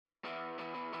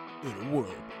In a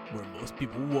world where most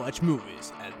people watch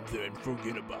movies and then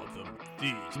forget about them,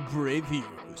 these brave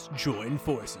heroes join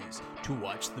forces to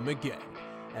watch them again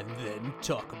and then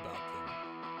talk about them.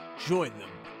 Join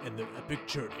them in their epic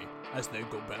journey as they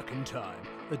go back in time,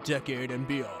 a decade and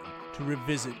beyond, to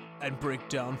revisit and break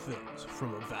down films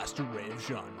from a vast array of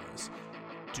genres.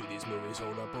 Do these movies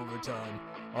hold up over time?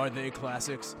 Are they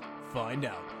classics? Find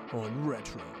out on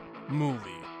Retro Movie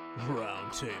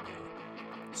Roundtable.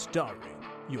 Starring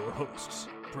your hosts,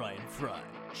 Brian Fry,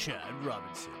 Chad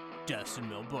Robinson, Dustin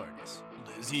Melbartis,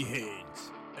 Lizzy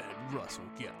Haynes, and Russell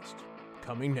Guest.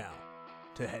 Coming now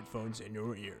to headphones in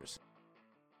your ears.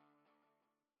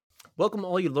 Welcome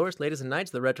all you lords, ladies and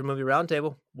knights, to the Retro Movie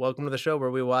Roundtable. Welcome to the show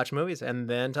where we watch movies and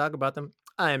then talk about them.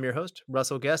 I am your host,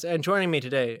 Russell Guest, and joining me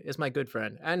today is my good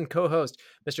friend and co-host,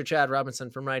 Mr. Chad Robinson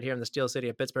from right here in the Steel City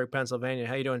of Pittsburgh, Pennsylvania.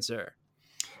 How you doing, sir?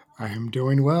 I am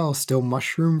doing well, still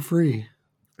mushroom free.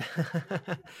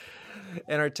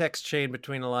 And our text chain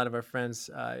between a lot of our friends,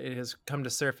 it has come to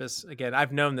surface again.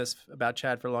 I've known this about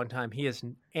Chad for a long time. He is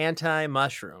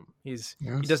anti-mushroom. He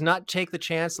does not take the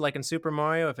chance, like in Super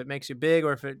Mario, if it makes you big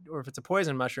or if it's a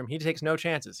poison mushroom. He takes no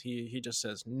chances. He just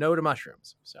says no to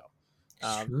mushrooms. So,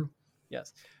 Sure.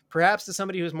 Yes, perhaps to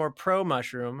somebody who's more pro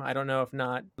mushroom, I don't know if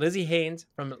not. Lizzy Haynes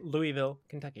from Louisville,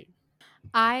 Kentucky.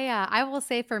 I will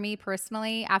say for me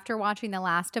personally, after watching The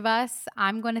Last of Us,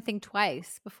 I'm going to think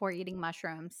twice before eating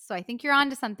mushrooms. So I think you're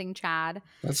onto something, Chad.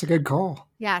 That's a good call.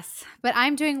 Yes, but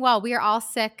I'm doing well. We are all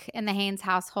sick in the Haynes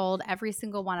household, every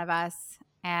single one of us.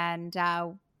 And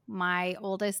my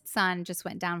oldest son just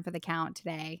went down for the count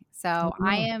today. So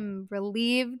I am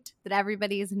relieved that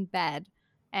everybody is in bed.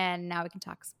 And now we can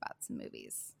talk about some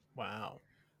movies. Wow.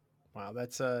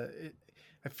 That's I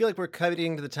feel like we're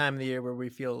cutting to the time of the year where we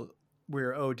feel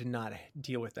we're owed to not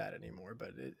deal with that anymore,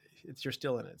 but you're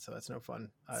still in it, so that's no fun.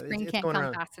 Spring it's can't going come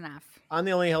around. fast enough. I'm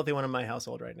the only healthy one in my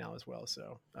household right now as well,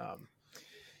 so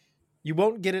you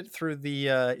won't get it through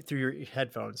through your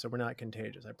headphones, so we're not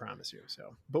contagious, I promise you.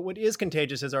 So, but what is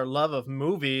contagious is our love of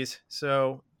movies.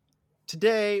 So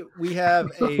today we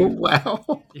have a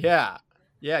wow. Yeah,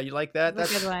 you like that?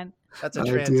 That's a good one. That's a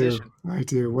transition. I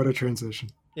do. What a transition.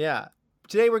 Yeah.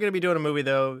 Today we're going to be doing a movie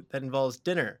though that involves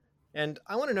dinner, and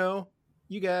I want to know,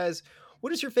 you guys,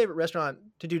 what is your favorite restaurant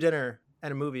to do dinner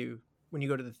and a movie when you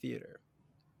go to the theater?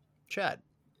 Chad.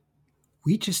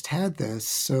 We just had this.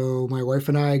 So my wife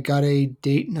and I got a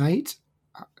date night.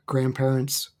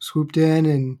 Grandparents swooped in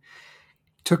and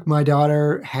took my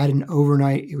daughter, had an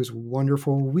overnight. It was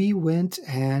wonderful. We went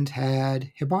and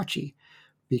had hibachi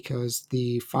because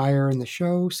the fire in the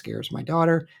show scares my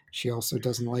daughter. She also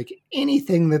doesn't like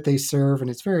anything that they serve, and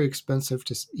it's very expensive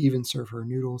to even serve her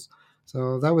noodles.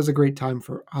 So that was a great time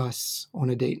for us on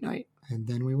a date night. And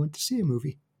then we went to see a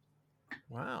movie.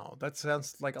 Wow, that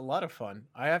sounds like a lot of fun.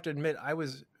 I have to admit, I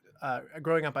was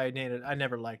growing up, I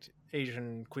never liked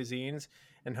Asian cuisines,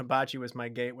 and hibachi was my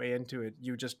gateway into it.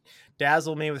 You just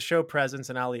dazzle me with show presence,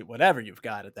 and I'll eat whatever you've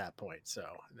got at that point. So,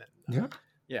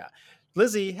 yeah.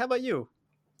 Lizzy, how about you?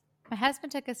 My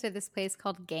husband took us to this place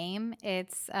called Game.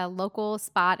 It's a local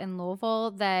spot in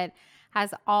Louisville that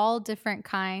has all different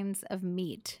kinds of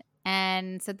meat.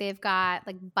 And so they've got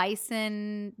like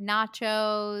bison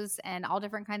nachos and all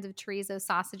different kinds of chorizo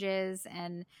sausages.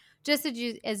 And just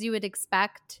as you would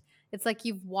expect, it's like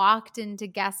you've walked into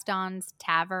Gaston's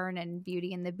Tavern and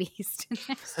Beauty and the Beast. And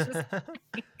it's just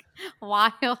like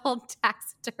wild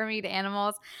taxidermied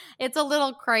animals. It's a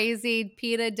little crazy.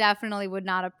 PETA definitely would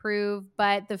not approve,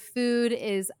 but the food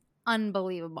is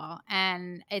unbelievable.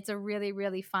 And it's a really,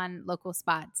 really fun local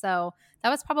spot. So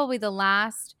that was probably the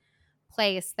last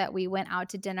place that we went out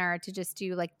to dinner to just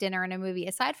do like dinner and a movie.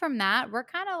 Aside from that, we're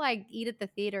kind of like eat at the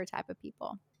theater type of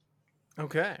people.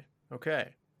 Okay.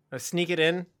 Sneak it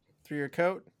in through your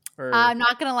coat? Or... I'm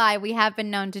not gonna lie, we have been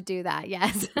known to do that.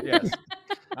 Yes.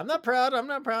 I'm not proud. I'm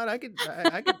known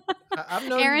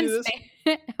Aaron's to do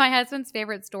this. My husband's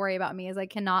favorite story about me is I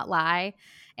cannot lie.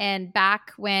 And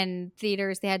back when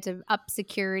theaters, they had to up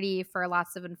security for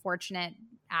lots of unfortunate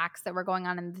acts that were going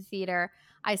on in the theater,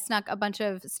 I snuck a bunch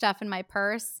of stuff in my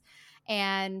purse,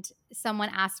 and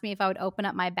someone asked me if I would open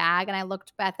up my bag, and I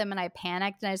looked at them and I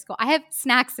panicked, and I just go, I have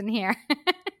snacks in here.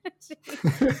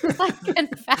 She's like,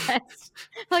 confessed.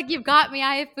 Like, you've got me.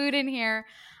 I have food in here.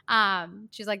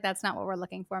 She's like, that's not what we're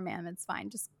looking for, ma'am. It's fine.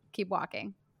 Just keep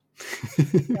walking.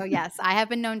 So yes, I have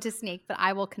been known to sneak, but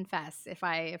I will confess if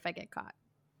I get caught.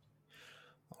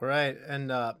 All right.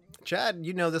 And Chad,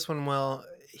 you know this one well.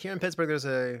 Here in Pittsburgh, there's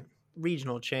a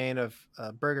regional chain of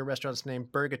burger restaurants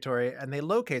named Burgatory, and they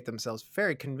locate themselves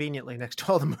very conveniently next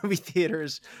to all the movie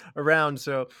theaters around.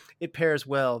 So it pairs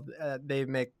well. They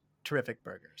make terrific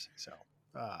burgers. So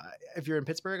If you're in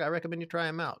Pittsburgh, I recommend you try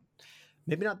them out.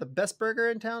 Maybe not the best burger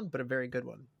in town, but a very good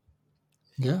one.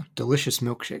 Yeah, delicious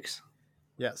milkshakes.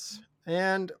 Yes.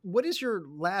 And what is your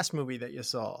last movie that you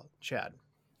saw, Chad?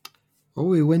 Well,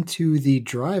 we went to the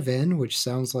drive-in, which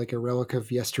sounds like a relic of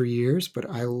yesteryears, but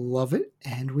I love it.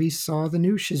 And we saw the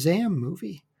new Shazam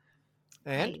movie.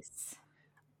 And Nice.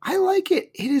 I like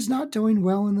it. It is not doing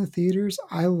well in the theaters.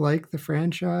 I like the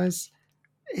franchise.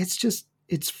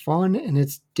 It's fun and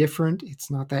it's different.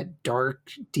 It's not that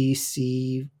dark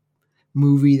DC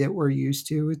movie that we're used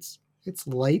to. It's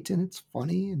light and it's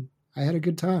funny, and I had a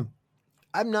good time.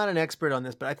 I'm not an expert on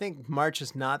this, but I think March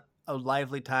is not a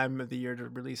lively time of the year to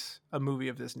release a movie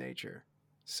of this nature.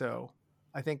 So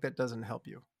I think that doesn't help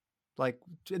you, like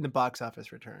in the box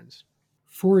office returns.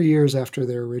 4 years after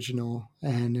their original,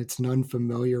 and it's an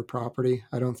unfamiliar property.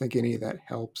 I don't think any of that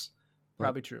helps. But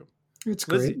Probably true. it's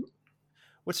great. Lizzy,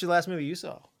 what's your last movie you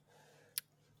saw?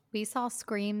 We saw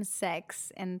Scream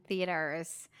 6 in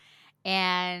theaters.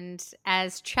 And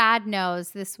as Chad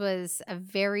knows, this was a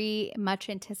very much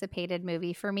anticipated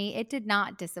movie for me. It did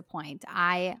not disappoint.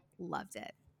 I loved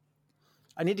it.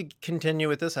 I need to continue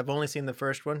with this. I've only seen the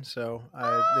first one, so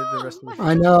the rest of the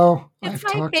I know. It's I've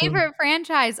my talked to him. favorite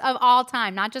franchise of all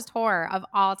time, not just horror, of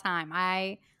all time.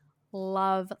 I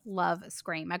love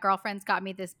Scream. My girlfriend's got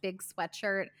me this big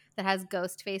sweatshirt that has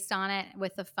Ghostface on it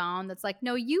with a phone that's like,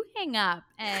 no, you hang up.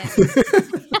 And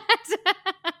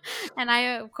and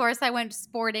of course, I went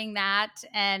sporting that,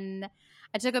 and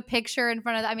I took a picture in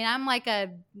front of I mean, I'm like a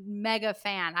mega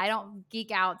fan. I don't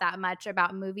geek out that much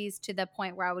about movies to the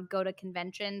point where I would go to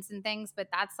conventions and things, but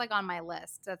that's like on my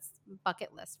list. That's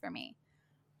bucket list for me.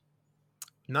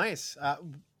 Nice.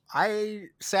 I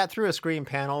sat through a Scream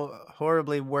panel,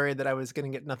 horribly worried that I was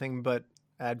going to get nothing but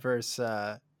adverse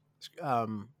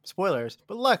spoilers.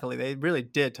 But luckily, they really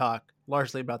did talk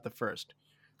largely about the first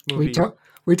movie.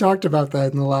 We talked about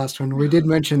that in the last one. We did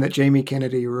mention that Jamie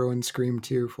Kennedy ruined Scream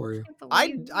 2 for you.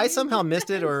 I somehow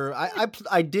missed it, or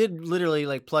I did literally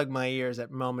like plug my ears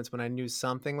at moments when I knew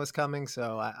something was coming.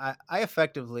 So I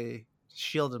effectively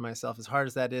shielded myself, as hard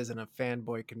as that is in a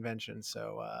fanboy convention.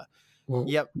 So Well,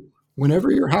 yep.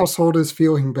 Whenever your household is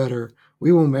feeling better,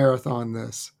 we will marathon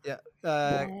this. Yeah.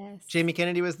 Yes. Jamie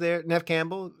Kennedy was there. Neve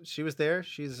Campbell, she was there.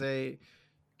 She's a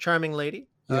charming lady.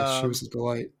 Yes, she was a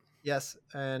delight. Yes,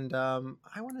 and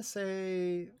I want to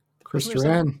say Chris wasn't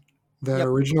there Duran, the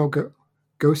original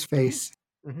Ghostface.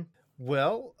 Mm-hmm.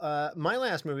 Well, my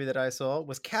last movie that I saw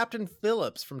was Captain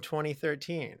Phillips from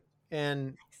 2013,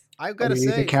 and I've got to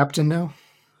say, the captain now.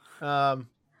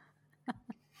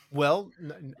 Well,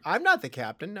 I'm not the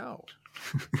captain. No,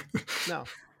 no.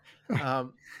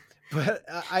 But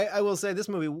I will say this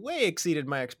movie way exceeded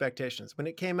my expectations. When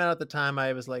it came out at the time,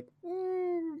 I was like,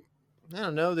 I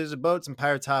don't know. There's a boat, some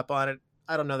pirates hop on it.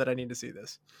 I don't know that I need to see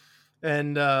this.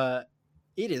 And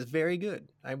it is very good.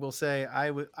 I will say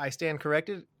I stand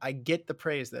corrected. I get the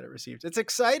praise that it receives. It's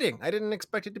exciting. I didn't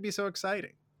expect it to be so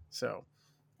exciting. So,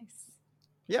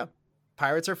 yeah,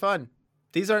 pirates are fun.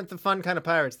 These aren't the fun kind of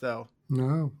pirates, though.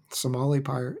 No, Somali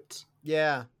pirates.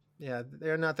 Yeah.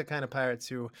 They're not the kind of pirates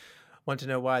who want to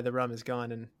know why the rum is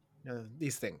gone and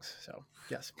these things. So,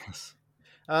 yes.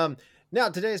 Now,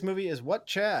 today's movie is what,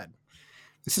 Chad?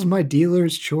 This is my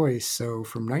dealer's choice. So,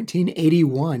 from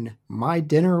 1981, My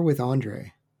Dinner with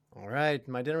Andre. All right.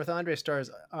 My Dinner with Andre stars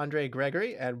Andre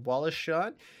Gregory and Wallace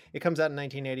Shawn. It comes out in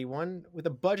 1981 with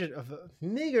a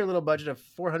meager little budget of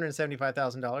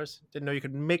 $475,000. Didn't know you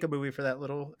could make a movie for that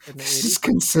little in the This 80s. is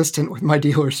consistent with my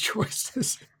dealer's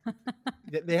choices.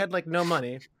 They had like no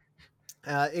money.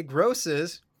 It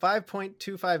grosses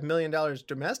 $5.25 million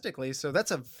domestically, so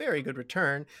that's a very good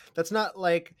return. That's not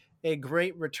like a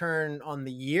great return on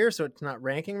the year, so it's not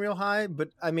ranking real high, but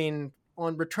I mean,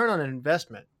 on return on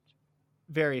investment,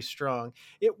 very strong.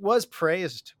 It was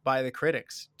praised by the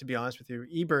critics, to be honest with you.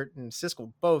 Ebert and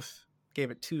Siskel both gave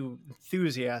it 2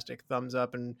 enthusiastic thumbs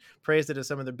up and praised it as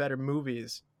some of the better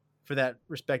movies for that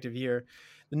respective year.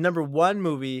 The number 1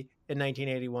 movie in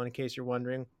 1981, in case you're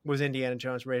wondering, was Indiana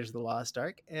Jones Raiders of the Lost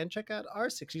Ark. And check out our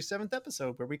 67th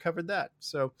episode where we covered that.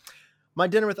 So My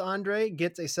Dinner with Andre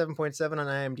gets a 7.7 on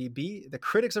IMDb. The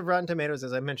critics of Rotten Tomatoes,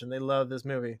 as I mentioned, they love this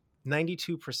movie,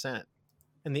 92%.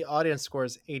 And the audience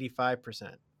scores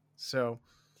 85%. So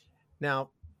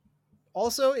now,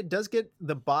 also, it does get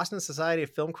the Boston Society of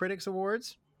Film Critics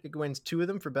Awards. It wins 2 of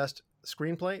them for Best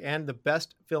Screenplay and the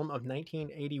Best Film of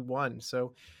 1981.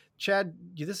 So, Chad,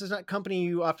 this is not a company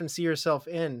you often see yourself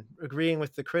in, agreeing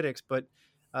with the critics. But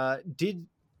how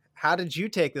did you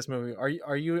take this movie?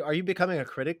 Are you becoming a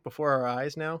critic before our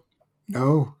eyes now?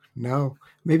 No.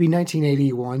 Maybe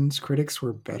 1981's critics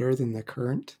were better than the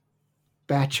current.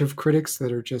 batch of critics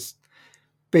that are just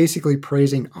basically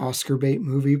praising Oscar bait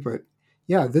movie. But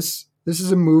yeah, this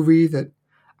is a movie that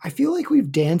I feel like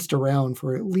we've danced around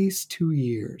for at least 2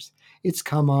 years. It's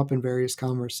come up in various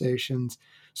conversations.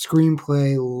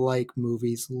 Screenplay like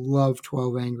movies, love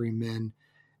 12 Angry Men.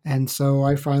 And so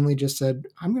I finally just said,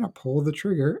 I'm going to pull the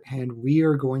trigger and we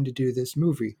are going to do this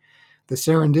movie. The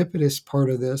serendipitous part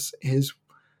of this is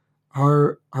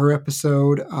our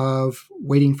episode of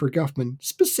Waiting for Guffman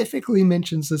specifically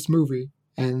mentions this movie.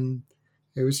 And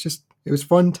it was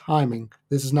fun timing.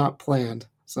 This is not planned.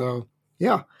 So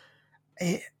yeah,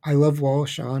 I love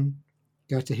Wallace Shawn.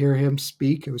 Got to hear him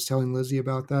speak. I was telling Lizzy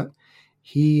about that.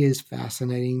 He is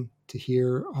fascinating to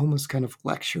hear, almost kind of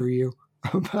lecture you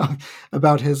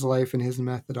about his life and his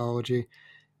methodology.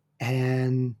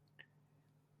 And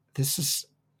this is,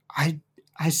 I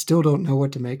still don't know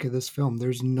what to make of this film.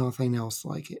 There's nothing else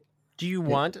like it. Do you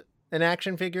want an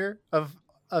action figure of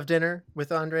Dinner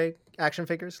with Andre action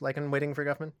figures, like in Waiting for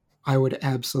Guffman? I would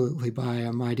absolutely buy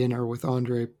a My Dinner with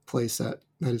Andre playset.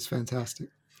 That is fantastic.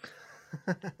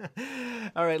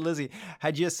 All right, Lizzy,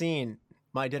 had you seen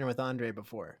My Dinner with Andre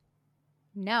before?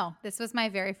 No, this was my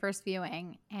very first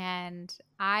viewing, and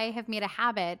I have made a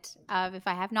habit of, if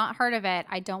I have not heard of it,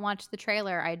 I don't watch the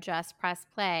trailer. I just press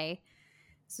play.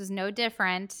 This was no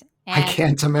different. And I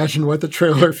can't imagine what the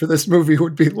trailer for this movie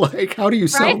would be like. How do you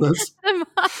sell this?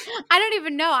 I don't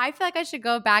even know. I feel like I should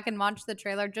go back and watch the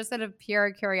trailer just out of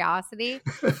pure curiosity.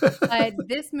 But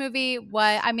this movie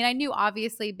was, I mean, I knew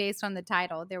obviously based on the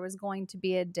title there was going to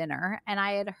be a dinner. And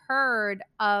I had heard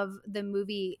of the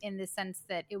movie in the sense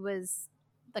that it was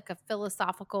like a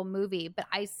philosophical movie. But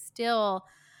I think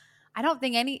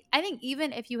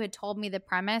even if you had told me the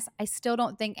premise, I still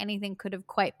don't think anything could have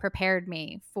quite prepared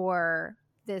me for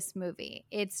this movie.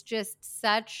 It's just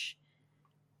such,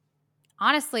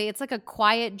 honestly, it's like a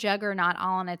quiet juggernaut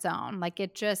all on its own. Like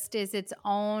it just is its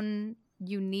own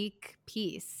unique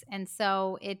piece. And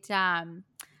so I'm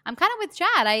kind of with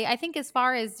Chad. I think as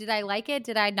far as did I like it,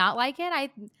 did I not like it? I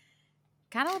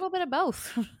kind of a little bit of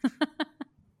both.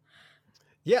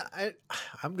 Yeah,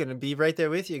 I'm going to be right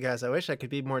there with you guys. I wish I could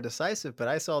be more decisive, but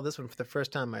I saw this one for the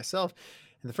first time myself.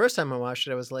 And the first time I watched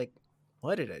it, I was like,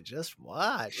 what did I just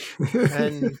watch?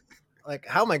 And like,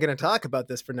 how am I going to talk about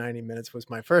this for 90 minutes was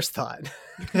my first thought.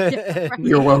 Yeah, right.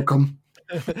 You're welcome.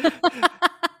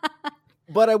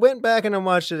 But I went back and I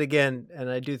watched it again, and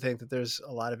I do think that there's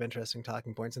a lot of interesting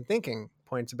talking points and thinking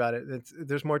points about it.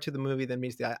 There's more to the movie than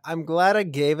meets the eye. I'm glad I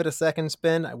gave it a second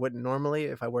spin. I wouldn't normally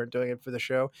if I weren't doing it for the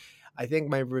show. I think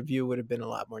my review would have been a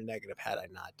lot more negative had I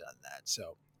not done that.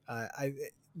 So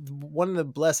one of the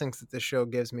blessings that this show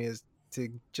gives me is to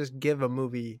just give a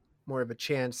movie more of a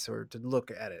chance, or to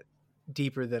look at it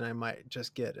deeper than I might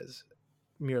just get as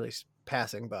merely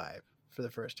passing by for the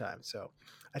first time. So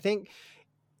I think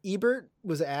Ebert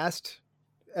was asked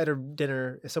at a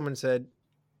dinner, if someone said,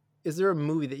 is there a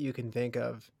movie that you can think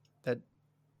of that,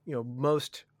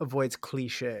 most avoids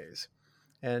cliches?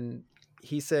 And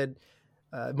he said,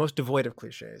 most devoid of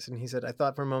cliches. And he said, I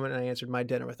thought for a moment and I answered My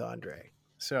Dinner with Andre.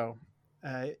 So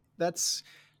that's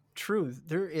true.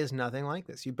 There is nothing like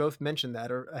this. You both mentioned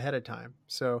that ahead of time.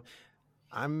 So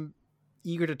I'm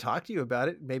eager to talk to you about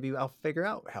it. Maybe I'll figure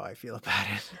out how I feel about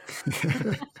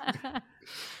it.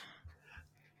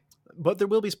 But there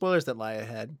will be spoilers that lie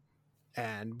ahead,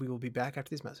 and we will be back after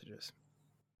these messages.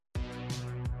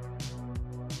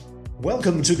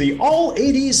 Welcome to the All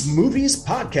 80s Movies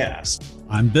Podcast.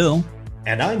 I'm Bill.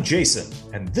 And I'm Jason.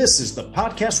 And this is the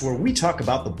podcast where we talk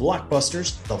about the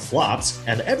blockbusters, the flops,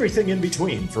 and everything in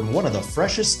between from one of the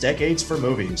freshest decades for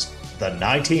movies, the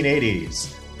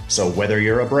 1980s. So whether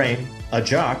you're a brain, a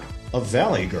jock, a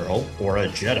valley girl, or a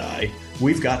Jedi,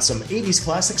 we've got some 80s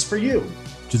classics for you.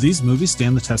 Do these movies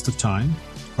stand the test of time?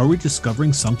 Are we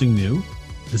discovering something new?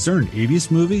 Is there an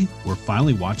 80s movie we're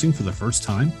finally watching for the first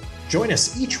time? Join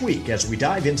us each week as we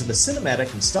dive into the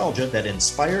cinematic nostalgia that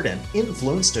inspired and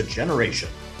influenced a generation.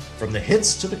 From the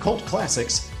hits to the cult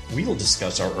classics, we'll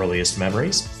discuss our earliest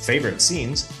memories, favorite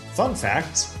scenes, fun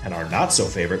facts, and our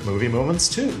not-so-favorite movie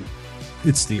moments too.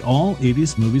 It's the All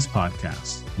 80s Movies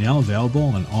Podcast, now available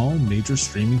on all major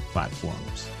streaming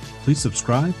platforms. Please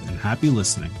subscribe and happy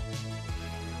listening.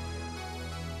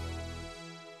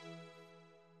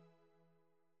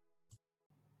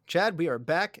 Chad, we are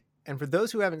back. And for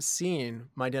those who haven't seen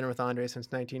My Dinner with Andre since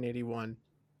 1981,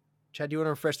 Chad, do you want to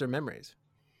refresh their memories?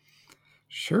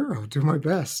 Sure, I'll do my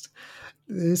best.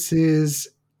 This is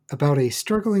about a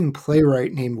struggling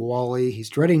playwright named Wally. He's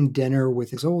dreading dinner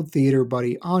with his old theater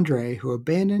buddy Andre, who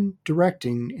abandoned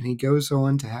directing, and he goes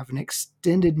on to have an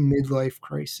extended midlife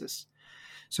crisis.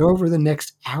 So over the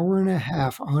next hour and a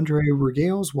half, Andre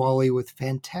regales Wally with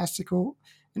fantastical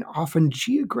and often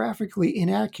geographically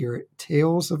inaccurate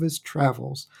tales of his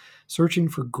travels, searching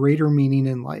for greater meaning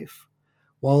in life.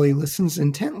 Wally listens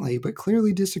intently but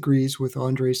clearly disagrees with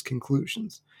Andre's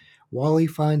conclusions. Wally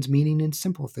finds meaning in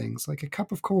simple things like a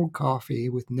cup of cold coffee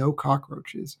with no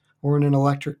cockroaches or in an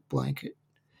electric blanket.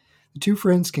 The two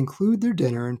friends conclude their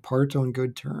dinner and part on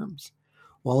good terms.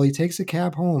 Wally takes a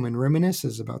cab home and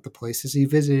reminisces about the places he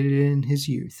visited in his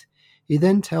youth. He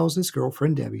then tells his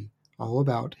girlfriend Debbie all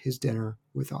about his dinner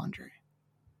with Andre.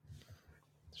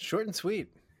 Short and sweet.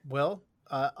 Well,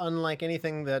 unlike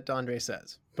anything that Andre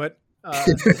says, but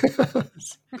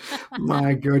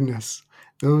My goodness,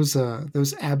 those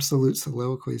absolute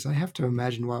soliloquies. I have to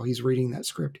imagine while he's reading that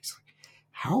script, he's like,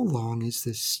 "How long is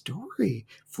this story?"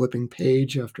 Flipping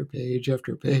page after page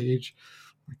after page.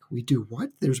 Like, we do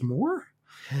what? There's more?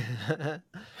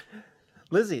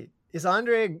 Lizzy, is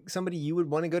Andre somebody you would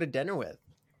want to go to dinner with?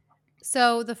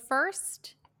 So the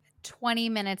first 20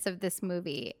 minutes of this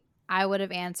movie, I would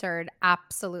have answered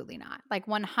absolutely not. Like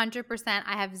 100%,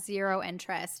 I have zero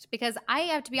interest because I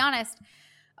have to be honest,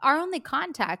 our only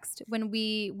context when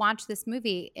we watch this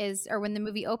movie is, or when the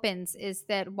movie opens, is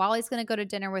that Wally's going to go to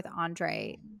dinner with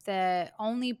Andre. The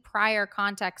only prior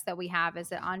context that we have is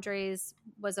that Andre's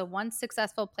was a once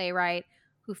successful playwright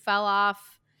who fell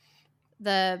off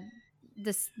the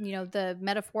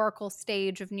metaphorical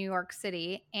stage of New York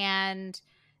City, and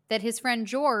that his friend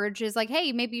George is like,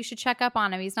 hey, maybe you should check up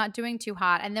on him. He's not doing too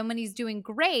hot. And then when he's doing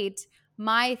great,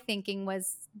 my thinking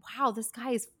was, wow, this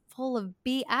guy is full of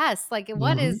BS. Like,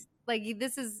 what is like,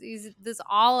 is this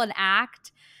all an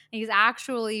act? And he's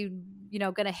actually,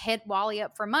 going to hit Wally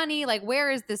up for money. Like,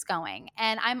 where is this going?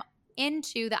 And I'm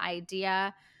into the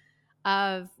idea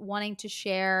of wanting to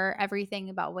share everything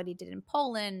about what he did in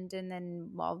Poland, and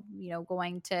then,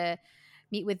 going to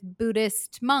meet with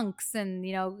Buddhist monks and,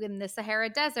 in the Sahara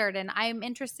Desert. And I'm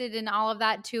interested in all of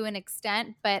that to an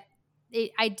extent, but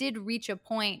I did reach a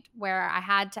point where I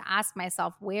had to ask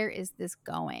myself, where is this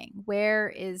going? Where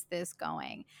is this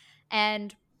going?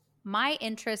 And my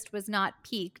interest was not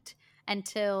piqued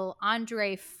until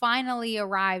Andre finally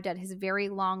arrived at his very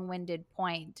long-winded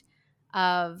point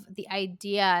of the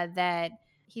idea that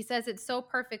he says it so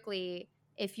perfectly.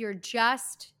 If you're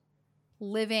just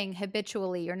living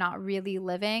habitually, you're not really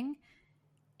living.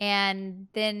 And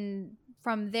then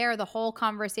from there, the whole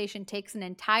conversation takes an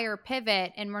entire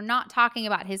pivot, and we're not talking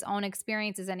about his own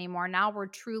experiences anymore. Now we're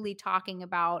truly talking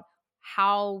about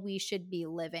how we should be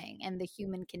living and the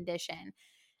human condition.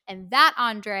 And that,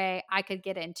 Andre, I could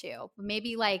get into.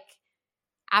 Maybe like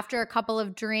after a couple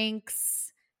of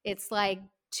drinks, it's like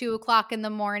 2:00 in the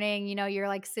morning, you're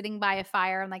like sitting by a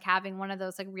fire and like having one of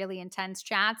those like really intense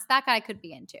chats. That guy could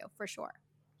be into for sure.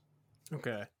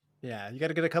 Okay. Yeah, you got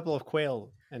to get a couple of quail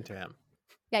into him.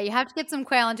 Yeah, you have to get some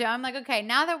quail into him. I'm like, okay,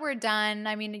 now that we're done,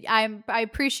 I mean, I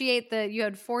appreciate that you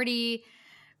had 40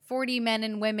 men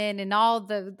and women and all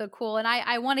the cool, and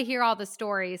I want to hear all the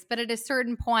stories, but at a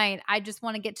certain point, I just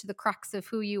want to get to the crux of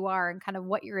who you are and kind of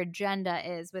what your agenda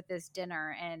is with this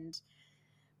dinner. And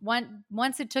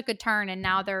once it took a turn and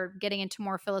now they're getting into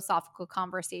more philosophical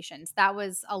conversations, that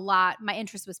was a lot. My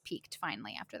interest was piqued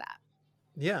finally after that.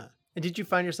 Yeah. And did you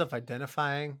find yourself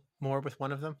identifying more with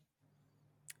one of them?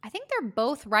 I think they're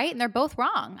both right and they're both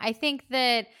wrong. I think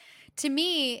that, to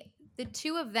me, the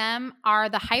two of them are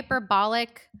the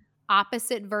hyperbolic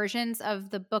opposite versions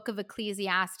of the book of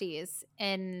Ecclesiastes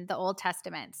in the Old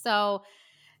Testament. So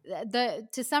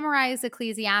to summarize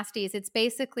Ecclesiastes, it's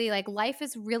basically like life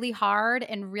is really hard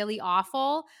and really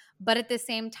awful, but at the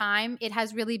same time, it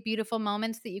has really beautiful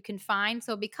moments that you can find.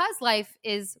 So because life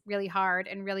is really hard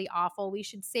and really awful, we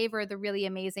should savor the really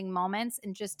amazing moments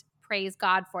and just praise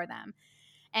God for them.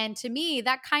 And to me,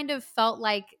 that kind of felt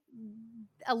like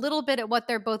a little bit at what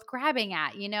they're both grabbing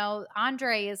at.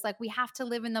 Andre is like, we have to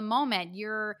live in the moment.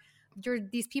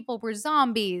 These people were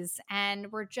zombies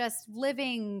and we're just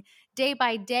living day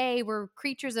by day. We're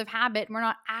creatures of habit. We're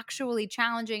not actually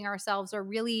challenging ourselves or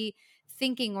really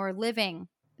thinking or living.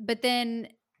 But then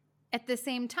at the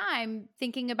same time,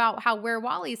 thinking about where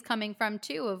Wally's coming from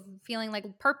too, of feeling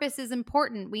like purpose is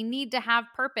important. We need to have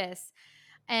purpose.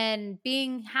 And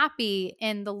being happy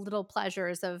in the little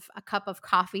pleasures of a cup of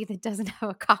coffee that doesn't have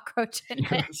a cockroach in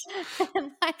it.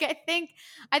 And like,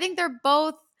 I think they're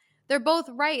both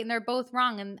right and they're both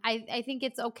wrong. And I think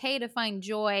it's okay to find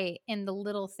joy in the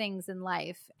little things in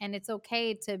life. And it's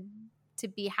okay to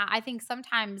be I think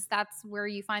sometimes that's where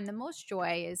you find the most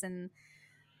joy, is in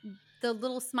the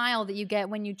little smile that you get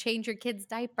when you change your kid's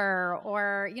diaper,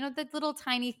 or, the little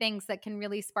tiny things that can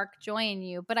really spark joy in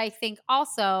you. But I think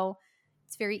also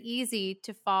it's very easy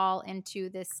to fall into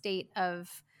this state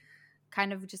of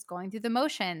kind of just going through the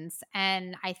motions.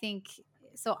 And I think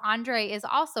so. Andre is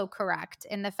also correct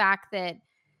in the fact that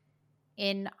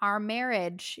in our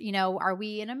marriage, are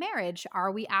we in a marriage?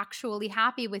 Are we actually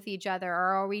happy with each other, or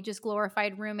are we just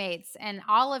glorified roommates? And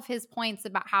all of his points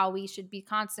about how we should be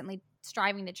constantly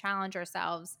striving to challenge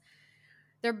ourselves,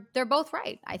 they're both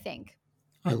right, I think.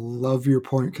 I love your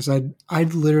point, because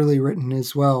I'd literally written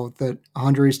as well that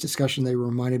Andre's discussion, they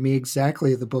reminded me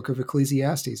exactly of the book of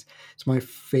Ecclesiastes. It's my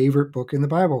favorite book in the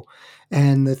Bible.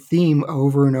 And the theme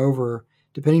over and over,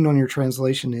 depending on your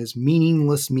translation, is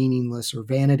meaningless, meaningless, or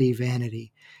vanity,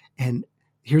 vanity. And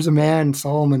here's a man,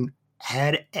 Solomon,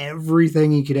 had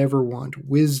everything he could ever want: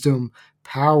 wisdom,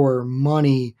 power,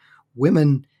 money,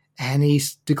 women, and he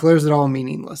declares it all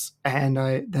meaningless. And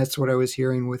that's what I was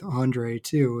hearing with Andre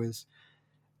too, is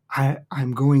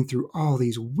I'm going through all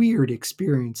these weird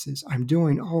experiences. I'm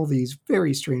doing all these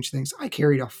very strange things. I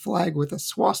carried a flag with a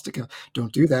swastika.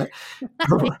 Don't do that.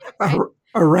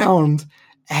 Around.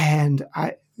 And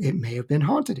it may have been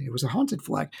haunted. It was a haunted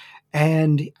flag.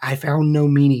 And I found no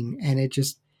meaning. And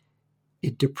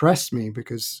it depressed me,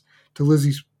 because to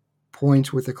Lizzie's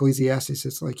point with Ecclesiastes,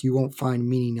 it's like you won't find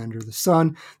meaning under the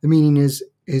sun. The meaning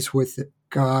is with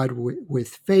God, with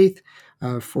faith.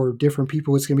 For different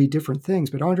people, it's going to be different things.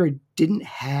 But Andre didn't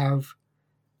have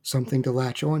something to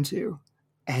latch onto,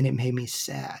 and it made me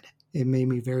sad. It made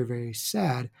me very, very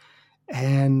sad.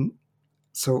 And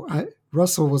so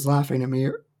Russell was laughing at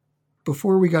me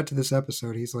before we got to this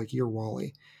episode. He's like, "You're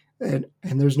Wally," and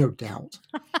there's no doubt.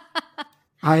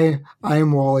 I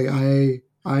am Wally.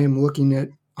 I am looking at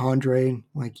Andre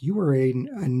like, you are an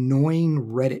annoying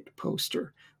Reddit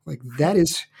poster. Like that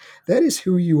is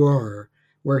who you are.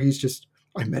 Where he's just,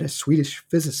 I met a Swedish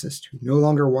physicist who no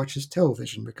longer watches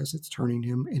television because it's turning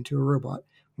him into a robot.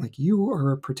 Like, you are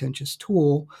a pretentious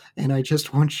tool, and I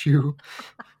just want you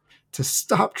to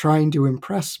stop trying to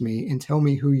impress me and tell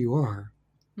me who you are.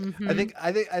 Mm-hmm.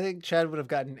 I think Chad would have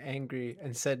gotten angry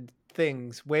and said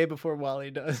things way before Wally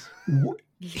does.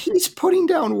 He's putting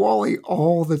down Wally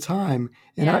all the time,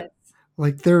 and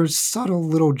yes. There's subtle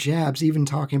little jabs, even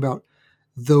talking about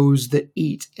those that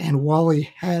eat, and Wally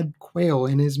had quail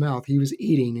in his mouth. He was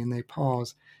eating, and they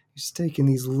pause. He's taking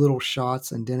these little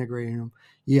shots and denigrating him.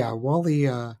 Yeah, Wally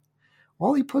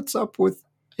puts up with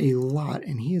a lot,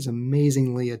 and he is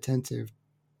amazingly attentive.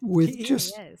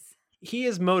 He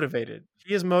is motivated.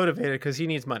 He is motivated because he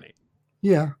needs money.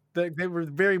 Yeah. They were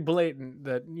very blatant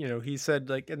that, he said,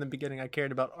 like, in the beginning, I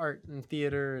cared about art and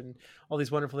theater and all these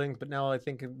wonderful things, but now all I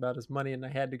think about is money, and I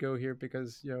had to go here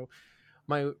because,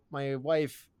 my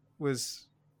wife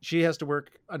she has to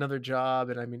work another job,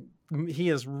 and I mean, he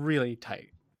is really tight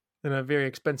in a very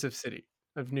expensive city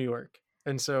of New York,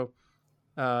 and so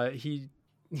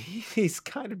he's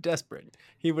kind of desperate.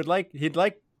 He'd like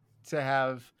to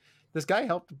have this guy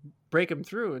help break him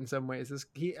through in some ways.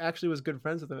 He actually was good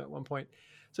friends with him at one point,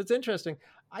 so it's interesting.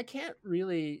 I can't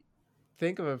really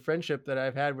think of a friendship that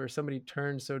I've had where somebody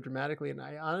turned so dramatically, and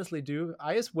I honestly do.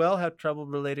 I as well have trouble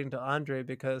relating to Andre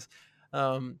because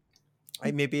I'm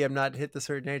not hit the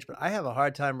certain age, but I have a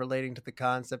hard time relating to the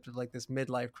concept of like this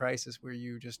midlife crisis where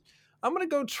I'm going to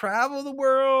go travel the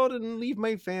world and leave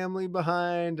my family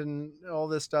behind and all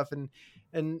this stuff.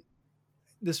 And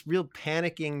this real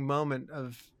panicking moment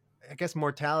of, I guess,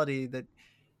 mortality that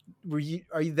are you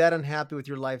that unhappy with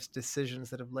your life's decisions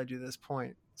that have led you to this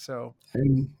point? So,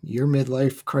 and your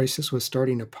midlife crisis was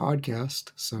starting a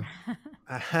podcast. So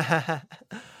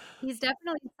he's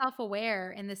definitely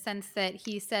self-aware in the sense that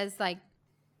he says, like,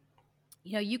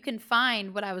 you can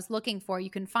find what I was looking for. You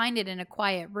can find it in a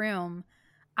quiet room.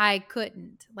 I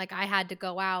couldn't. Like, I had to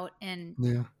go out and,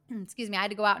 I had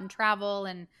to go out and travel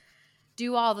and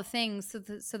do all the things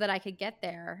so that I could get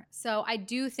there. So I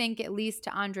do think, at least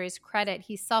to Andre's credit,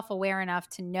 he's self-aware enough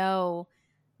to know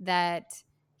that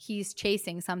he's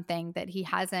chasing something that he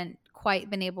hasn't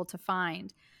quite been able to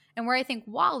find. And where I think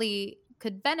Wally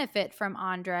could benefit from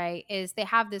Andre is they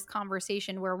have this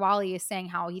conversation where Wally is saying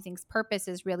how he thinks purpose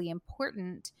is really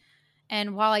important.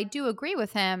 And while I do agree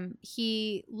with him,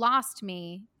 he lost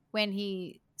me when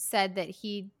he said that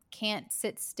he can't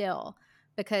sit still.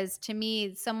 Because to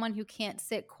me, someone who can't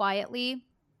sit quietly,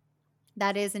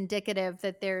 that is indicative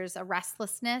that there's a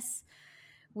restlessness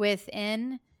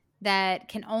within that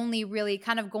can only really,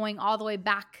 kind of going all the way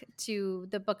back to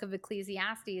the book of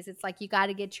Ecclesiastes, it's like you got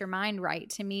to get your mind right.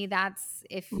 To me, that's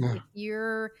if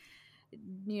your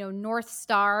North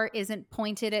Star isn't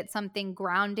pointed at something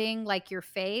grounding like your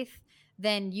faith,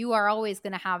 then you are always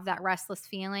going to have that restless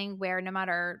feeling where no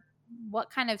matter what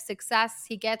kind of success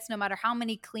he gets, no matter how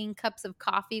many clean cups of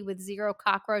coffee with 0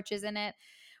 cockroaches in it,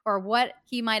 or what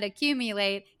he might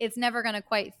accumulate, it's never going to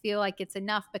quite feel like it's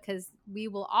enough, because we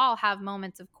will all have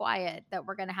moments of quiet that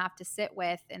we're going to have to sit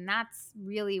with. And that's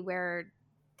really where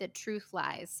the truth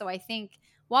lies. So I think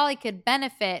Wally could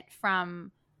benefit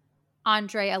from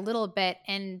Andre a little bit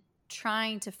and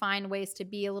trying to find ways to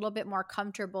be a little bit more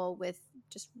comfortable with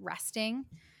just resting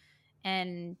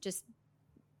and just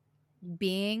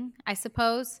being, I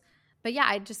suppose. But yeah,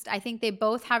 I think they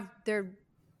both they're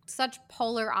such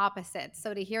polar opposites.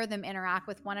 So to hear them interact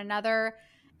with one another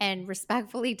and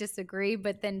respectfully disagree,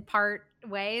 but then part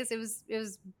ways, it was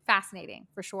fascinating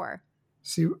for sure.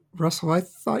 See, Russell, I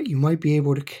thought you might be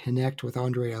able to connect with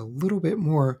Andre a little bit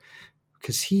more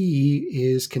because he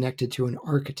is connected to an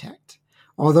architect,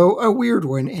 although a weird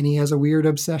one, and he has a weird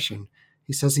obsession.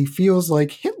 He says he feels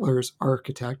like Hitler's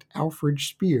architect, Alfred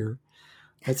Speer.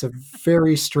 That's a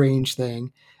very strange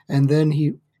thing. And then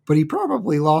he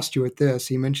probably lost you at this.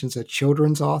 He mentions a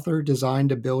children's author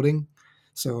designed a building.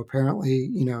 So apparently,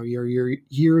 your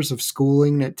years of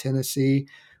schooling at Tennessee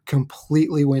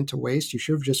completely went to waste. You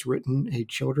should have just written a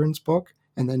children's book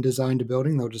and then designed a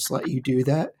building. They'll just let you do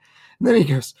that. And then he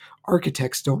goes,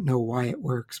 architects don't know why it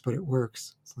works, but it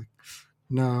works. It's like,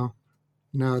 no,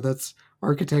 that's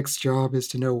architect's job is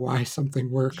to know why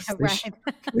something works. Yeah, right.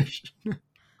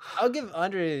 I'll give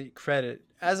Andre credit.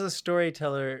 As a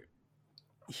storyteller,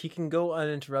 he can go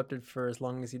uninterrupted for as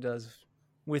long as he does,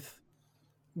 with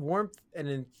warmth and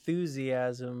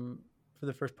enthusiasm for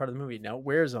the first part of the movie. Now it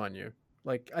wears on you.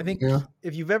 Like, I think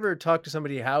if you've ever talked to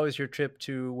somebody, how is your trip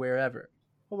to wherever,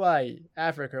 Hawaii,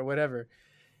 Africa, or whatever,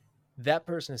 that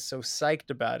person is so psyched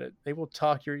about it, they will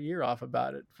talk your ear off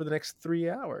about it for the next 3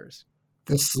 hours.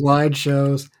 The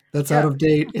slideshows, that's out of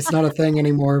date. It's not a thing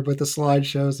anymore, but the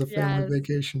slideshows of family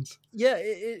vacations. Yeah,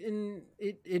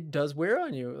 it does wear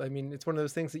on you. I mean, it's one of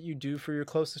those things that you do for your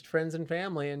closest friends and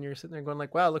family, and you're sitting there going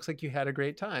like, wow, it looks like you had a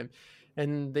great time.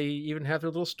 And they even have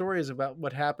their little stories about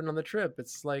what happened on the trip.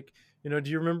 It's like, do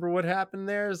you remember what happened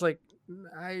there? It's like,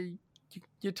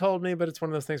 you told me, but it's one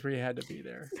of those things where you had to be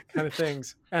there kind of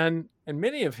things. And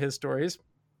many of his stories,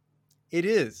 it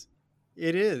is.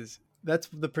 That's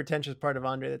the pretentious part of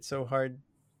Andre that's so hard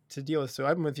to deal with. So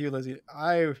I'm with you, Lizzy.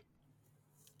 I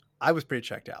was pretty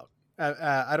checked out.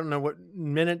 I don't know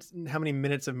how many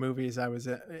minutes of movies I was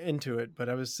into it, but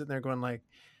I was sitting there going like,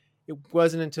 it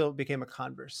wasn't until it became a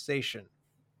conversation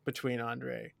between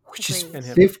Andre and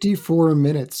him. 54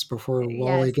 minutes before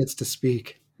Wally gets to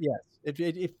speak. Yes,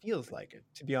 it feels like it,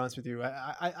 to be honest with you.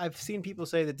 I've seen people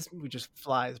say that this movie just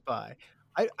flies by.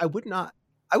 I would not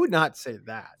say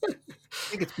that.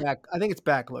 I think it's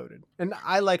backloaded, and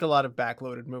I like a lot of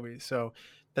backloaded movies. So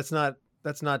that's not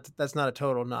a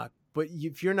total knock. But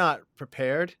if you're not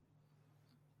prepared,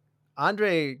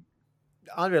 Andre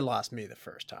lost me the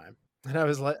first time, and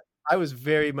I was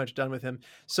very much done with him.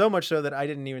 So much so that I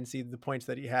didn't even see the points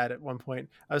that he had at one point.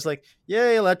 I was like,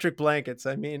 yay, electric blankets.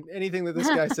 I mean, anything that this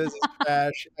guy says is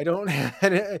trash. I don't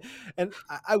have it. And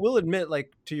I will admit,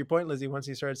 like, to your point, Lizzy, once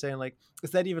he started saying, like,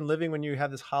 is that even living when you have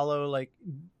this hollow, like,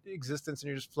 existence and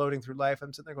you're just floating through life?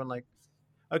 I'm sitting there going, like,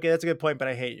 okay, that's a good point, but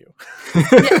I hate you.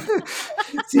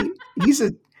 See,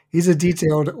 he's a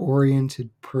detailed-oriented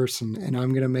person, and I'm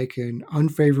going to make an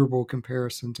unfavorable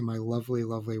comparison to my lovely,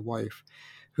 lovely wife,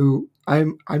 who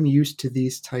I'm used to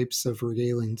these types of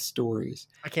regaling stories.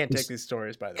 I can't take these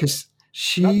stories, by the way. Because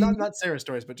not Sarah's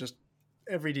stories, but just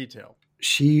every detail.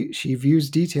 She views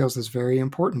details as very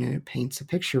important, and it paints a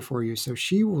picture for you. So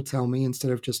she will tell me,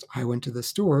 instead of just, I went to the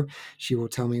store, she will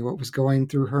tell me what was going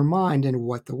through her mind and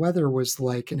what the weather was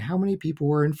like and how many people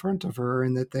were in front of her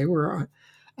and that they were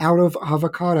out of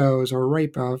avocados or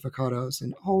ripe avocados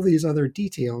and all these other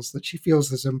details that she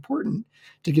feels is important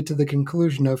to get to the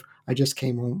conclusion of, I just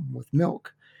came home with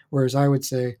milk. Whereas I would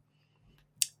say,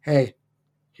 hey,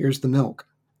 here's the milk.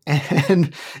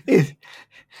 And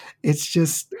it's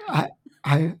just,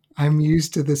 I'm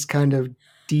used to this kind of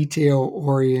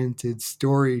detail-oriented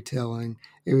storytelling.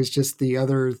 It was just the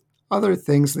other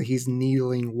things that he's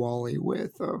needling Wally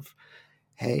with of,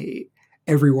 hey,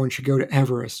 everyone should go to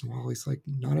Everest. And Wally's like,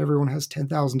 not everyone has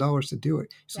 $10,000 to do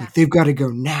it. He's like, they've got to go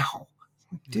now.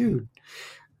 Like, dude.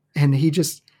 And he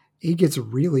gets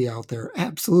really out there.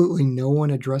 Absolutely no one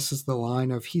addresses the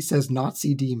line of, he says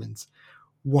Nazi demons.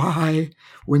 Why,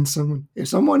 if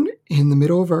someone in the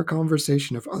middle of our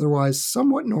conversation of otherwise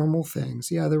somewhat normal things,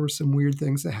 there were some weird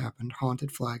things that happened,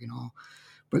 haunted flag and all,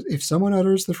 but if someone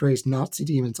utters the phrase Nazi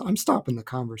demons, I'm stopping the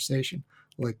conversation.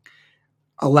 Like,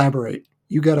 elaborate.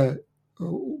 You gotta,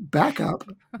 oh, back up,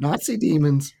 Nazi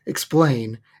demons,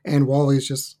 explain. And Wally's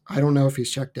just, I don't know if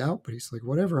he's checked out, but he's like,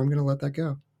 whatever, I'm going to let that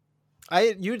go.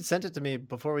 You had sent it to me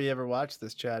before we ever watched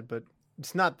this, Chad, but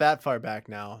it's not that far back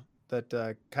now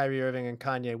that Kyrie Irving and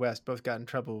Kanye West both got in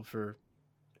trouble for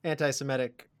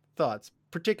anti-Semitic thoughts.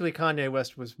 Particularly Kanye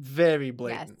West was very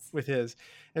blatant with his.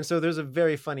 And so there's a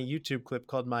very funny YouTube clip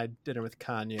called My Dinner with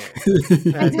Kanye.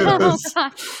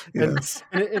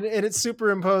 And it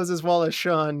superimposes Wallace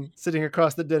Shawn sitting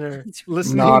across the dinner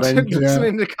listening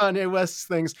to Kanye West's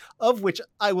things, of which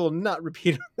I will not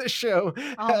repeat on the show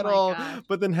at all. Gosh.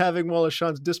 But then having Wallace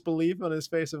Shawn's disbelief on his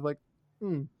face of like,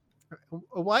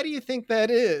 why do you think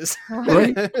that is?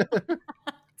 Right?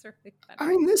 Really, I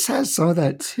mean, this has some of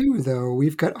that too, though.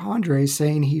 We've got Andre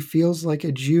saying he feels like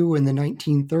a Jew in the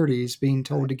 1930s being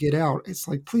told to get out. It's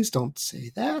like, please don't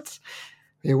say that.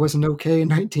 It wasn't okay in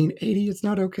 1980. It's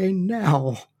not okay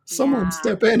now. Someone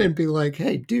step in and be like,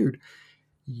 hey, dude,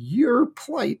 your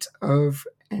plight of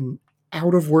an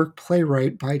out-of-work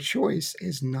playwright by choice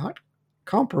is not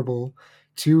comparable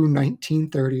to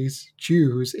 1930s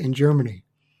Jews in Germany.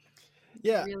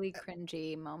 Yeah. Really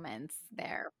cringy moments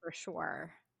there for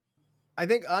sure. I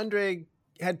think Andre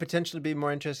had potential to be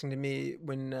more interesting to me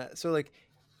when,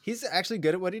 he's actually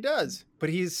good at what he does, but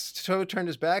he's so turned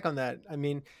his back on that. I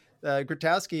mean,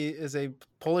 Grotowski is a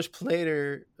Polish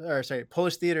theater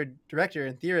director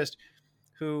and theorist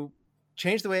who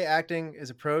changed the way acting is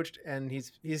approached, and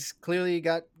he's clearly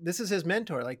this is his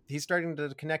mentor. Like, he's starting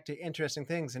to connect to interesting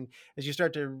things, and as you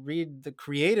start to read the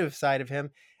creative side of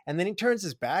him, and then he turns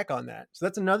his back on that. So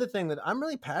that's another thing that I'm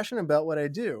really passionate about what I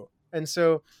do. And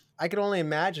so I could only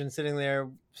imagine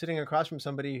sitting across from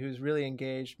somebody who's really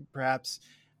engaged, perhaps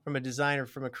from a designer,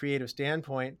 from a creative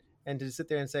standpoint, and to sit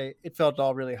there and say, it felt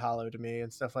all really hollow to me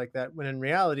and stuff like that. When in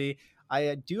reality,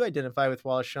 I do identify with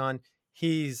Wallace Shawn.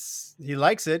 He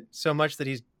likes it so much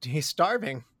that he's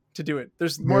starving to do it.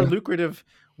 There's more lucrative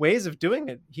ways of doing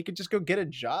it. He could just go get a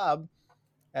job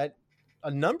at a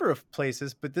number of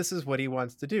places, but this is what he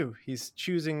wants to do. He's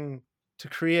choosing to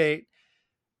create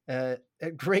at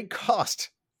great cost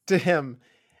to him,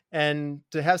 and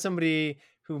to have somebody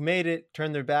who made it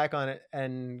turn their back on it.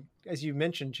 And as you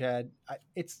mentioned, Chad,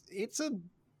 it's a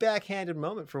backhanded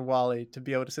moment for Wally to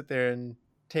be able to sit there and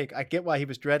take. I get why he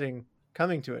was dreading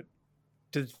coming to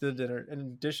the dinner. In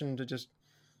addition to just,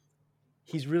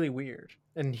 he's really weird,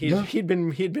 and he'd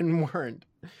been warned.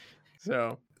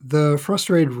 So the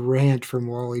frustrated rant from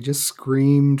Wally just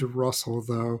screamed Russell,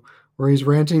 though, where he's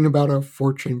ranting about a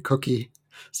fortune cookie.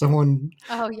 Someone.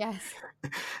 Oh, yes.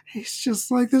 He's just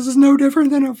like, this is no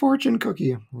different than a fortune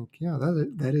cookie. I'm like, yeah,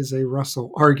 that is a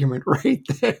Russell argument right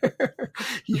there.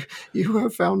 You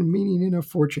have found meaning in a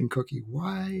fortune cookie.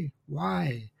 Why?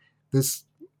 This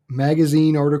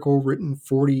magazine article written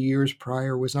 40 years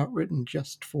prior was not written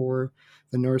just for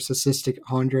the narcissistic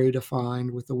Andre to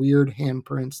find, with the weird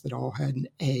handprints that all had an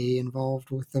A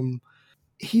involved with them.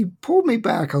 He pulled me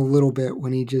back a little bit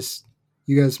when you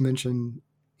guys mentioned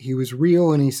he was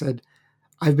real, and he said,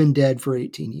 I've been dead for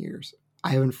 18 years.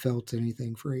 I haven't felt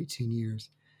anything for 18 years.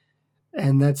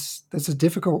 And that's a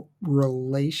difficult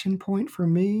relation point for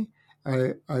me.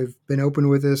 I've been open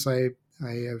with this. I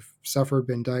have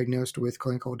been diagnosed with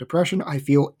clinical depression. I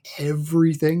feel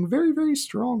everything very, very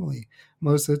strongly.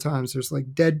 Most of the times there's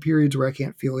like dead periods where I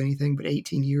can't feel anything, but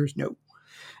 18 years, no.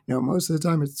 Most of the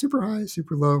time it's super high,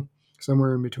 super low,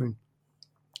 somewhere in between.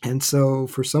 And so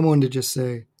for someone to just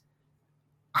say,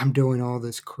 I'm doing all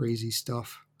this crazy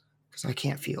stuff because I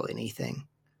can't feel anything,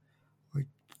 like,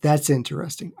 that's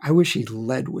interesting. I wish he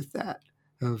led with that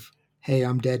of, hey,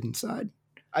 I'm dead inside.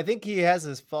 I think he has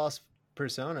this false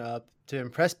persona up to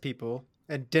impress people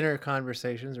at dinner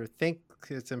conversations, or think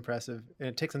it's impressive, and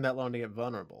it takes him that long to get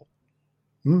vulnerable.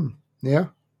 Yeah.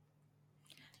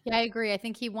 Yeah, I agree. I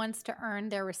think he wants to earn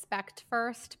their respect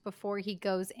first before he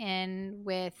goes in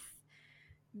with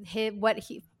what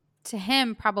he, to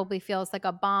him, probably feels like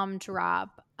a bomb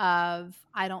drop of,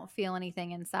 I don't feel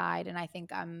anything inside, and I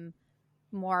think I'm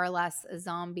more or less a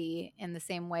zombie in the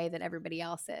same way that everybody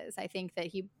else is. I think that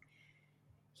he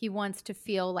wants to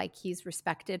feel like he's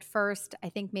respected first. I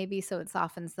think maybe so it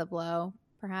softens the blow,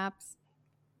 perhaps.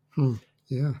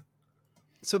 Yeah.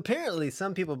 So apparently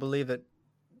some people believe that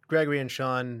Gregory and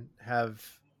Shawn have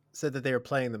said that they are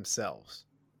playing themselves,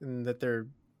 and that they're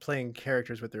playing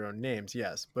characters with their own names.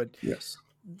 Yes. But yes,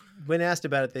 when asked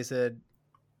about it, they said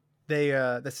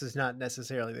this is not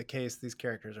necessarily the case. These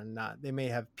characters are not. They may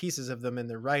have pieces of them in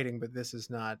their writing, but this is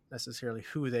not necessarily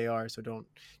who they are. So don't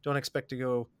expect to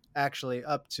go actually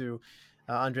up to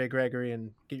Andre Gregory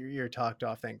and get your ear talked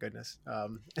off. Thank goodness.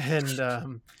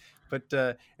 And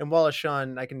Wallace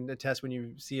Shawn, I can attest, when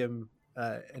you see him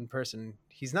in person,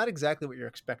 he's not exactly what you're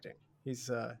expecting. He's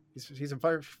a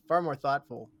far more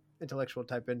thoughtful, intellectual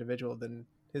type individual than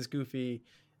his goofy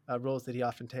roles that he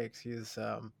often takes. He's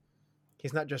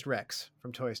not just Rex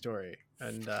from Toy Story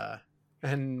and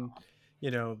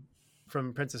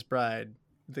from Princess Bride,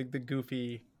 the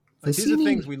goofy. Like, these are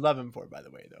things we love him for, by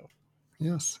the way, though.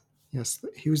 Yes,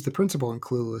 he was the principal in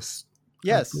Clueless.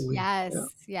 Yes, yes, Yeah.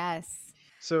 yes.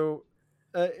 So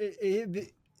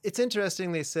it's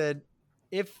interesting. They said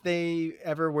if they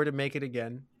ever were to make it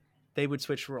again, they would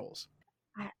switch roles.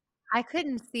 I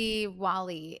couldn't see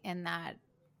Wally in that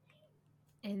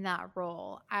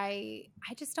role. I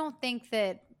just don't think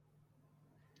that.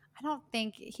 I don't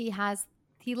think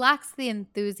he lacks the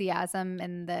enthusiasm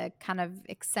and the kind of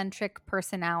eccentric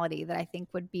personality that I think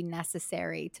would be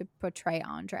necessary to portray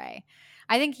Andre.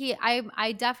 I think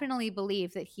I definitely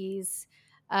believe that he's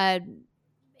an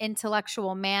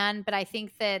intellectual man, but I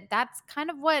think that that's kind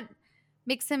of what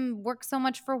makes him work so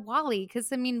much for Wally.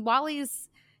 Because, I mean,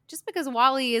 just because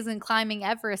Wally isn't climbing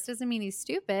Everest doesn't mean he's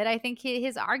stupid. I think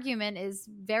his argument is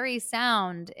very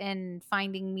sound in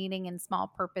finding meaning in small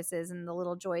purposes and the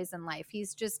little joys in life.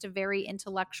 He's just a very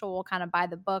intellectual, kind of by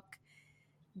the book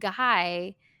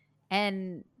guy.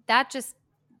 And that just,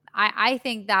 I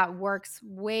think that works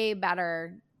way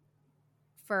better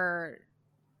for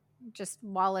just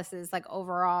Wallace's like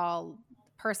overall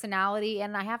personality.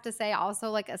 And I have to say also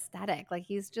like aesthetic. Like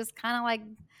he's just kind of like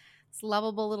this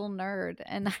lovable little nerd,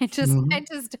 and I just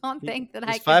don't think that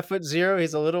he's I could. 5'0".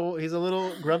 He's a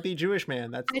little grumpy Jewish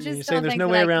man. That's I just you're saying don't there's think no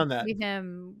that way I around could that. see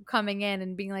him coming in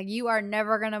and being like, "You are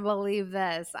never gonna believe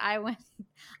this." I was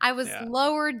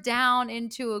lowered down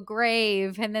into a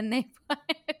grave, and then they put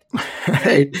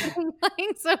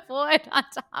planks of wood on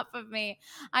top of me.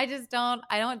 I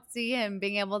don't see him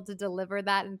being able to deliver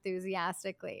that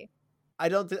enthusiastically. I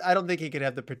don't think he could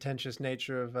have the pretentious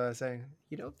nature of saying,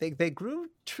 they grew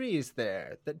trees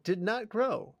there that did not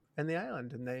grow in the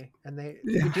island, and they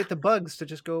would get the bugs to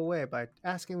just go away by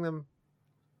asking them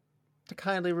to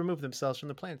kindly remove themselves from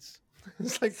the plants.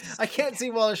 It's like, I can't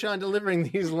see Wallace Shawn delivering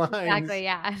these lines. Exactly,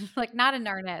 yeah. Like, not in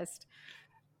earnest.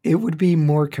 It would be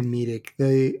more comedic.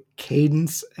 The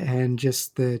cadence and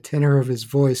just the tenor of his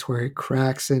voice where it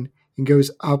cracks and goes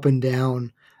up and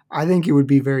down. I think it would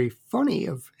be very funny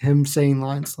of him saying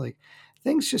lines like,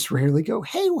 things just rarely go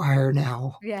haywire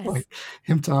now. Yes. Like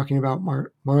him talking about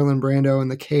Marlon Brando and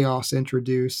the chaos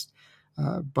introduced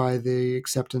by the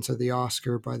acceptance of the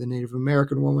Oscar by the Native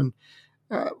American woman.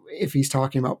 If he's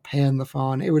talking about Pan the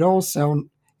Fawn, it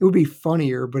would be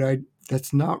funnier, but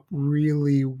that's not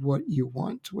really what you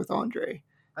want with Andre.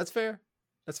 That's fair.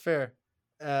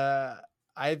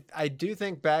 I do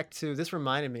think back to, this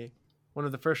reminded me, one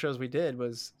of the first shows we did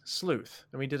was Sleuth,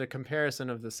 and we did a comparison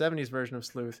of the 70s version of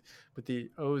Sleuth with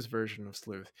the O's version of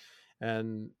Sleuth.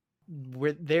 And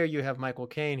there you have Michael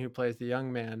Caine, who plays the young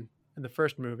man in the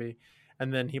first movie,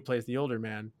 and then he plays the older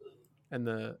man in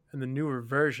the newer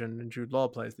version, and Jude Law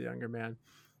plays the younger man.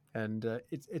 And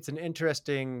it's an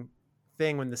interesting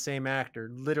thing when the same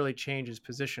actor literally changes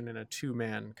position in a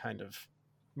two-man kind of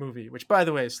movie, which, by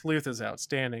the way, Sleuth is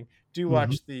outstanding. Do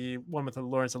watch the one with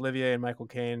Laurence Olivier and Michael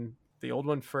Caine, the old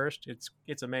one first.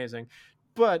 It's amazing,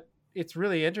 but it's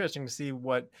really interesting to see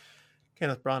what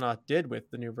Kenneth Branagh did with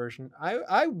the new version.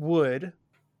 I would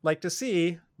like to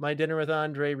see My Dinner with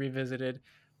Andre revisited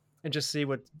and just see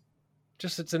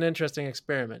it's an interesting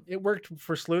experiment. It worked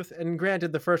for Sleuth, and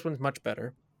granted, the first one's much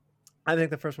better. I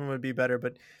think the first one would be better,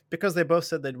 but because they both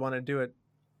said they'd want to do it,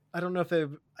 I don't know if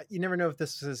you never know if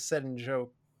this is said in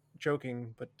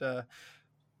joking, but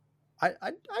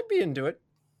I'd be into it,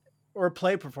 or a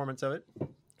play performance of it.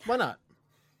 Why not?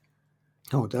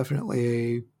 Oh,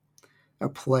 definitely a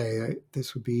play.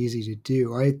 This would be easy to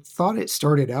do. I thought it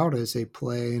started out as a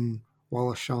play, and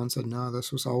Wallace Shawn said, no,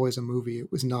 this was always a movie.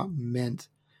 It was not meant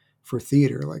for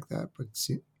theater like that, but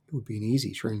it would be an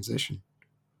easy transition.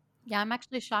 Yeah, I'm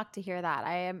actually shocked to hear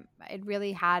that. It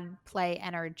really had play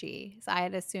energy, so I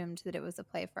had assumed that it was a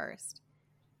play first.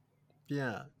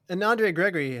 Yeah, and Andre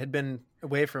Gregory had been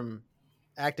away from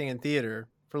acting in theater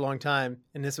for a long time,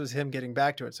 and this was him getting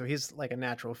back to it. So he's like a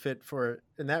natural fit for it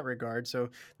in that regard. So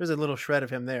there's a little shred of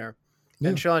him there. Yeah.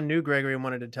 And Shawn knew Gregory and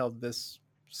wanted to tell this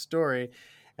story,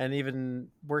 and even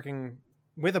working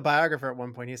with a biographer at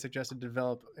one point, he suggested to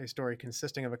develop a story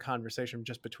consisting of a conversation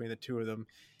just between the two of them,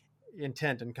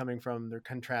 intent and coming from their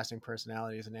contrasting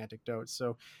personalities and anecdotes.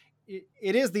 So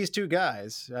it is these two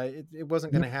guys. It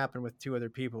wasn't going to happen with two other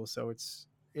people. So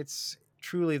it's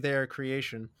truly their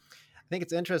creation. I think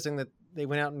it's interesting that they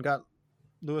went out and got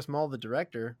Louis Malle, the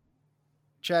director.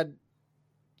 Chad,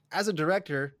 as a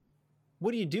director,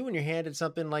 what do you do when you're handed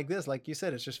something like this? Like you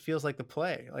said, it just feels like the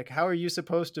play. Like, how are you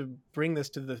supposed to bring this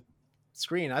to the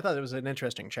screen? I thought it was an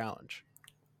interesting challenge.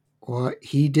 Well,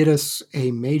 he did us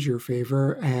a major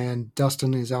favor, and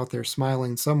Dustin is out there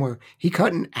smiling somewhere. He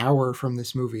cut an hour from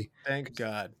this movie. Thank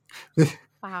God.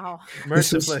 Wow.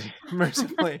 Mercifully.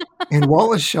 Mercifully. And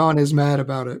Wallace Shawn is mad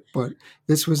about it, but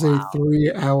this was a Wow.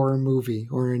 3-hour movie,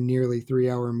 or a nearly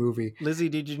 3-hour movie. Lizzy,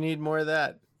 did you need more of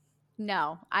that?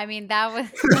 No, I mean, that was.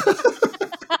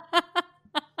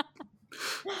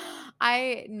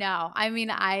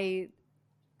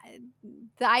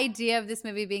 The idea of this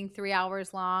movie being 3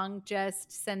 hours long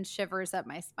just sends shivers up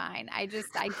my spine. I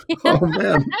can't Oh,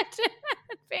 man. imagine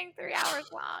being 3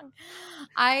 hours long.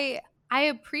 I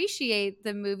appreciate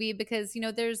the movie because,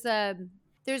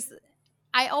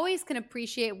 I always can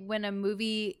appreciate when a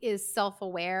movie is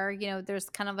self-aware. There's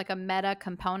kind of like a meta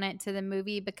component to the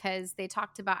movie because they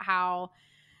talked about how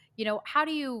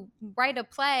do you write a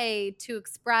play to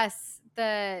express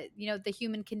the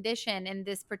human condition in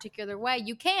this particular way?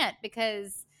 You can't,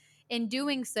 because in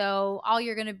doing so, all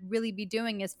you're going to really be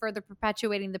doing is further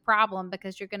perpetuating the problem,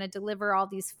 because you're going to deliver all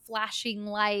these flashing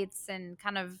lights and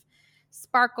kind of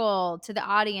sparkle to the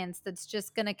audience that's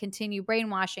just going to continue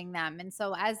brainwashing them. And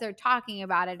so as they're talking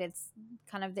about it, it's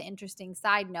kind of the interesting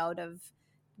side note of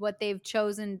what they've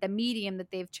chosen. The medium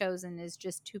that they've chosen is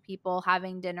just two people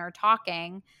having dinner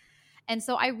talking. And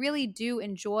so I really do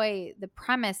enjoy the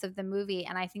premise of the movie,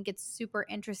 and I think it's super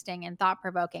interesting and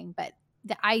thought-provoking. But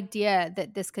the idea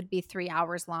that this could be 3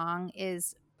 hours long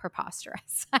is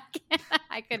preposterous.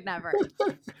 I could never.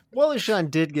 Wallace Shawn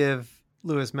did give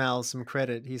Louis Malle some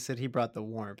credit. He said he brought the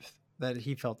warmth that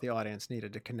he felt the audience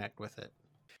needed to connect with it.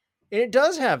 And it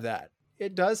does have that.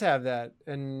 It does have that.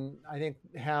 And I think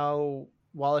how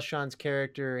Wallace Shawn's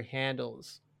character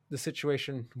handles the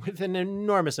situation with an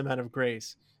enormous amount of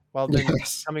grace, while then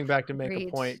coming back to make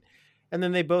a point. And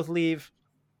then they both leave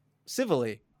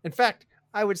civilly. In fact,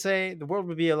 I would say the world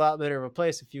would be a lot better of a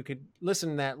place if you could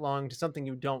listen that long to something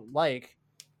you don't like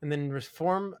and then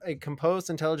form a composed,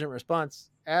 intelligent response,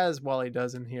 as Wally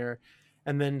does in here,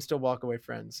 and then still walk away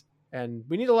friends. And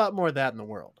we need a lot more of that in the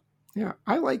world. Yeah,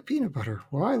 I like peanut butter.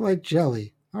 Well, I like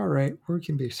jelly. All right, we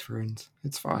can be friends.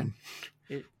 It's fine.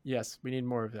 Yes, we need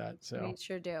more of that. So We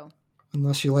sure do.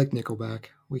 Unless you like Nickelback,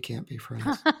 we can't be friends.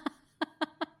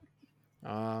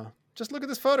 Just look at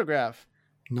this photograph.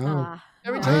 No.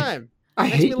 Every time. I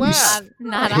Makes hate me you. laugh.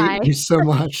 Not I hate you so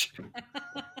much.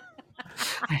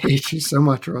 I hate you so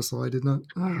much, Russell. I did not.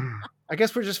 I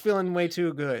guess we're just feeling way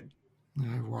too good.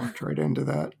 I walked right into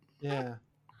that. Yeah.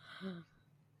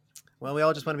 Well, we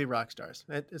all just want to be rock stars.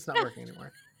 It's not working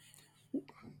anymore.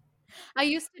 I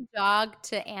used to jog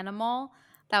to Animal.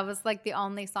 That was like the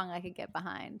only song I could get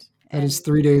behind. That is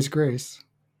 3 Days Grace.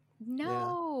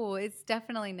 No, it's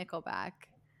definitely Nickelback.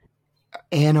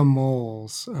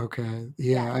 Animals. Okay.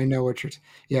 Yeah, Yeah. I know what you're.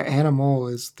 Yeah, Animal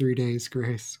is 3 Days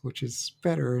Grace, which is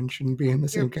better and shouldn't be in the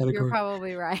same category. You're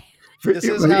probably right. This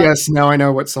is But how- yes, now I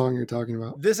know what song you're talking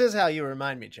about. This is how you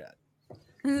remind me, Chad.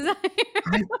 Okay,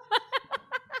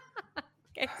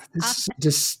 This is a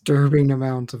disturbing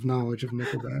amount of knowledge of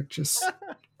Nickelback. Just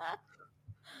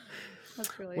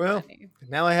that's really Well, funny.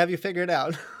 now I have you figured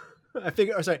out.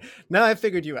 Now I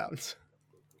figured you out.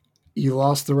 you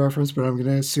lost the reference, but I'm going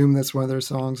to assume that's one of their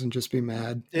songs and just be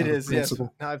mad. It out of is, yes.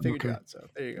 principle. Now I figured you Okay. out. So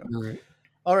there you go. All right.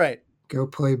 All right. Go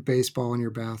play baseball in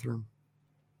your bathroom.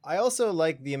 I also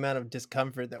like the amount of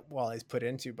discomfort that Wally's put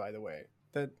into, by the way.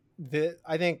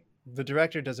 I think the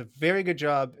director does a very good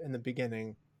job in the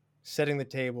beginning setting the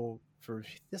table for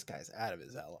this guy's out of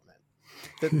his element.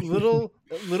 That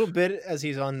little bit as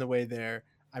he's on the way there,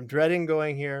 I'm dreading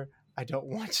going here. I don't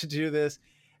want to do this.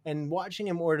 And watching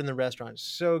him order in the restaurant is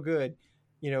so good.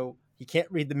 He can't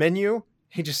read the menu.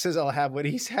 He just says, I'll have what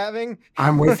he's having.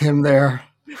 I'm with him there.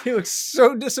 He looks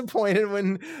so disappointed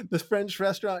when the French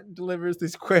restaurant delivers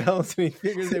these quails and he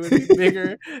figures they would be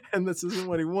bigger and this isn't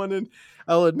what he wanted.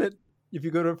 I'll admit, if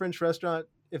you go to a French restaurant,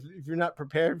 if you're not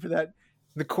prepared for that,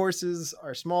 the courses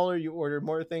are smaller. You order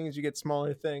more things, you get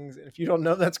smaller things. And if you don't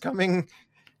know that's coming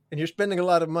and you're spending a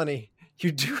lot of money,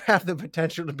 you do have the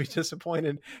potential to be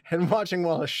disappointed. And watching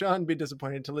Wallace Shawn be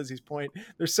disappointed, to Lizzie's point,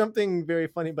 there's something very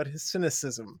funny about his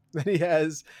cynicism that he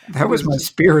has. That was my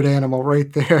spirit animal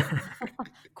right there.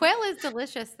 Quail is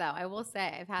delicious, though. I will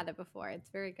say I've had it before. It's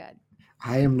very good.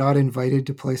 I am not invited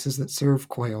to places that serve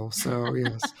quail, so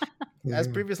yes. As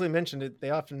previously mentioned, they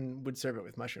often would serve it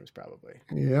with mushrooms, probably.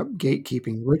 Yep,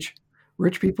 gatekeeping.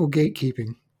 Rich people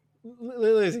gatekeeping.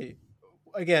 Lizzie,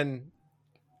 again,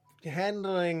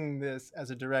 handling this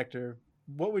as a director,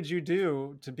 what would you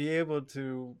do to be able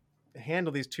to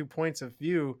handle these 2 points of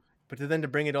view, But then to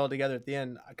bring it all together at the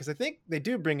end, because I think they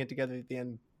do bring it together at the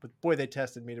end, but boy, they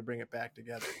tested me to bring it back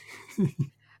together.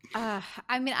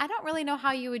 I mean, I don't really know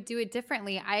how you would do it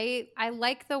differently. I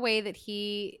like the way that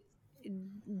he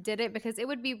did it because it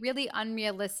would be really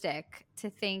unrealistic to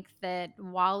think that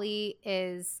Wally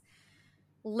is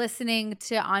listening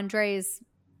to Andre's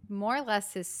more or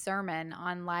less his sermon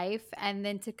on life and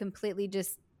then to completely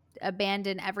just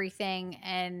abandon everything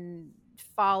and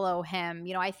follow him.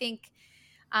 You know, I think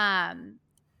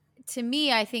to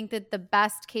me, I think that the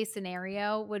best case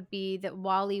scenario would be that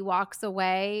Wally walks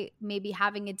away, maybe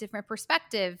having a different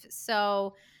perspective.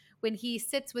 So when he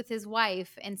sits with his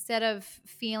wife, instead of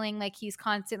feeling like he's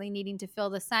constantly needing to fill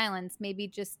the silence, maybe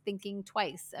just thinking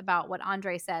twice about what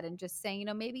Andre said and just saying, you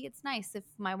know, maybe it's nice if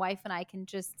my wife and I can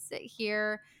just sit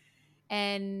here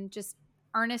and just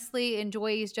earnestly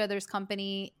enjoy each other's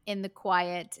company in the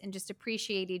quiet and just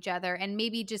appreciate each other and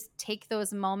maybe just take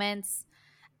those moments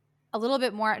a little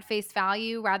bit more at face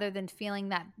value rather than feeling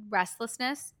that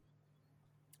restlessness.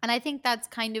 And I think that's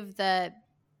kind of the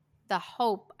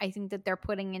hope I think that they're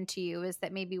putting into you is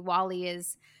that maybe Wally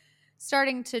is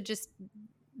starting to just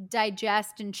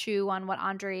digest and chew on what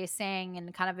Andre is saying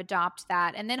and kind of adopt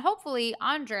that. And then hopefully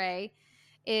Andre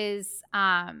is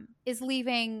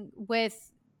leaving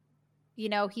with, you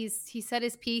know, he said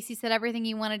his piece, he said everything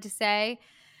he wanted to say.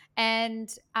 And,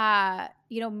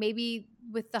 you know, maybe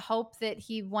with the hope that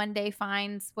he one day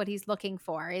finds what he's looking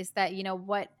for is that, you know,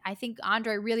 what I think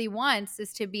Andre really wants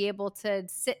is to be able to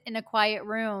sit in a quiet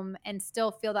room and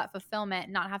still feel that fulfillment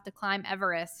and not have to climb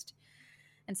Everest.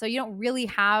 And so you don't really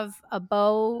have a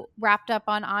bow wrapped up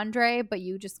on Andre, but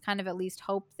you just kind of at least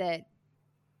hope that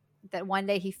one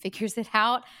day he figures it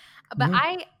out. But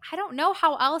I don't know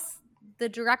how else the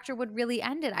director would really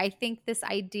end it. I think this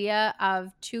idea of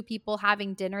two people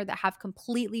having dinner that have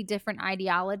completely different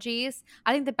ideologies,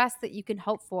 I think the best that you can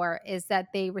hope for is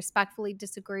that they respectfully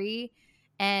disagree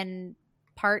and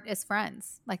part as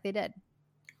friends like they did.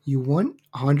 You want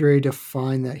Andre to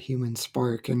find that human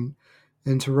spark. And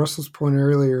to Russell's point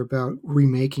earlier about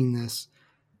remaking this,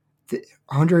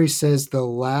 Andre says the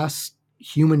last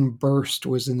human burst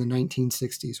was in the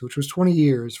 1960s, which was 20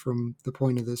 years from the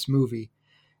point of this movie.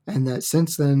 And that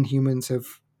since then, humans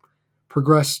have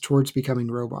progressed towards becoming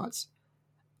robots.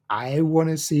 I want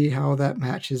to see how that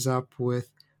matches up with,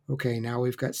 okay, now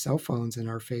we've got cell phones in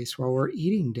our face while we're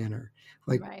eating dinner.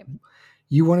 Like, right.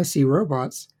 You want to see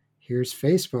robots? Here's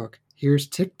Facebook. Here's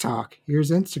TikTok.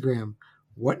 Here's Instagram.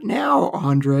 What now,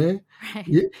 Andre? Right.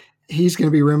 He's going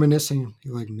to be reminiscing.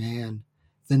 You're like, man,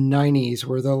 the 90s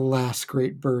were the last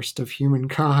great burst of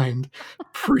humankind.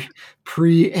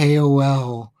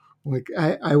 Pre-AOL. Like,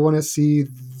 I want to see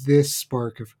this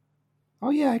spark of,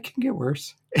 oh yeah, it can get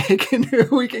worse.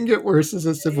 We can get worse as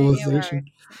a civilization.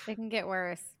 It can get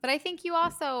worse. But I think you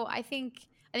also, I think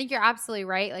you're absolutely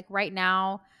right. Like right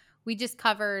now, we just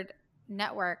covered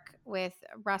Network with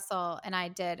Russell and I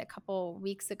did a couple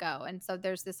weeks ago. And so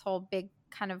there's this whole big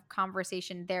kind of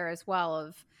conversation there as well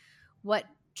of what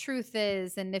truth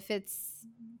is and if it's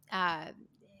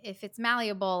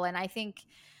malleable. And I think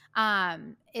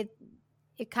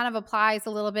it kind of applies a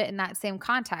little bit in that same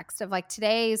context of like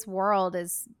today's world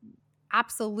is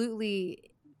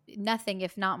absolutely nothing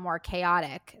if not more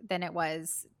chaotic than it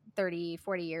was 30,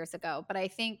 40 years ago. But I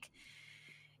think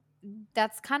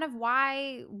that's kind of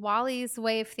why Wally's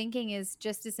way of thinking is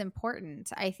just as important.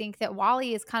 I think that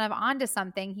Wally is kind of onto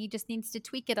something. He just needs to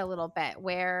tweak it a little bit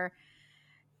where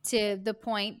to the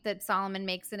point that Solomon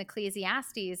makes in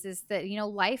Ecclesiastes is that, you know,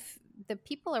 life, the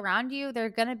people around you, they're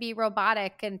going to be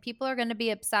robotic and people are going to be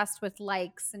obsessed with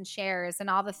likes and shares and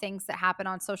all the things that happen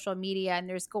on social media. And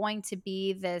there's going to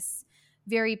be this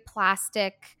very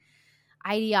plastic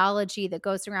ideology that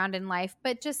goes around in life,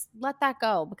 but just let that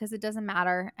go because it doesn't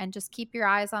matter and just keep your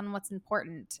eyes on what's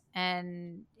important.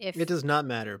 And if it does not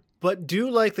matter, but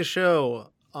do like the show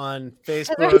on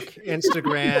Facebook,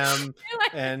 Instagram,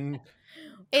 and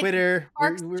Twitter.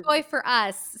 Sparks joy for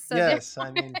us. So yes,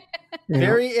 I mean,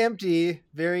 very empty,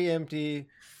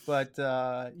 but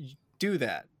do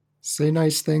that. Say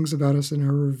nice things about us in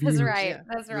our reviews. That's right. Yeah.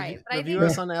 That's right. Review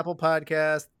us on Apple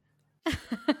Podcasts.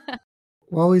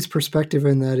 Wally's perspective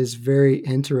in that is very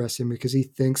interesting because he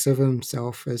thinks of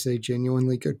himself as a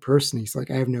genuinely good person. He's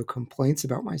like, I have no complaints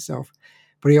about myself.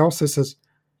 But he also says,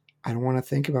 I don't want to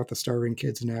think about the starving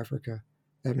kids in Africa.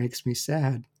 That makes me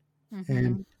sad. Mm-hmm.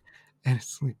 And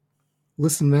it's like,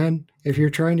 listen, man, if you're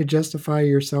trying to justify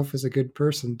yourself as a good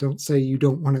person, don't say you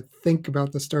don't want to think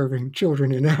about the starving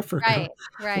children in Africa.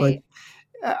 Right. Like,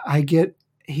 I get,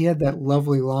 he had that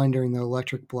lovely line during the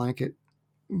electric blanket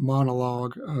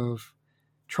monologue of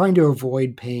trying to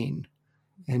avoid pain.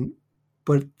 And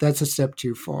but that's a step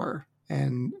too far.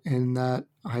 And that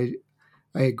I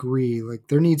agree. Like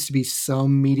there needs to be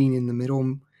some meeting in the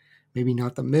middle, maybe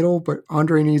not the middle, but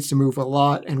Andre needs to move a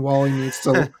lot and Wally needs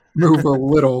to move a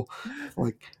little.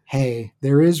 Like, hey,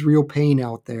 there is real pain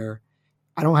out there.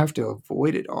 I don't have to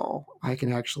avoid it all. I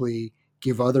can actually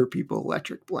give other people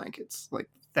electric blankets. Like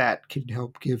that could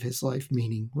help give his life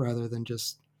meaning rather than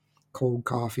just cold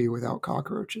coffee without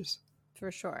cockroaches.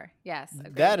 For sure. Yes.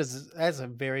 Agreed. That's a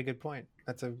very good point.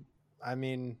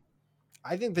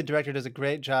 I think the director does a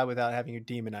great job without having you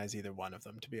demonize either one of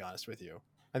them, to be honest with you.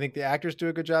 I think the actors do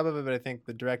a good job of it, but I think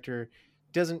the director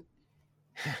doesn't.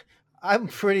 I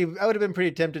would have been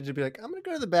pretty tempted to be like, I'm going to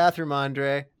go to the bathroom,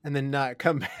 Andre, and then not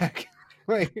come back.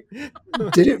 Like,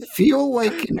 did it feel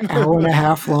like an hour and a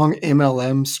half long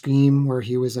MLM scheme where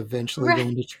he was eventually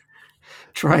going to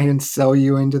try and sell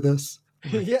you into this?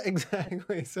 Yeah,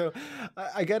 exactly. So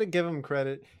I got to give him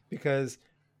credit because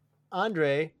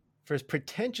Andre, for as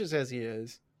pretentious as he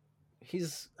is,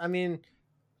 he's a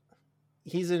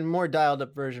more dialed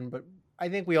up version, but I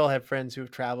think we all have friends who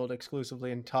have traveled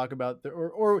exclusively and talk about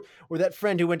or that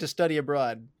friend who went to study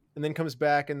abroad and then comes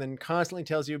back and then constantly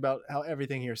tells you about how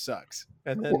everything here sucks.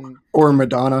 And then or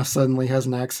Madonna suddenly has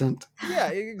an accent. Yeah,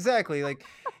 exactly. Like,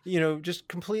 just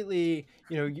completely,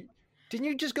 didn't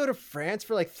you just go to France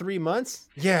for like 3 months?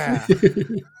 Yeah.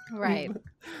 Right.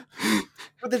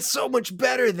 But it's so much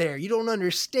better there. You don't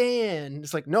understand.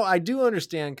 It's like, no, I do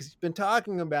understand because you've been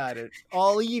talking about it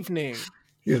all evening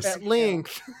at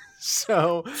length.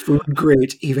 So food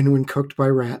great, even when cooked by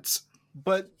rats.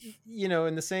 But,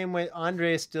 in the same way,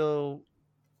 Andre is still,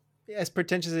 as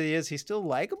pretentious as he is, he's still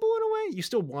likable in a way. You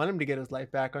still want him to get his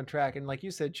life back on track. And like you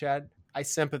said, Chad, I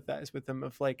sympathize with him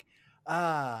of like,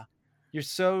 you're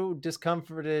so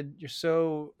discomforted. You're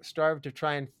so starved to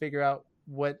try and figure out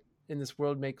what in this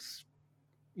world makes,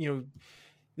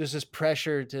 there's this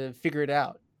pressure to figure it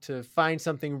out, to find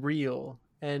something real.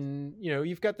 And,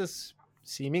 you've got this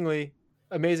seemingly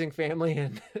amazing family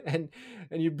and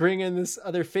you bring in this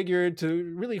other figure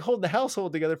to really hold the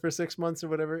household together for 6 months or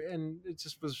whatever. And it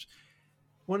just was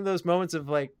one of those moments of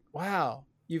like, wow,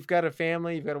 you've got a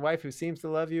family, you've got a wife who seems to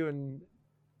love you and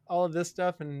all of this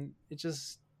stuff. And it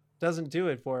just doesn't do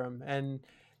it for him. And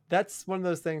that's one of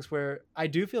those things where I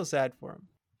do feel sad for him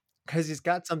because he's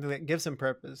got something that gives him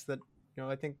purpose that,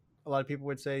 I think a lot of people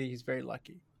would say he's very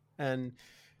lucky and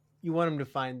you want him to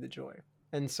find the joy.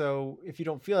 And so if you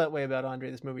don't feel that way about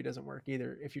Andre, this movie doesn't work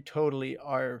either. If you totally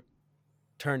are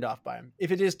turned off by him.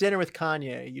 If it is Dinner with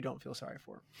Kanye, you don't feel sorry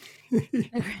for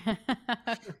him.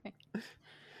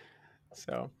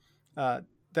 So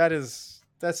that's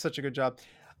such a good job.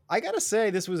 I got to say,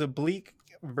 this was a bleak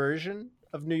version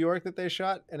of New York that they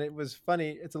shot. And it was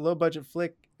funny. It's a low budget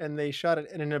flick and they shot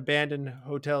it in an abandoned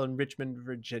hotel in Richmond,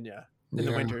 Virginia in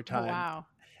the winter time. Oh, wow.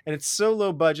 And it's so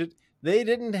low budget. They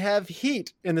didn't have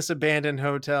heat in this abandoned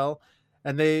hotel,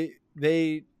 and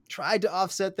they tried to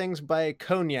offset things by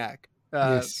cognac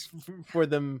for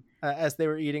them as they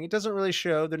were eating. It doesn't really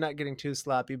show. They're not getting too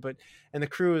sloppy, and the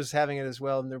crew is having it as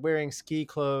well, and they're wearing ski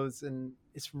clothes, and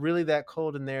it's really that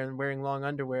cold in there and wearing long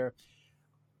underwear.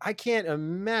 I can't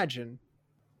imagine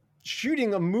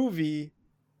shooting a movie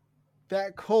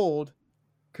that cold.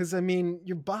 Because,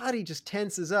 your body just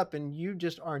tenses up and you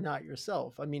just are not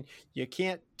yourself. You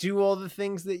can't do all the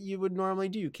things that you would normally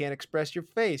do. You can't express your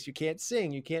face. You can't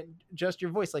sing. You can't adjust your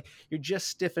voice. Like, you're just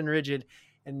stiff and rigid.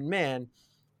 And, man,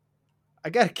 I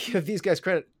got to give these guys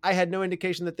credit. I had no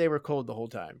indication that they were cold the whole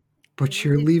time. But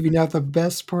you're leaving out the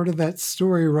best part of that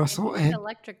story, Russell. And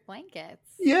electric blankets.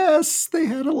 Yes, they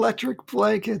had electric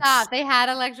blankets. Stop, they had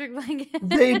electric blankets.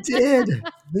 They did.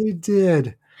 They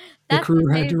did. That's the crew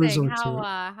amazing. had to resort to it.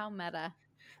 How meta.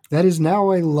 That is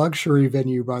now a luxury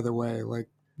venue, by the way. Like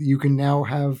you can now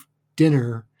have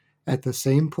dinner at the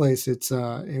same place. It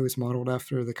was modeled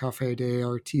after the Café des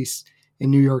Artistes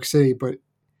in New York City, but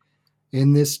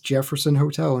in this Jefferson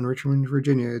Hotel in Richmond,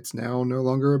 Virginia, it's now no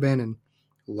longer abandoned.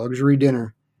 Luxury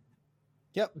dinner.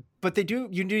 Yep, but you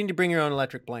do need to bring your own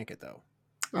electric blanket, though.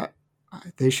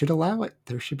 They should allow it.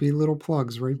 There should be little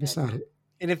plugs right beside it.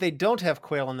 And if they don't have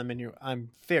quail on the menu,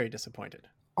 I'm very disappointed.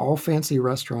 All fancy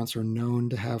restaurants are known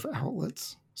to have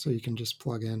outlets, so you can just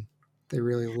plug in. They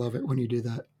really love it when you do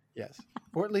that. Yes,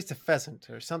 or at least a pheasant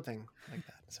or something like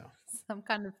that. So some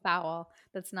kind of fowl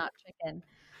that's not chicken.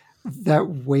 That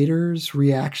waiter's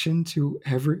reaction to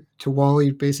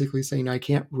Wally basically saying, "I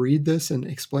can't read this and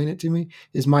explain it to me,"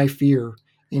 is my fear.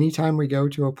 Anytime we go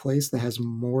to a place that has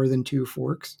more than 2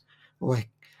 forks, like,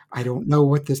 I don't know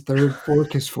what this third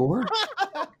fork is for.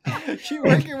 You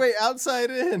work your way outside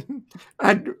in.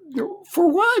 For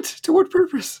what? To what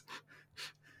purpose?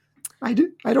 I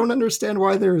don't understand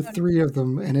why there are 3 of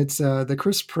them, and it's the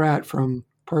Chris Pratt from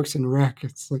Parks and Rec.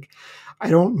 It's like, I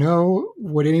don't know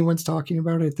what anyone's talking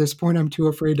about at this point. I'm too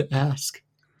afraid to ask.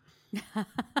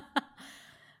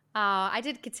 I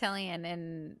did cotillion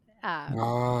and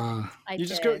Ah, I You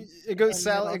just did go. It goes in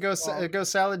salad. middle It school.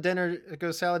 goes salad dinner. It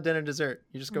goes salad dinner dessert.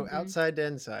 You just go Mhm. outside to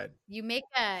inside. You make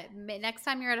next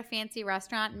time you're at a fancy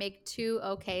restaurant, make 2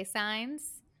 okay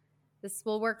signs. This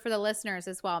will work for the listeners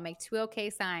as well. Make 2 okay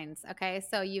signs. Okay,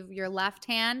 so your left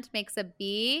hand makes a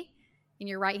B, and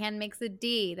your right hand makes a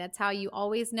D. That's how you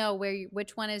always know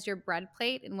which one is your bread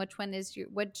plate and which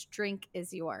drink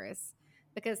is yours.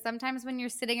 Because sometimes when you're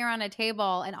sitting around a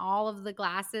table and all of the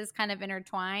glasses kind of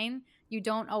intertwine, you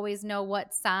don't always know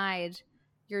what side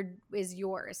is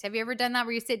yours. Have you ever done that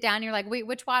where you sit down and you're like, wait,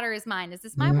 which water is mine? Is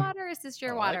this my yeah. water or is this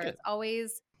your I like water? it. It's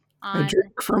always I on.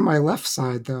 drink from my left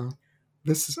side, though.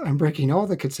 I'm breaking all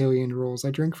the cotillion rules.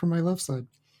 I drink from my left side.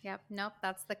 Yep. Nope.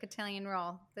 That's the cotillion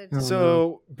roll. Oh,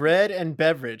 So bread and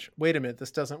beverage. Wait a minute,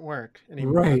 this doesn't work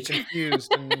anymore. Right. I'm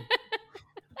confused.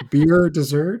 Beer,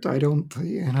 dessert, I don't,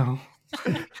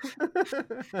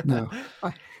 no.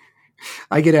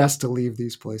 I get asked to leave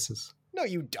these places. No,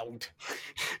 you don't.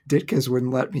 Ditka's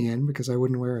wouldn't let me in because I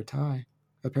wouldn't wear a tie.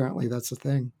 Apparently, that's a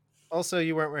thing. Also,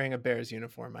 you weren't wearing a Bears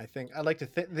uniform. I think I'd like to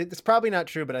think it's probably not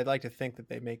true, but I'd like to think that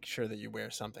they make sure that you wear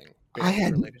something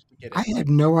Bears related to get in. I had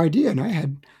no idea, and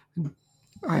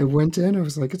I went in. I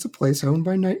was like, "It's a place owned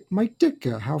by Mike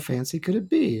Ditka. How fancy could it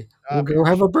be? We'll go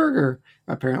have a burger."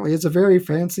 Apparently, it's a very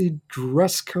fancy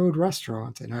dress code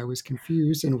restaurant, and I was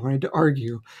confused and wanted to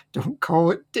argue. Don't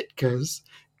call it Ditka's.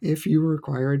 If you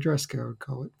require a dress code,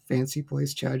 call it fancy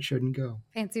place Chad shouldn't go.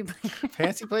 Fancy place.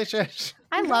 Fancy place, Chad.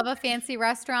 I love a fancy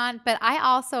restaurant, but I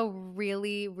also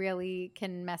really, really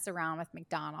can mess around with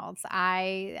McDonald's.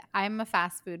 I'm a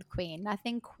fast food queen.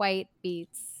 Nothing quite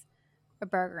beats a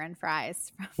burger and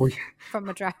fries from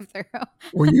a drive-thru.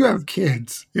 Well, you have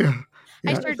kids. Yeah.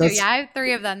 I sure do. Yeah, I have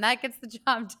 3 of them. That gets the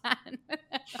job done.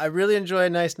 I really enjoy a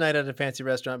nice night at a fancy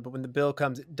restaurant, but when the bill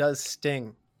comes, it does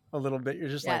sting a little bit. You're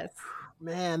just like,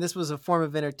 man, this was a form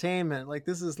of entertainment. Like,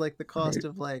 this is like the cost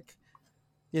of like,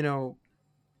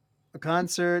 a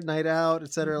concert, night out,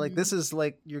 etc. Like, this is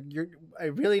like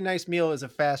a really nice meal is a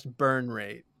fast burn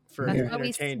rate for That's why we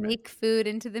entertainment. sneak food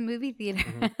into the movie theater.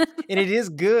 And it is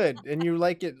good, and you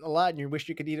like it a lot, and you wish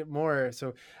you could eat it more.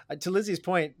 So, to Lizzy's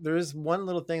point, there is one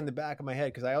little thing in the back of my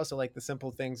head because I also like the simple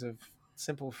things of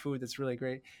simple food that's really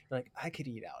great. You're like, I could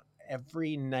eat out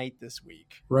every night this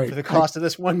week for the cost of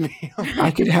this one meal.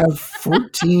 I could have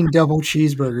 14 double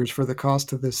cheeseburgers for the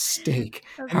cost of this steak.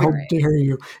 How dare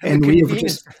you? And we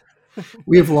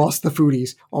have lost the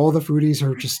foodies. All the foodies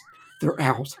are they're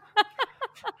out.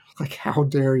 Like, how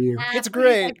dare you? It's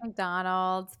great. Like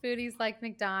McDonald's. Foodies like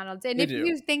McDonald's. And if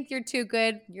you think you're too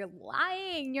good, you're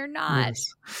lying. You're not.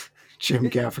 Yes. Jim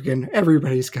Gaffigan.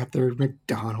 Everybody's got their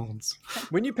McDonald's.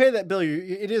 When you pay that bill,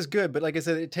 it is good. But like I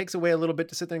said, it takes away a little bit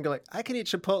to sit there and go like, I could eat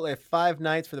Chipotle 5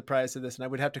 nights for the price of this, and I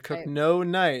would have to cook no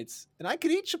nights. And I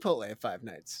could eat Chipotle 5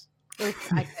 nights. I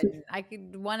couldn't. I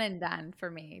could one and done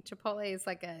for me. Chipotle is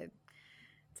like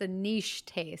it's a niche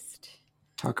taste.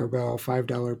 Taco Bell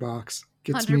 $5 box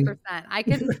gets 100%. me. I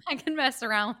can mess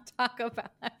around with Taco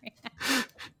Bell.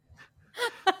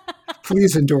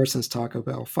 Please endorse us, Taco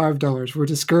Bell. $5. We're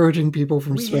discouraging people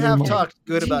from spending money. We have talked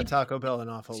good about Taco Bell an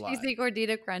awful lot. Cheesy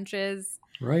gordita crunches.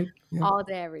 Right? Yeah. All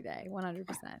day, every day. 100%.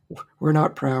 We're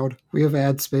not proud. We have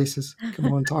ad spaces.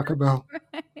 Come on, Taco Bell.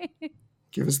 Right.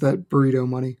 Give us that burrito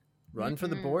money. Run for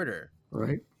the border.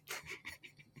 Right?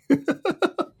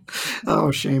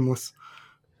 Oh, shameless.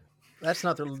 That's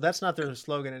not their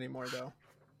slogan anymore, though.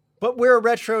 But we're a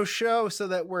retro show, so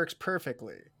that works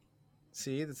perfectly.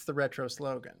 See, that's the retro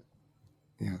slogan.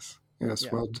 Yes. Yeah.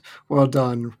 Well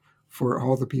done for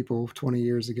all the people 20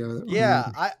 years ago.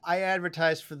 That I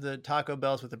advertised for the Taco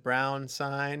Bells with the brown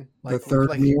sign. The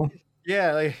third meal?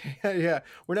 Yeah, yeah.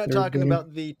 We're not talking dinner.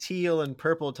 about the teal and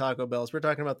purple Taco Bells. We're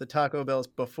talking about the Taco Bells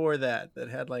before that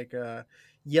had like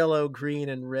yellow, green,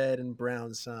 and red and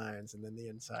brown signs, and then the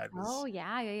inside was... Oh,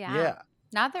 yeah.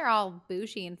 Now they're all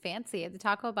bougie and fancy. The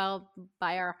Taco Bell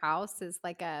by our house is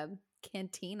like a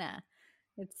cantina.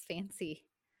 It's fancy.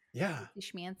 Yeah.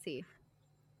 Schmancy.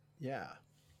 Yeah.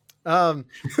 Why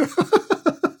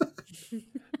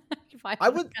I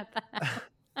would... cut that?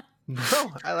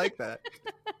 No, I like that.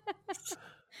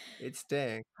 It's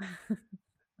staying.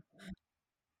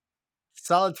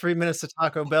 Solid 3 minutes to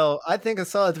Taco Bell. I think a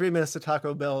solid 3 minutes to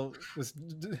Taco Bell was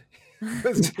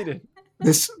needed.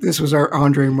 This was our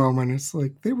Andre moment. It's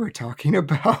like they were talking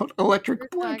about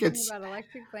electric blankets. Talking about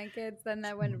electric blankets, then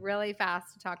that went really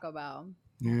fast to Taco Bell.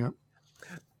 Yeah.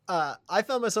 I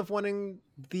found myself wanting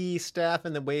the staff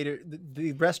and the waiter.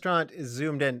 The restaurant is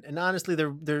zoomed in, and honestly,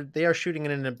 they are shooting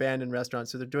in an abandoned restaurant,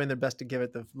 so they're doing their best to give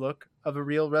it the look of a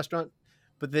real restaurant.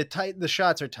 But the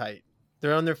shots are tight.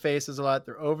 They're on their faces a lot.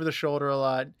 They're over the shoulder a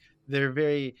lot. They're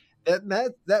very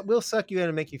that will suck you in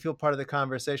and make you feel part of the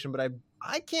conversation. But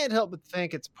I can't help but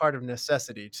think it's part of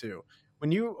necessity too.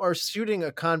 When you are shooting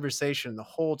a conversation the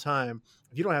whole time,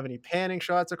 if you don't have any panning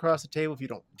shots across the table, if you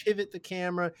don't pivot the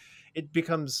camera, it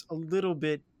becomes a little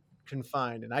bit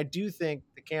confined. And I do think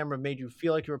the camera made you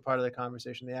feel like you were part of the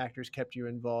conversation. The actors kept you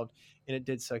involved, and it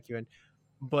did suck you in.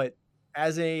 But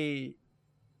as a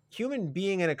human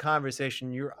being in a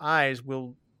conversation, your eyes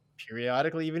will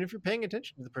periodically, even if you're paying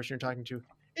attention to the person you're talking to,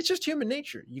 it's just human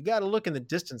nature. You got to look in the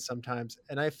distance sometimes.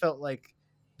 And I felt like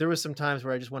there was some times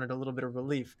where I just wanted a little bit of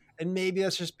relief. And maybe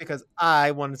that's just because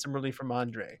I wanted some relief from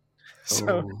Andre.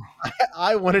 So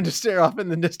I wanted to stare off in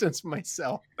the distance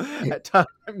myself at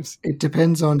times. It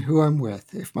depends on who I'm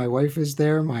with. If my wife is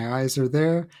there, my eyes are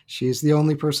there. She's the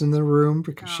only person in the room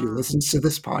because she listens to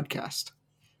this podcast.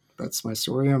 That's my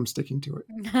story. I'm sticking to it.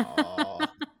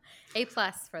 A+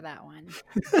 for that one.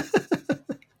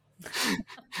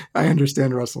 I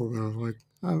understand Russell though. Like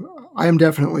I am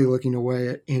definitely looking away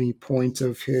at any point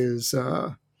of his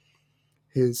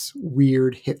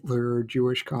weird Hitler or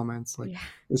Jewish comments. Like,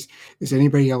 is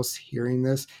anybody else hearing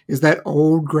this? Is that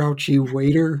old grouchy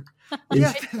waiter?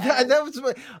 Yeah, that was.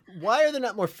 Why are there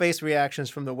not more face reactions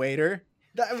from the waiter?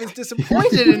 I was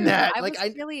disappointed in that. I was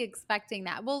really expecting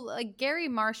that. Well, like Gary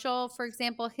Marshall, for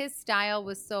example, his style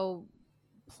was so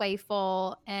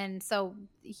playful, and so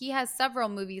he has several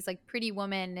movies like Pretty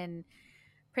Woman and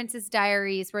Princess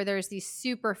Diaries where there's these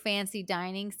super fancy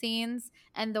dining scenes,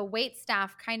 and the wait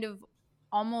staff kind of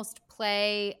almost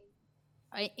play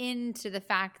into the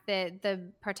fact that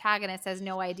the protagonist has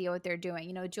no idea what they're doing.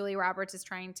 You know, Julia Roberts is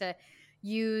trying to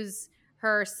use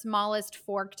her smallest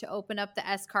fork to open up the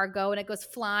escargot, and it goes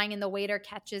flying, and the waiter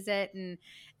catches it, and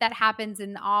that happens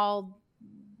in almost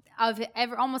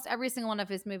every single one of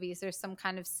his movies. There's some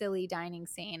kind of silly dining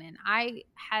scene, and I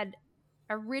had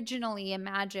originally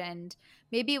imagined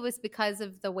maybe it was because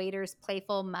of the waiter's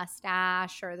playful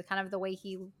mustache or the kind of the way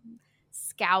he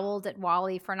scowled at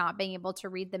Wally for not being able to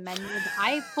read the menu.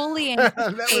 I fully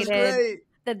anticipated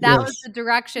that was the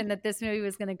direction that this movie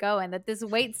was going to go in, that this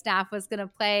wait staff was going to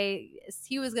play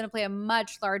a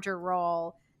much larger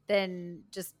role than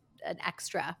just an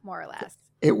extra, more or less.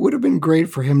 It would have been great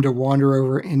for him to wander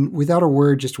over and without a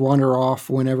word just wander off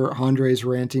whenever Andre's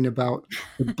ranting about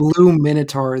the blue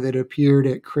minotaur that appeared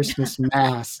at Christmas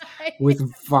Mass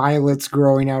with violets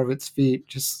growing out of its feet.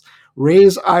 Just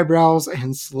raise eyebrows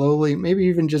and slowly, maybe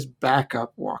even just back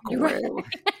up, walk away.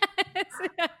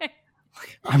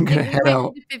 I'm going to head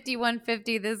out.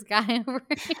 5150 this guy over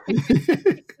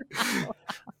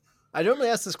I normally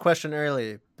ask this question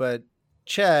early, but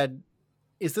Chad,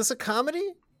 is this a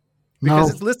comedy?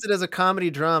 Because it's listed as a comedy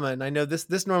drama, and I know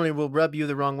this normally will rub you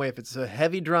the wrong way. If it's a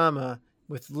heavy drama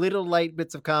with little light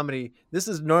bits of comedy, this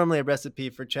is normally a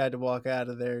recipe for Chad to walk out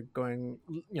of there going,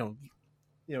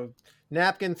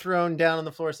 napkin thrown down on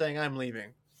the floor saying, "I'm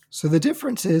leaving." So the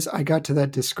difference is I got to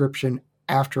that description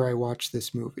after I watched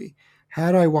this movie.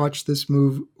 Had I watched this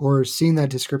movie or seen that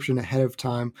description ahead of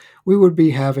time, we would be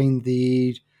having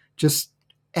the just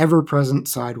ever-present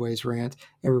sideways rant.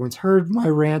 Everyone's heard my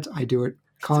rant. I do it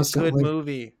constantly. It's a good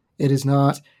movie. It is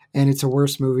not, and it's a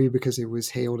worse movie because it was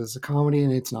hailed as a comedy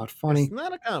and it's not funny. It's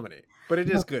not a comedy, but it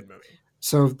is a good movie.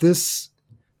 So this,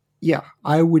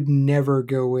 I would never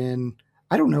go in.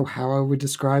 I don't know how I would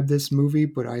describe this movie,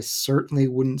 but I certainly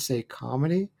wouldn't say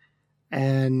comedy.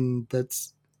 And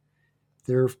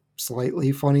there are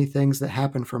slightly funny things that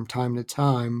happen from time to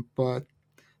time, but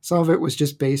some of it was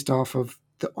just based off of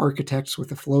the architects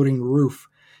with a floating roof.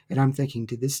 And I'm thinking,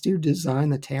 did this dude design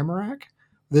the Tamarack?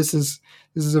 This is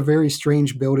a very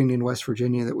strange building in West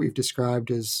Virginia that we've described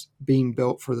as being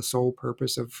built for the sole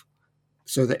purpose of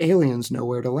so the aliens know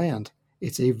where to land.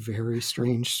 It's a very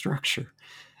strange structure.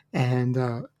 And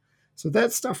so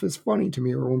that stuff is funny to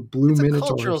me. Or blue minotaurs. It's a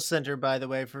cultural center, by the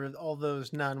way, for all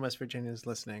those non-West Virginians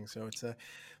listening. So it's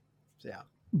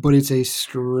But it's a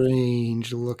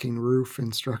strange looking roof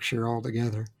and structure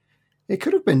altogether. It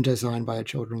could have been designed by a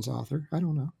children's author. I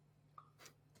don't know.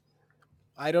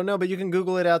 But you can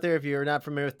Google it out there if you're not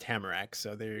familiar with Tamarack.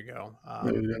 So there you go.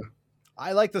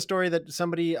 I like the story that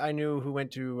somebody I knew who went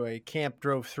to a camp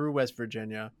drove through West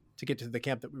Virginia to get to the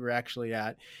camp that we were actually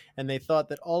at. And they thought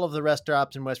that all of the rest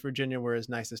stops in West Virginia were as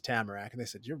nice as Tamarack. And they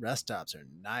said, "Your rest stops are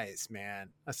nice, man."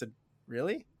 I said,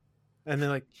 "Really?" And they're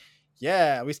like,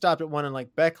 "Yeah, we stopped at one in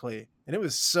Beckley and it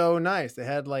was so nice. They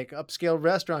had upscale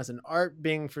restaurants and art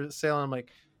being for sale." And I'm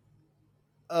like,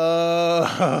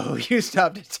 Oh, you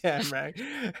stopped at 10, right?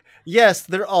 Yes,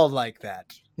 they're all like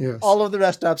that. Yes. All of the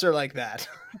rest stops are like that.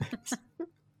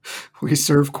 We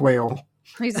serve quail.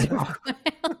 We serve Oh.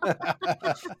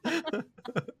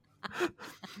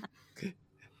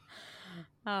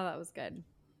 Oh, that was good.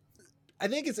 I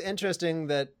think it's interesting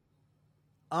that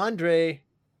Andre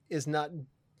is not.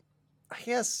 I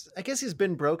guess he's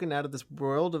been broken out of this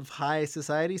world of high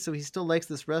society, so he still likes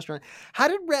this restaurant. How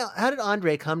did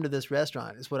Andre come to this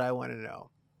restaurant? Is what I want to know.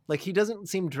 Like, he doesn't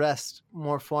seem dressed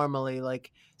more formally,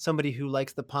 like somebody who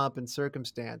likes the pomp and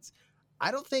circumstance.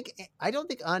 I don't think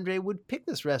Andre would pick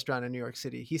this restaurant in New York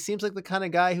City. He seems like the kind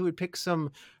of guy who would pick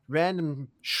some random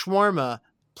shawarma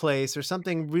place or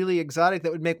something really exotic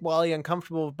that would make Wally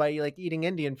uncomfortable by like eating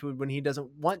Indian food when he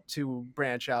doesn't want to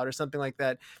branch out or something like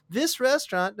that. This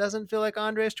restaurant doesn't feel like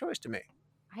Andre's choice to me.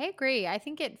 I agree. I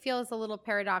think it feels a little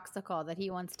paradoxical that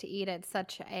he wants to eat at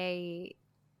such a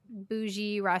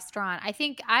bougie restaurant.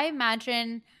 I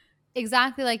imagine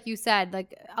exactly like you said,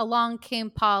 like Along Came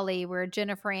Polly, where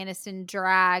Jennifer Aniston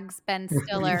drags Ben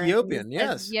Stiller. Ethiopian,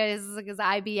 yes. Yeah, his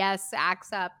IBS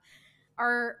acts up.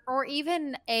 Or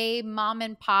even a mom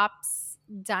and pop's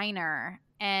diner,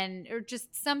 or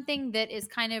just something that is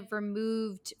kind of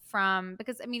removed from,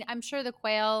 because I mean, I'm sure the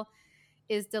quail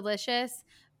is delicious,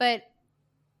 but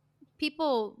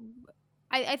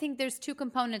I think there's two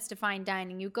components to fine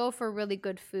dining. You go for really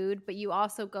good food, but you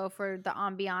also go for the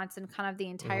ambiance and kind of the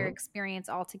entire experience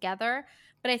altogether.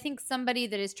 But I think somebody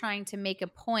that is trying to make a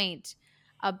point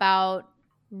about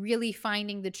really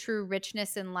finding the true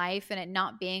richness in life and it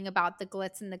not being about the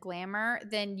glitz and the glamour,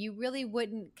 then you really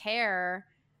wouldn't care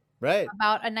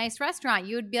about a nice restaurant.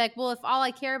 You would be like, well, if all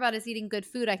I care about is eating good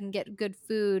food, I can get good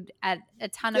food at a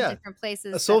ton of different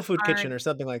places. A soul food kitchen or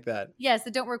something like that. Yes,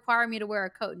 that don't require me to wear a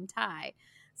coat and tie.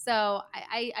 So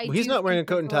he's not wearing a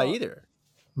coat and tie either.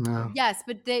 No. Yes,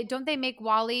 but don't they make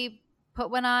Wally put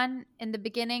one on in the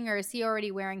beginning, or is he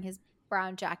already wearing his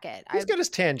brown jacket? He's got his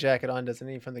tan jacket on, doesn't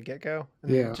he, from the get-go?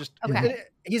 Yeah.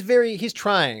 He's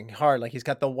trying hard. Like, he's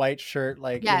got the white shirt.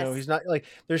 Like, yes. You know, he's not like,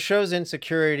 there shows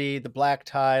insecurity, the black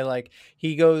tie. Like,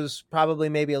 he goes probably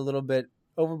maybe a little bit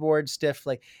overboard, stiff.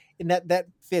 Like, and that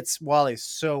fits Wally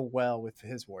so well with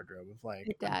his wardrobe. Of like,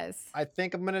 it does. I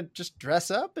think I'm gonna just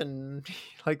dress up, and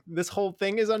like, this whole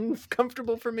thing is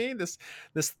uncomfortable for me. This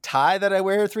tie that I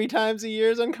wear 3 times a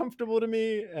year is uncomfortable to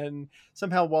me, and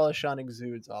somehow Wallace Shawn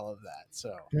exudes all of that.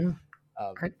 So yeah,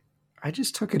 I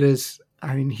just took it as,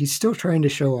 I mean, he's still trying to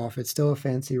show off. It's still a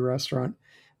fancy restaurant,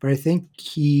 but I think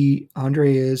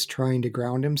Andre is trying to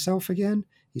ground himself again.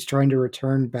 He's trying to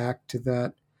return back to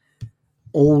that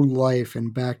old life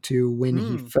and back to when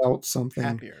he felt something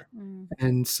happier.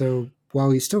 And so while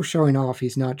he's still showing off,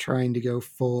 he's not trying to go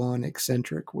full on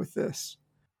eccentric with this.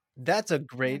 That's a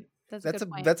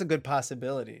good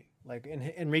possibility. Like,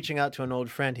 in reaching out to an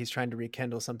old friend, he's trying to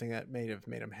rekindle something that may have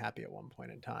made him happy at one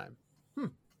point in time.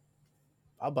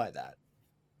 I'll buy that.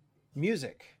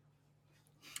 Music.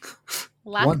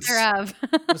 Lack thereof.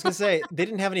 I was gonna say, they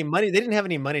didn't have any money. They didn't have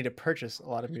any money to purchase a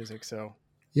lot of music, so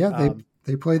yeah,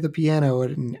 they play the piano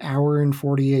at 1 hour and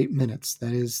 48 minutes.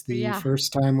 That is the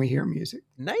first time we hear music.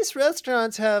 Nice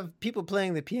restaurants have people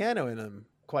playing the piano in them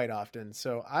quite often,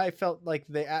 so I felt like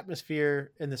the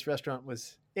atmosphere in this restaurant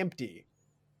was empty.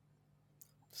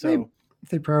 So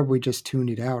they probably just tuned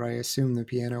it out. I assume the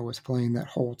piano was playing that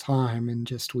whole time, and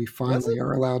just we finally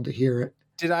are allowed to hear it.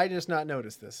 Did I just not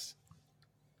notice this?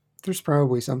 There's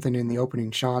probably something in the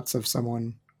opening shots of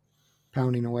someone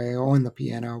pounding away on the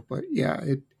piano, but yeah,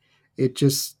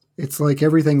 it's like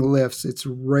everything lifts. It's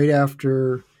right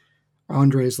after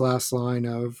Andre's last line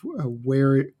of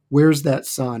where's that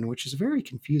sun, which is a very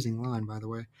confusing line, by the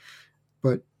way.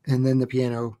 And then the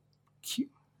piano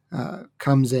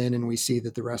comes in, and we see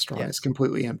that the restaurant is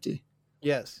completely empty.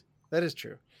 Yes, that is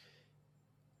true.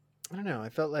 I don't know. I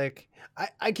felt like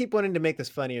I keep wanting to make this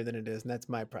funnier than it is, and that's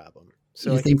my problem.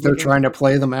 So you think they're trying to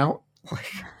play them out?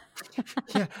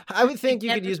 Yeah, I would think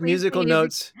you could use musical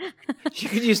notes. You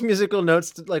could use musical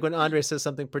notes to, like when Andre says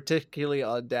something particularly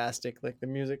audastic, like the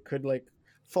music could like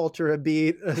falter a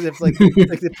beat as if like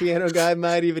the piano guy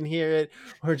might even hear it,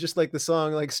 or just like the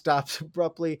song like stops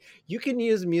abruptly. You can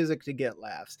use music to get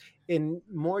laughs in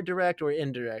more direct or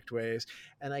indirect ways,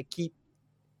 and I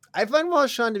find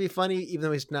Wallace Shawn to be funny, even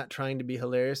though he's not trying to be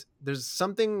hilarious. There's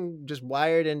something just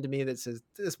wired into me that says,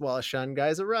 this Wallace Shawn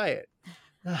guy's a riot.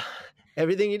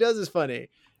 Everything he does is funny.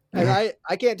 And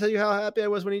I can't tell you how happy I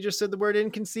was when he just said the word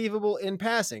inconceivable in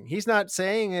passing. He's not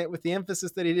saying it with the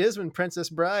emphasis that it is when Princess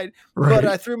Bride, but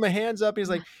I threw my hands up. He's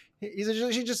like,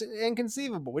 she's just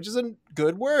inconceivable, which is a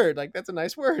good word. Like, that's a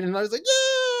nice word. And I was like,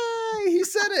 Yay! He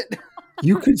said it.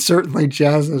 You could certainly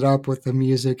jazz it up with the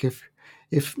music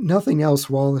if nothing else.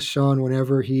 Wallace Shawn, when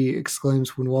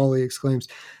Wally exclaims,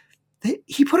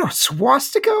 he put a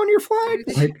swastika on your flag.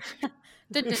 Like,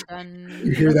 Dun, dun, dun.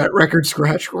 you hear that record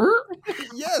scratch?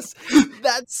 Yes,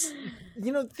 that's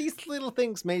these little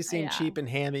things may seem Yeah. cheap and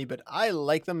hammy, but I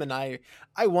like them, and I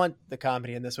want the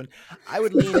comedy in this one. I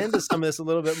would lean into some of this a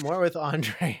little bit more with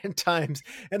Andre at times,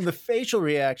 and the facial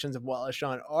reactions of Wallace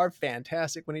Shawn are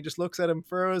fantastic. When he just looks at him,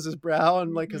 furrows his brow,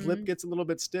 and like his lip gets a little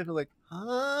bit stiff, and like,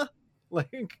 huh?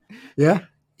 Like, Yeah.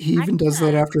 He even does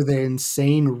that after the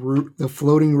insane roof, the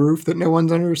floating roof that no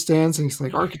one understands. And he's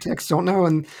like, architects don't know.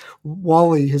 And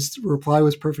Wally, his reply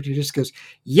was perfect. He just goes,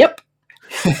 yep.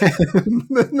 And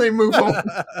then they move on.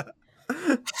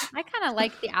 I kind of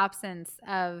like the absence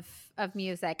of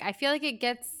music. I feel like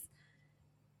it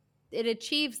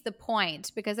achieves the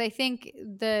point, because I think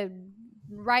the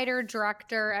writer,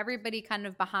 director, everybody kind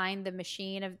of behind the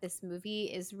machine of this movie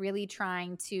is really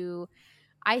trying to,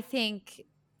 I think,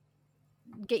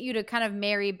 get you to kind of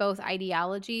marry both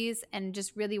ideologies and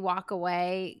just really walk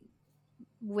away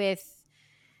with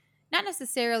not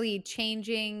necessarily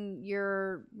changing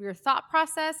your thought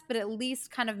process, but at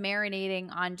least kind of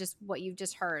marinating on just what you've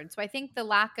just heard. So I think the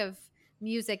lack of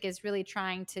music is really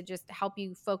trying to just help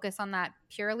you focus on that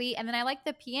purely. And then I like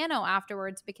the piano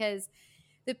afterwards, because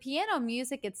the piano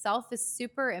music itself is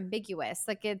super ambiguous.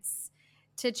 Like, it's,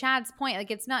 to Chad's point, like,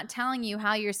 it's not telling you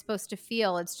how you're supposed to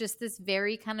feel. It's just this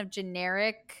very kind of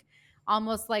generic,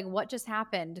 almost like what just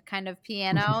happened kind of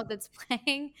piano that's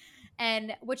playing.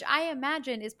 And which I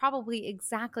imagine is probably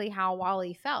exactly how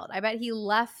Wally felt. I bet he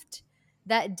left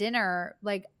that dinner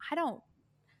like, I don't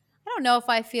know if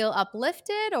I feel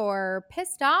uplifted or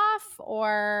pissed off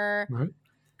or Right.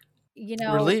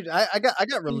 relieved. I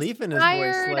got relief in his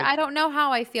voice. Like, I don't know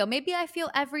how I feel. Maybe I feel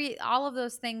all of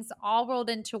those things all rolled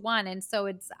into one. And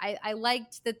so I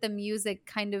liked that the music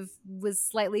kind of was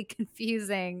slightly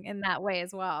confusing in that way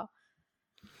as well.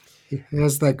 He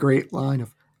has that great line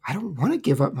of, I don't want to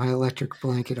give up my electric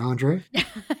blanket, Andre.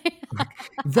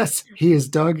 He has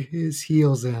dug his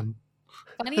heels in.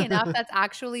 Funny enough, that's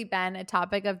actually been a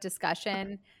topic of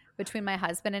discussion between my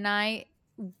husband and I,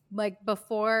 like,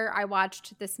 before I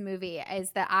watched this movie,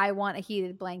 is that I want a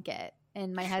heated blanket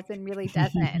and my husband really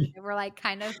doesn't. And we're like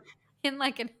kind of in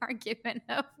like an argument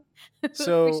of if we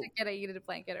should get a heated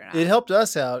blanket or not. It helped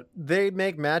us out. They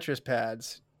make mattress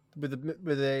pads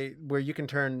where you can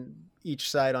turn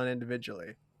each side on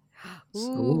individually.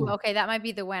 Ooh, okay, that might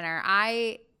be the winner.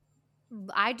 I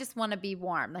just want to be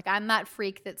warm. Like, I'm that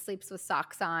freak that sleeps with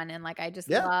socks on, and like I just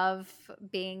love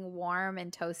being warm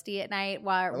and toasty at night.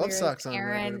 While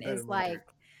Aaron is like,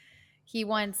 he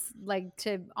wants like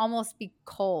to almost be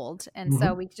cold, and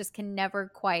so we just can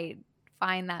never quite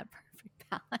find that perfect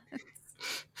balance.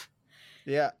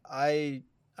 Yeah, I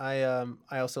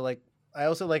also like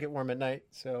it warm at night.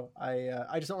 So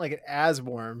I just don't like it as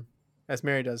warm as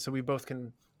Mary does. So we both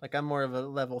can. Like, I'm more of a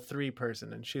level 3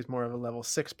 person and she's more of a level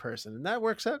 6 person. And that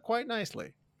works out quite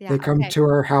nicely. Yeah, they come to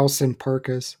our house in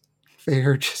parkas. They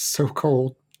are just so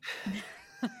cold.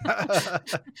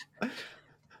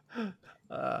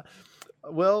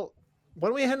 Well, why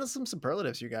don't we handle some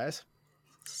superlatives, you guys?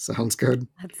 Sounds good.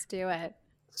 Let's do it.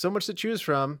 So much to choose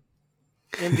from.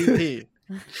 MVP.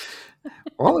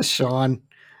 Wallace Shawn.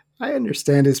 I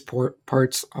understand his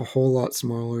parts a whole lot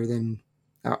smaller than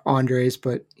Andre's,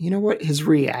 but you know what? His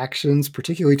reactions,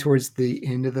 particularly towards the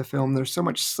end of the film, there's so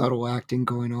much subtle acting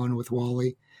going on with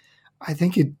Wally. I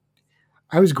think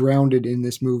I was grounded in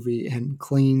this movie and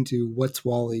clinging to what's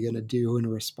Wally going to do in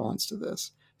response to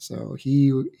this. So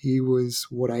he was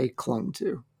what I clung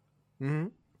to.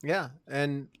 Mm-hmm. Yeah.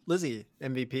 And Lizzy,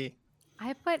 MVP.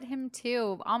 I put him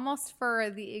too, almost for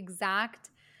the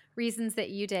exact reasons that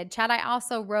you did. Chad, I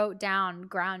also wrote down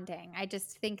grounding. I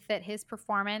just think that his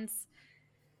performance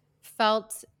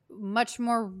felt much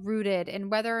more rooted,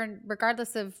 and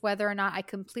regardless of whether or not I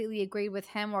completely agreed with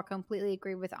him or completely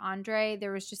agreed with Andre,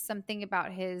 there was just something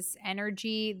about his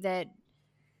energy that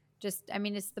just, I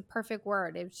mean, it's the perfect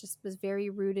word. It was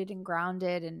very rooted and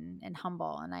grounded and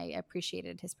humble, and I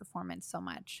appreciated his performance so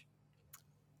much.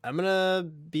 I'm going to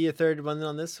be a third one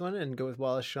on this one and go with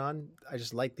Wallace Shawn. I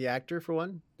just like the actor, for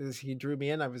one, because he drew me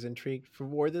in. I was intrigued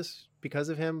for this because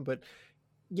of him, but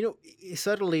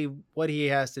subtly what he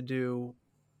has to do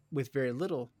with very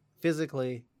little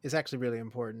physically is actually really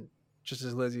important, just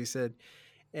as Lizzy said.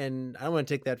 And I don't want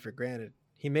to take that for granted.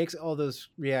 He makes all those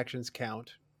reactions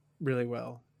count really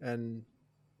well. And,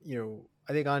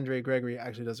 I think Gregory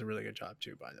actually does a really good job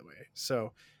too, by the way.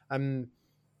 So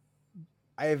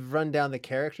I've run down the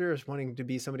character as wanting to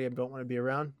be somebody I don't want to be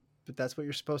around. but that's what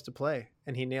you're supposed to play,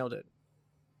 and he nailed it.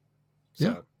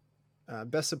 Yeah. So,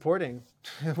 best supporting,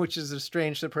 which is a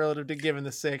strange superlative to give in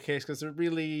this case because there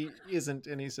really isn't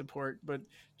any support. But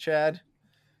Chad,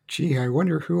 Gee, I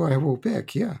wonder who I will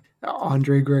pick. Yeah.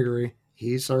 Andre Gregory.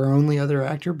 He's our only other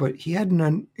actor, but he had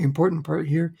an important part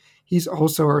here. He's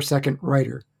also our second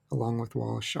writer, along with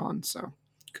Wallace Shawn. So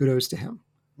kudos to him.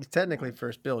 he's technically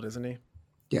first billed, isn't he?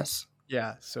 Yes.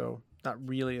 Yeah, so not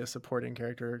really a supporting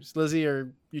character. Lizzy,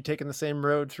 are you taking the same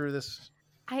road through this?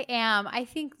 I am. I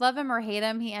think love him or hate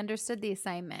him, he understood the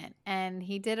assignment and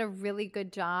he did a really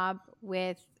good job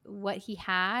with what he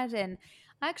had. And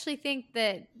I actually think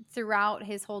that throughout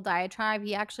his whole diatribe,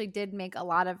 he actually did make a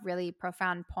lot of really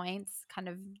profound points kind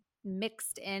of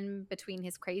mixed in between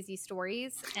his crazy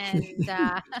stories. And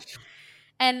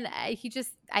I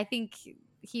think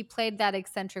he played that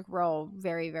eccentric role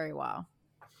very, very well.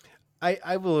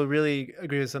 I will really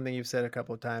agree with something you've said a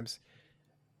couple of times.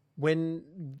 When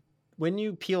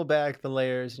you peel back the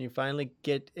layers and you finally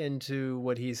get into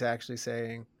what he's actually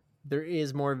saying, there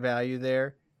is more value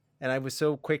there. And I was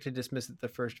so quick to dismiss it the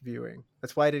first viewing.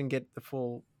 That's why I didn't get the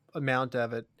full amount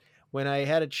of it. When I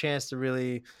had a chance to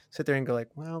really sit there and go like,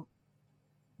 well,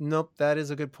 nope, that is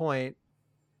a good point.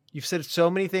 You've said so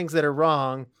many things that are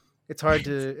wrong. It's hard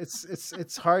to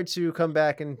it's hard to come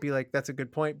back and be like, that's a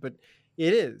good point, but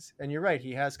it is. And you're right,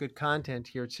 he has good content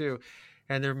here too.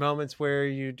 And there are moments where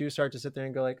you do start to sit there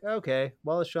and go like, okay,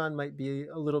 Wallace Shawn might be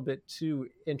a little bit too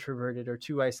introverted or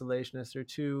too isolationist or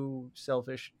too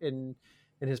selfish in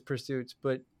his pursuits.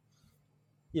 But,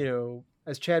 you know,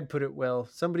 as Chad put it well,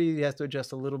 somebody has to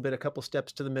adjust a little bit, a couple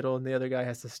steps to the middle, and the other guy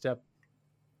has to step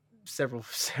several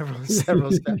steps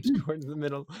towards the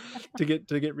middle to get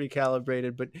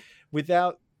recalibrated. But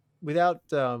without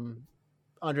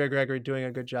Andre Gregory doing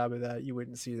a good job of that, you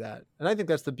wouldn't see that. And I think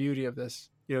that's the beauty of this.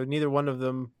 You know, neither one of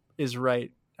them is right.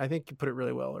 I think you put it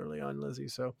really well early on, Lizzy.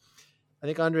 So I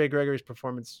think Andre Gregory's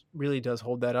performance really does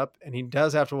hold that up. And he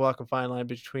does have to walk a fine line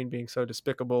between being so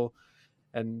despicable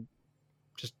and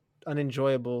just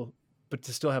unenjoyable, but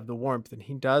to still have the warmth. And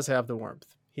he does have the warmth.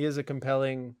 He is a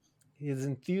compelling, his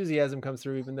enthusiasm comes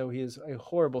through, even though he is a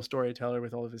horrible storyteller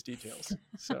with all of his details.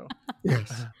 So,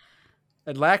 Yes.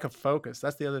 and lack of focus.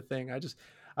 That's the other thing.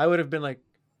 I would have been like,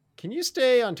 can you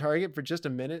stay on target for just a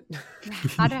minute?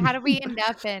 How did we end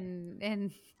up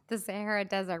in the Sahara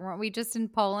Desert? Weren't we just in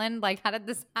Poland? Like, how did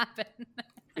this happen?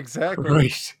 Exactly.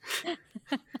 Right.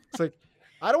 It's like,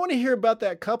 I don't want to hear about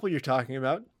that couple you're talking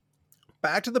about.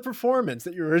 Back to the performance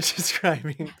that you were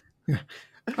describing.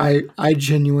 I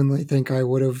genuinely think I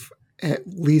would have, at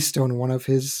least on one of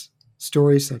his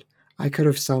stories, said, I could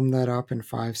have summed that up in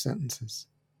 5 sentences.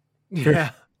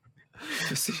 Yeah.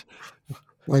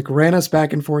 Like, ran us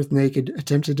back and forth naked,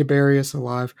 attempted to bury us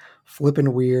alive,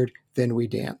 flippin' weird, then we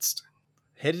danced.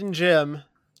 Hidden gem,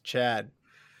 Chad.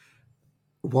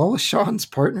 Wallace Shawn's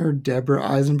partner, Deborah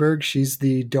Eisenberg, she's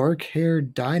the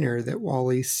dark-haired diner that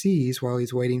Wally sees while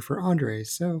he's waiting for Andre.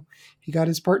 So he got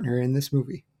his partner in this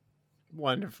movie.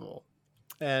 Wonderful.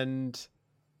 And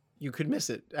you could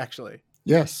miss it, actually.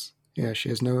 Yes. Yeah, she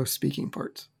has no speaking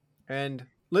parts. And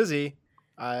Lizzy,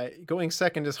 going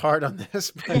second is hard on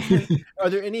this, but are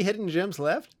there any hidden gems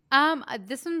left?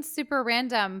 This one's super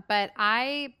random, but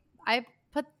I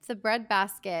put the bread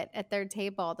basket at their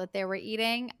table that they were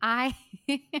eating.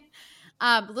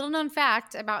 Little known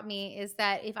fact about me is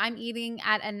that if I'm eating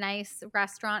at a nice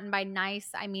restaurant, and by nice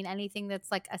I mean anything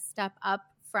that's like a step up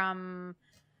from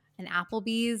an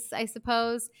Applebee's, I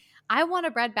suppose, I want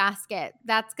a bread basket.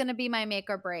 That's going to be my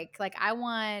make or break. Like, I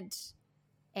want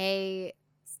a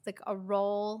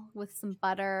roll with some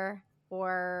butter,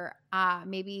 or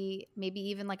maybe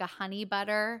even like a honey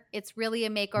butter. It's really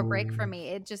a make or break for me.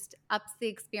 It just ups the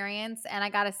experience. And I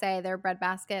gotta say, their bread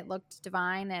basket looked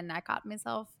divine, and I caught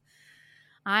myself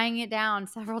eyeing it down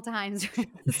several times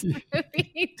during this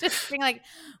movie, just being like,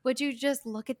 would you just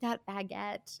look at that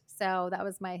baguette? So that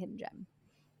was my hidden gem.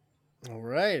 All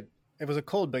right. It was a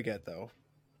cold baguette, though.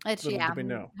 Little did we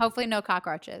know. Hopefully no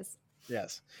cockroaches.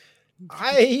 Yes.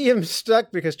 I am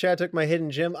stuck because Chad took my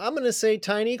hidden gem. I'm going to say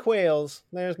tiny quails.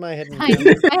 There's my hidden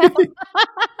gem.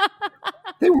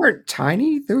 They weren't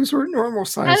tiny. Those were normal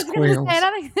sized quails. I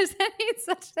don't think there's any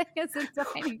such thing as a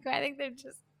tiny quail. I think they're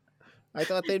just... I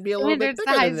thought they'd be a little bit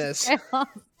bigger than this.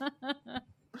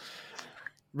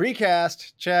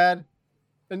 Recast, Chad.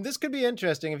 And this could be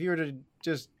interesting if you were to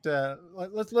just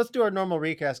let's do our normal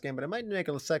recast game, but I might make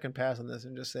a second pass on this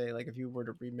and just say, like, if you were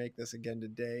to remake this again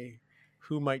today,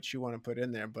 who might you want to put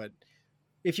in there? But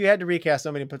if you had to recast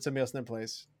somebody and put somebody else in their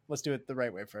place, let's do it the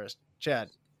right way first. Chad.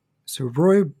 So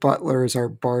Roy Butler is our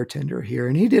bartender here,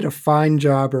 and he did a fine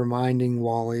job reminding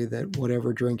Wally that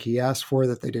whatever drink he asked for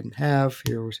that they didn't have,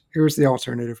 here's the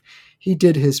alternative. He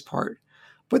did his part.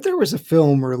 But there was a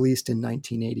film released in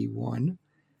 1981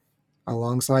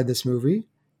 alongside this movie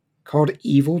called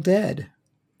Evil Dead.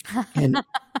 And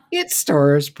it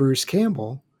stars Bruce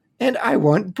Campbell, and I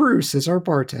want Bruce as our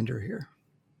bartender here.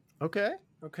 Okay.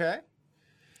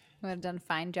 Would have done a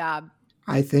fine job.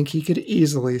 I think he could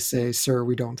easily say, "Sir,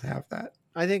 we don't have that."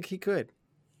 I think he could.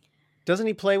 Doesn't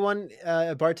he play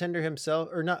a bartender himself?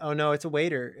 Or not? Oh, no, it's a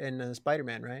waiter in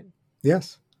Spider-Man, right?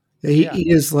 Yes. He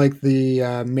is like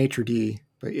the maitre d',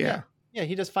 but yeah. Yeah,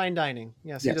 he does fine dining.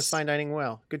 Yes, he does fine dining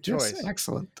well. Good choice. Yes,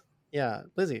 excellent. Yeah,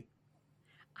 Lizzy.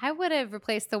 I would have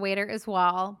replaced the waiter as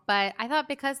well, but I thought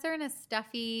because they're in a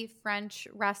stuffy French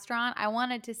restaurant, I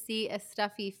wanted to see a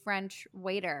stuffy French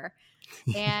waiter.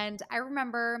 And I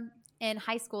remember in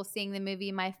high school seeing the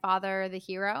movie My Father, the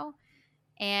Hero,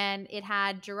 and it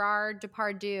had Gerard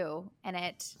Depardieu in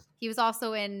it. He was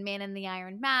also in Man in the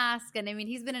Iron Mask, and I mean,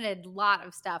 he's been in a lot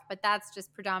of stuff, but that's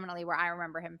just predominantly where I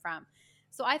remember him from.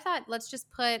 So I thought, let's just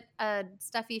put a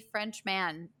stuffy French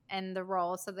man in the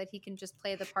role so that he can just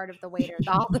play the part of the waiter.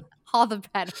 All the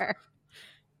better.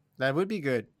 That would be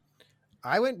good.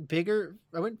 I went bigger.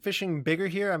 I went fishing bigger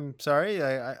here. I'm sorry.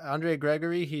 Andre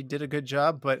Gregory, he did a good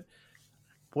job, but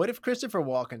what if Christopher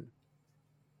Walken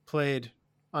played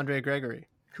Andre Gregory?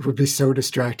 It would be so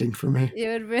distracting for me. It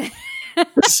would be.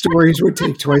 The stories would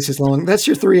take twice as long. That's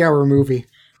your 3-hour movie.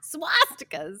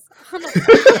 Swastikas.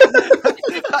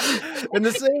 In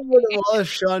the same way that Wallace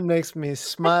Shawn makes me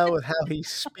smile with how he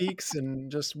speaks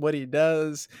and just what he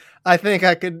does, I think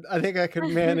I could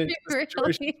manage the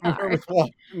situation more with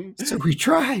Walken. So we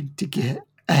tried to get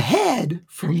ahead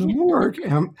from the morgue.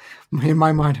 And in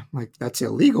my mind, I'm like, that's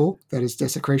illegal. That is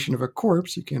desecration of a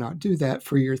corpse. You cannot do that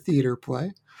for your theater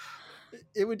play.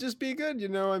 It would just be good,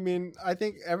 I mean, I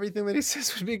think everything that he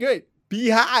says would be great.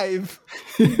 Beehive.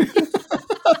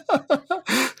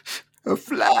 A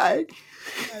flag.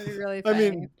 That'd be really funny. I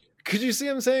mean, could you see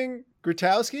him saying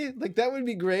Grotowski? Like, that would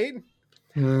be great.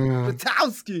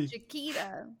 Grotowski.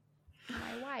 Chiquita,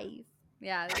 my wife.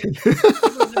 Yeah.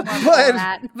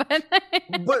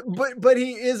 But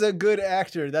he is a good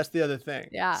actor. That's the other thing.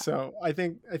 Yeah. So I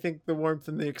think the warmth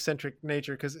and the eccentric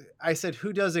nature, because I said,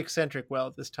 who does eccentric well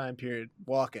at this time period?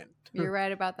 Walken. You're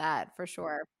right about that for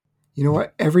sure. You know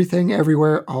what? Everything,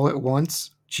 Everywhere, All at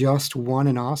Once just won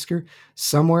an Oscar.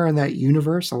 Somewhere in that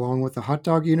universe, along with the hot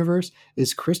dog universe,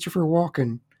 is Christopher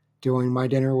Walken doing My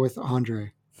Dinner with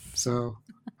Andre. So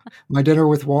My Dinner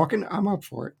with Walken, I'm up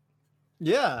for it.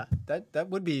 Yeah, that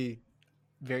would be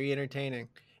very entertaining.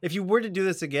 If you were to do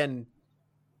this again,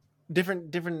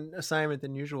 different assignment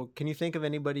than usual, can you think of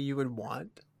anybody you would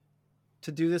want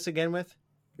to do this again with?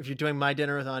 If you're doing My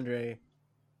Dinner with Andre,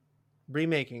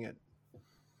 remaking it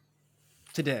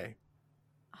today.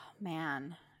 Oh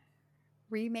man,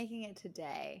 remaking it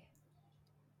today.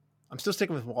 I'm still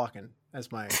sticking with Walken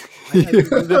as my.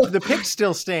 The pick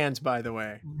still stands, by the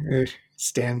way. It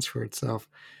stands for itself.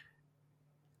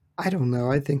 I don't know.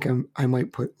 I think I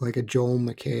might put like a Joel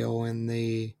McHale in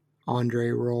the Andre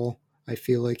role. I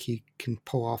feel like he can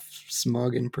pull off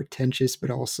smug and pretentious, but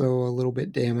also a little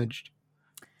bit damaged.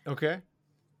 Okay.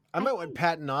 I might want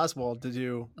Patton Oswalt to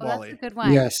do Wally. That's a good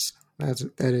one. Yes,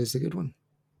 that is a good one.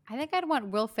 I think I'd want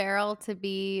Will Ferrell to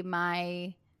be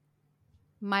my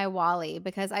Wally,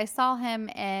 because I saw him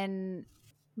in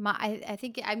I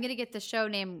think I'm going to get the show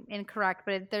name incorrect,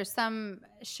 but there's some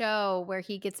show where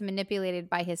he gets manipulated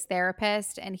by his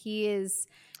therapist, and he is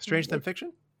Strange Than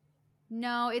Fiction?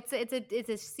 No, it's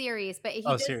a series, but he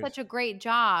does such a great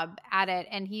job at it,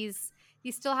 and he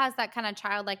still has that kind of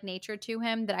childlike nature to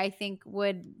him that I think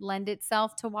would lend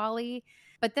itself to Wally.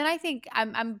 But then I think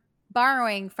I'm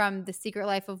borrowing from The Secret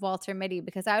Life of Walter Mitty,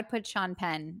 because I would put Sean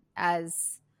Penn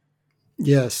as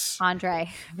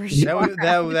Andre. For sure.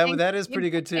 That is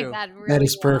pretty good too. That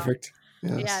is perfect.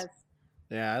 Yes.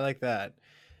 Yeah, I like that.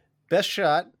 Best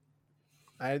shot.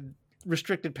 I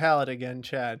restricted palette again,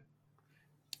 Chad.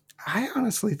 I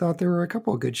honestly thought there were a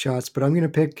couple of good shots, but I'm going to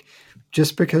pick,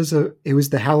 just because it was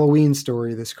the Halloween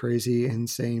story, this crazy,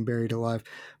 insane, buried alive.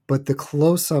 But the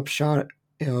close-up shot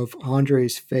of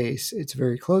Andre's face, it's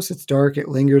very close, it's dark, it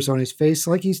lingers on his face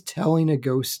like he's telling a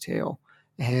ghost tale.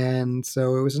 And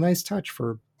so it was a nice touch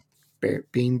for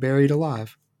being buried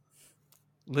alive.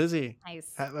 Lizzy,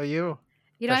 nice. How about you?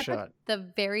 I put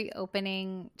the very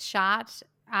opening shot,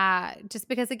 just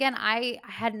because, again, I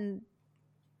hadn't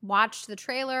watched the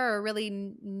trailer or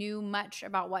really knew much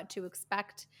about what to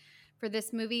expect for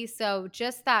this movie. So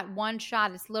just that one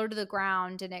shot, it's low to the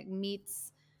ground and it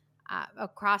meets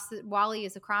Wally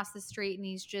is across the street, and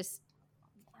he's just,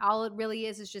 all it really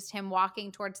is just him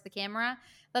walking towards the camera.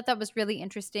 I thought that was really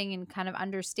interesting and kind of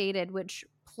understated, which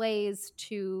plays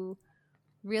to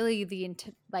really the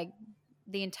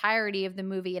entirety of the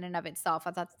movie in and of itself.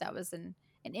 I thought that was an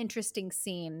interesting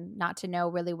scene, not to know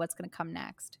really what's going to come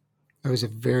next. It was a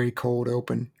very cold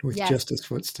open with Yes. just his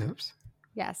footsteps.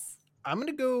 Yes. I'm going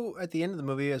to go at the end of the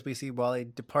movie as we see Wally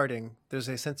departing. There's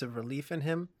a sense of relief in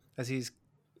him as he's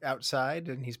outside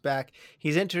and he's back.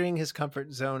 He's entering his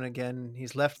comfort zone again.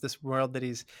 He's left this world that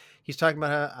he's talking about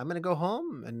how I'm going to go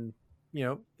home and,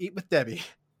 eat with Debbie.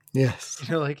 Yes.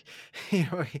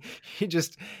 He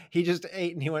just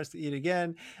ate and he wants to eat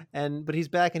again. But he's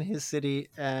back in his city,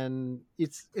 and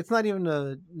it's not even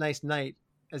a nice night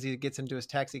as he gets into his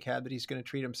taxi cab that he's going to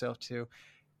treat himself to.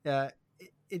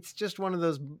 It's just one of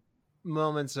those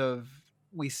moments of,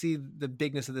 we see the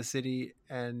bigness of the city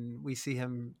and we see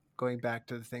him going back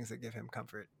to the things that give him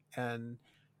comfort. And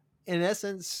in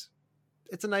essence,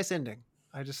 it's a nice ending.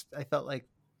 I felt like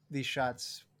these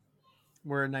shots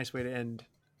were a nice way to end.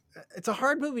 It's a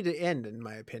hard movie to end, in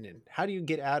my opinion. How do you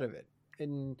get out of it?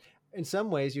 And in some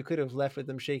ways you could have left with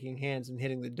them shaking hands and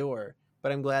hitting the door,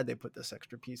 but I'm glad they put this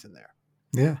extra piece in there.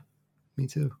 Yeah, me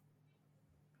too.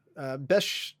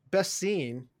 Best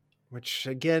scene, which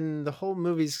again, the whole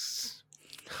movie's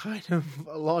kind of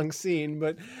a long scene,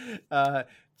 but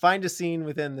find a scene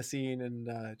within the scene.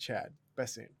 And Chad,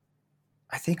 best scene.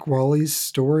 I think Wally's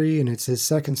story, and it's his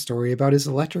second story about his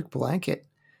electric blanket.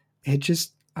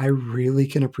 I really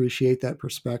can appreciate that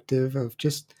perspective of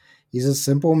just, he's a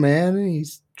simple man and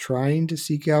he's trying to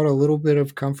seek out a little bit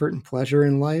of comfort and pleasure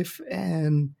in life.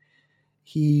 And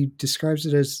he describes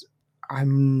it as,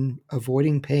 I'm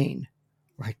avoiding pain.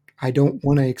 Like, I don't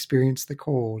want to experience the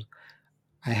cold.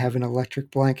 I have an electric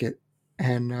blanket.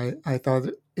 And I thought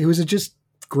it was a just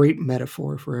great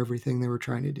metaphor for everything they were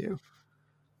trying to do.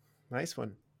 Nice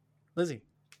one. Lizzy.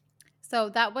 So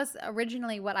that was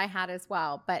originally what I had as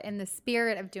well, but in the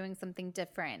spirit of doing something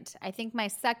different, I think my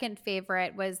second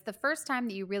favorite was the first time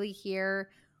that you really hear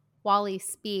Wally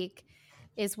speak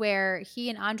is where he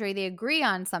and Andre, they agree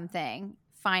on something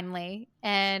finally,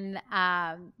 and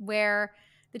where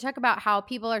they talk about how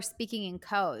people are speaking in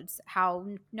codes, how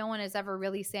no one is ever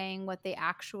really saying what they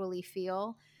actually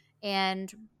feel,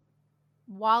 and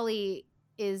Wally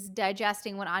is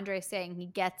digesting what Andre's saying. He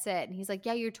gets it. And he's like,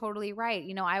 yeah, you're totally right.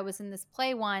 I was in this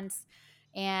play once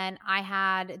and I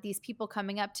had these people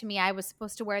coming up to me. I was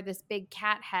supposed to wear this big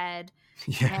cat head.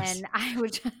 Yes. And I'm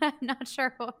not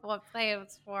sure what play it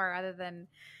was for other than,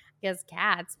 I guess,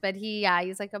 cats. But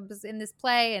he's like, I was in this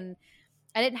play and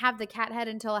I didn't have the cat head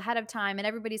until ahead of time. And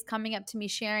everybody's coming up to me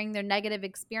sharing their negative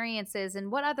experiences.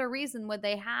 And what other reason would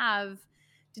they have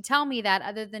to tell me that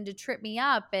other than to trip me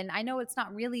up? And I know it's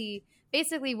not really,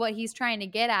 basically what he's trying to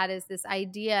get at is this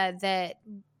idea that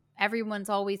everyone's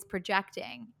always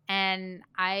projecting. And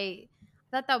I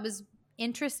thought that was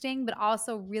interesting, but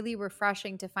also really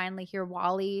refreshing to finally hear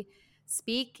Wally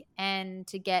speak and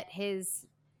to get his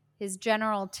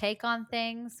general take on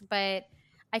things. But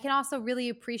I can also really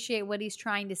appreciate what he's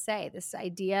trying to say, this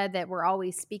idea that we're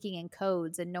always speaking in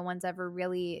codes and no one's ever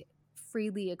really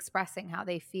freely expressing how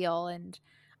they feel. And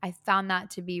I found that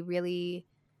to be really,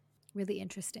 really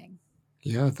interesting.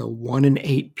 Yeah, the 1 in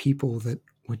 8 people that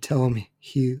would tell him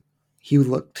he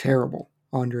looked terrible.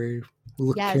 Andre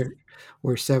looked terrible,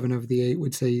 where 7 of the 8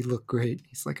 would say he looked great.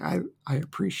 He's like, I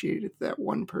appreciated that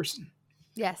one person.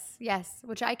 Yes,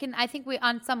 which I think we,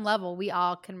 on some level, we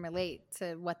all can relate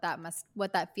to what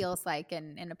that feels like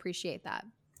and appreciate that.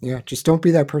 Yeah, just don't be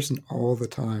that person all the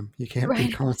time. You can't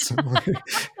be constantly.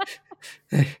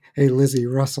 Hey, Lizzy,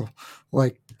 Russell,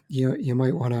 like you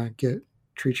might want to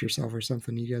treat yourself or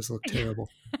something. You guys look terrible.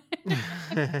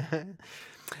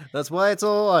 That's why it's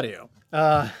all audio.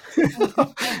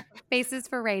 Faces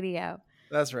for radio.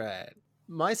 That's right.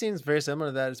 My scene is very similar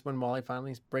to that. It's when Wally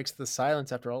finally breaks the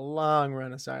silence after a long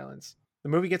run of silence. The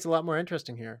movie gets a lot more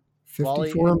interesting here.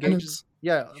 54 minutes.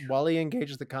 Wally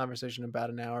engages the conversation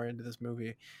about an hour into this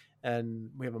movie. And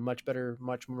we have a much better,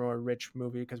 much more rich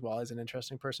movie because Wally's an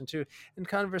interesting person too. And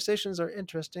conversations are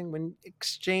interesting when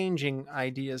exchanging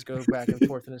ideas go back and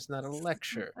forth and it's not a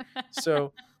lecture.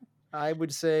 So I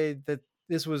would say that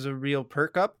this was a real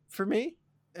perk up for me.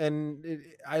 And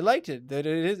I liked it. That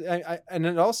it is, and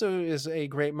it also is a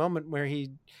great moment where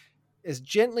he, as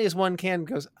gently as one can,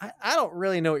 goes, I don't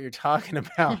really know what you're talking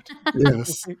about.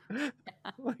 Yes.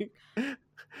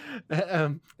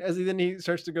 As he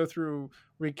starts to go through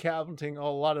recounting a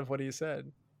lot of what he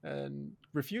said and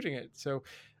refuting it. So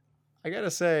I gotta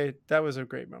say that was a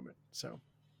great moment. So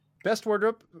Best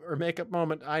wardrobe or makeup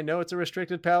moment. I know it's a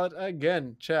restricted palette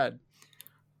again, Chad.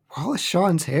 Wallace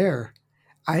Shawn's hair.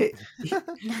 He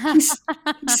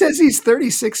says he's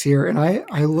 36 here, and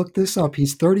I looked this up.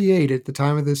 He's 38 at the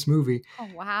time of this movie. Oh,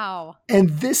 wow. And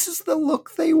this is the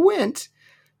look they went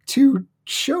to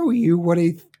show you what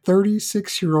a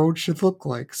 36-year-old should look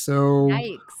like. So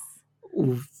Yikes.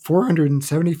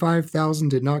 $475,000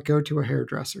 did not go to a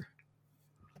hairdresser.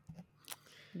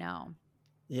 No.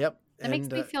 Yep. That makes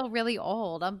me feel really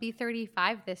old. I'll be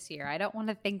 35 this year. I don't want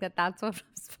to think that that's what I'm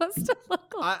supposed to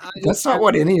look like. That's not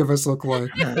what any of us look like.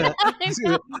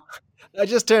 I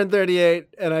just turned 38,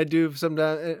 and I do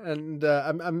sometimes, and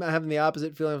I'm having the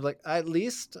opposite feeling of like, at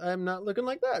least I'm not looking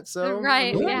like that. So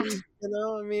right, yeah. You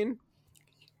know, I mean,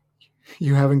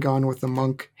 you haven't gone with the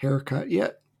monk haircut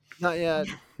yet. Not yet.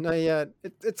 Not yet.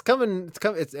 It's coming. It's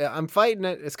coming. I'm fighting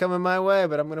it. It's coming my way,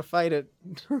 but I'm gonna fight it.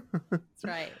 That's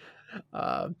right.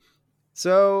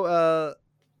 So,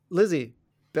 Lizzy,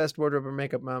 best wardrobe or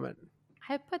makeup moment.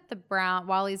 I put the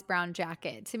Wally's brown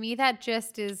jacket. To me, that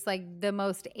just is like the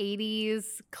most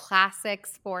 80s classic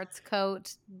sports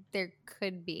coat there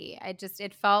could be.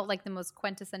 It felt like the most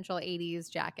quintessential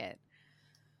 80s jacket.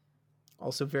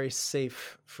 Also very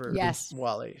safe for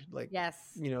Wally. Like, yes.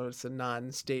 You know, it's a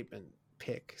non-statement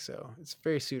pick, so it's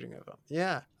very suiting of him.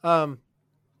 Yeah.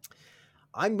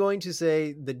 I'm going to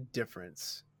say the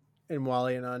difference in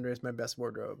Wally and Andre is my best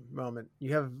wardrobe moment.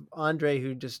 You have Andre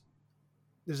who just,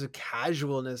 there's a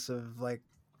casualness of like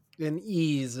an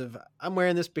ease of, I'm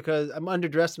wearing this because I'm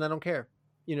underdressed and I don't care,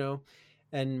 you know?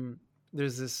 And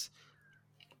there's this,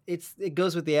 it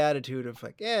goes with the attitude of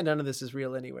like, yeah, none of this is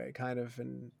real anyway, kind of,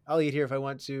 and I'll eat here if I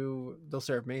want to, they'll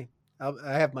serve me. I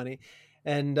have money.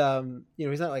 And, you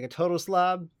know, he's not like a total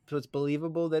slob, so it's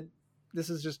believable that this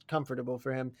is just comfortable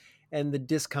for him. And the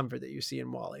discomfort that you see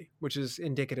in Wally, which is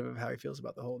indicative of how he feels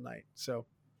about the whole night. So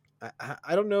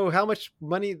I don't know how much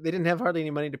money, they didn't have hardly any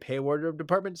money to pay a wardrobe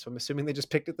department. So I'm assuming they just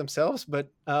picked it themselves,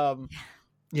 but,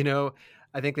 you know,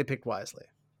 I think they picked wisely.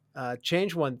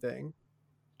 Change one thing,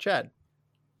 Chad.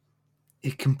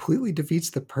 It completely defeats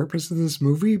the purpose of this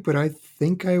movie, but I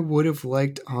think I would have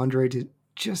liked Andre to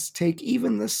just take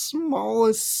even the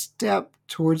smallest step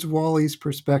towards Wally's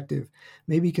perspective.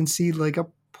 Maybe concede like a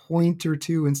point or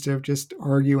two instead of just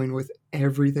arguing with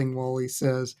everything Wally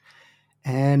says.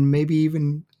 And maybe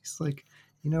even he's like,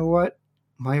 you know what?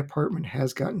 My apartment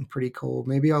has gotten pretty cold.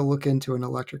 Maybe I'll look into an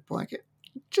electric blanket.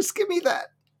 Just give me that.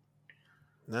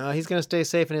 No, he's going to stay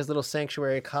safe in his little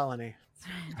sanctuary colony.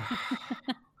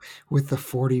 With the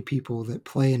 40 people that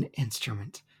play an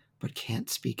instrument but can't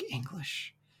speak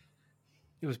English.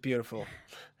 It was beautiful.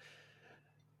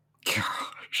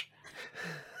 Gosh.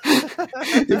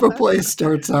 If a play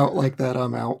starts out like that,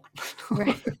 I'm out.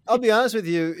 Right. I'll be honest with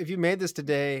you. If you made this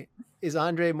today, is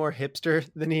Andre more hipster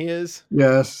than he is?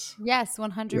 Yes. Yes,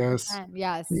 100%.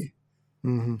 Yes.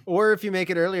 Mm-hmm. Or if you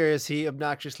make it earlier, is he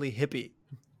obnoxiously hippie?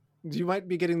 You might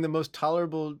be getting the most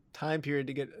tolerable time period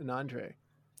to get an Andre.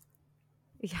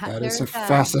 Yeah, that is a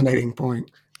fascinating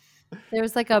point.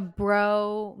 There's like a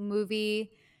bro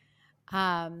movie.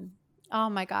 Oh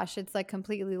my gosh, it's like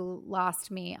completely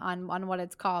lost me on what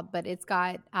it's called, but it's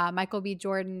got Michael B.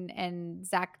 Jordan and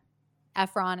Zac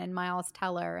Efron and Miles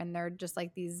Teller, and they're just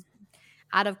like these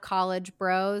out of college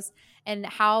bros, and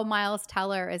how Miles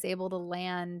Teller is able to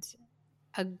land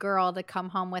a girl to come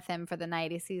home with him for the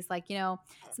night. He's like, you know,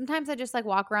 sometimes I just like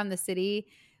walk around the city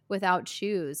without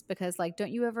shoes because like,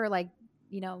 don't you ever like,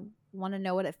 you know, want to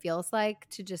know what it feels like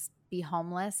to just be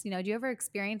homeless? You know, do you ever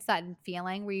experience that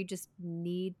feeling where you just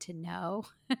need to know?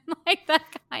 Like that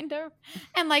kind of,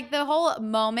 and like the whole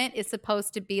moment is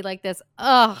supposed to be like this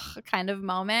kind of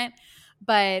moment,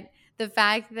 but the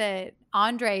fact that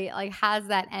Andre like has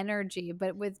that energy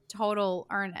but with total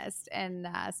earnest, and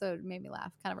so it made me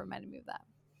laugh, kind of reminded me of that.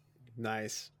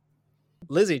 Nice.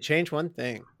 Lizzy, change one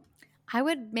thing. I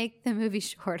would make the movie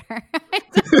shorter.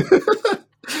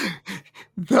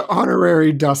 The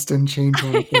honorary Dustin change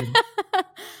one thing.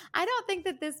 I don't think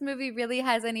that this movie really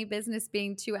has any business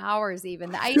being 2 hours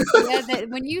even. The idea that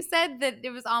when you said that it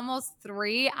was almost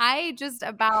 3, I just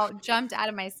about jumped out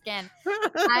of my skin.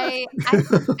 I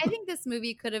think this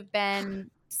movie could have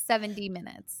been 70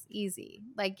 minutes easy.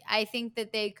 Like, I think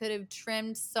that they could have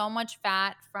trimmed so much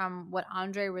fat from what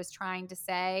Andre was trying to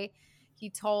say. He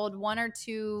told 1 or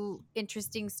 2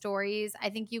 interesting stories. I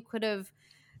think you could have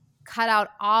cut out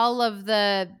all of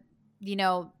the, you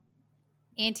know,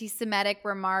 anti-Semitic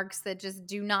remarks that just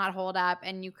do not hold up,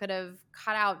 and you could have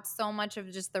cut out so much of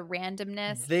just the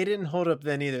randomness. They didn't hold up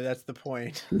then either. That's the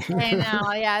point. I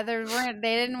know, yeah,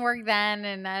 they didn't work then,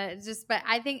 and but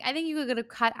I think you could have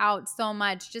cut out so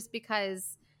much just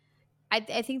because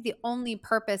I think the only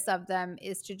purpose of them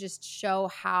is to just show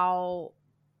how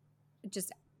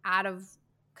just out of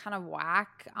kind of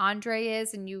whack Andre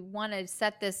is, and you want to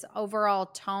set this overall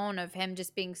tone of him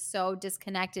just being so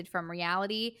disconnected from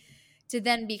reality, to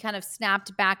then be kind of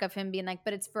snapped back of him being like,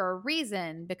 but it's for a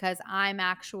reason, because I'm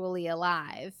actually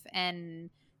alive, and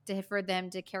for them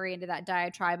to carry into that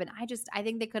diatribe. And I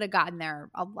think they could have gotten there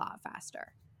a lot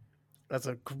faster. That's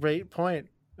a great point.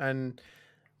 And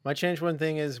my change one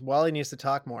thing is Wally needs to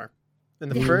talk more. In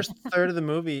the first third of the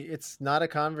movie, it's not a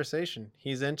conversation.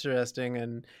 He's interesting,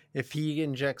 and if he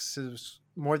injects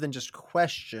more than just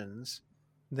questions,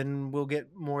 then we'll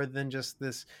get more than just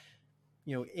this,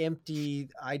 empty,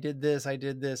 I did this, I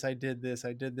did this, I did this,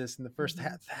 I did this. And the first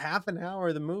half an hour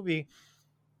of the movie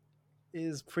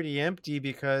is pretty empty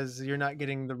because you're not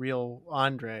getting the real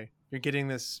Andre. You're getting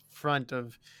this front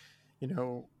of,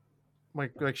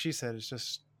 like she said, it's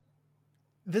just,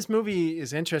 this movie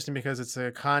is interesting because it's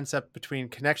a concept between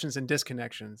connections and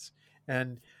disconnections.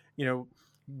 And,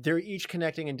 they're each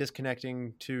connecting and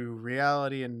disconnecting to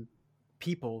reality and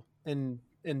people in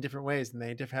different ways, and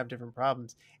they have different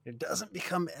problems. It doesn't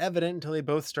become evident until they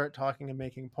both start talking and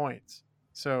making points.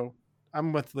 So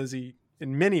I'm with Lizzy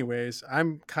in many ways.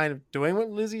 I'm kind of doing what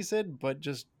Lizzy said, but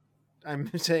just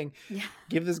I'm saying,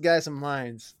 give this guy some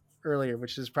lines earlier,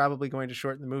 which is probably going to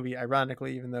shorten the movie,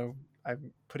 ironically, even though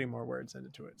I'm putting more words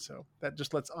into it. So that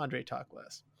just lets Andre talk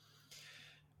less.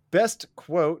 Best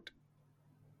quote,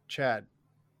 Chad.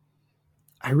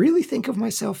 I really think of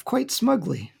myself quite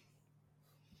smugly.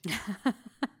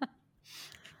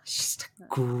 Just a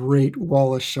great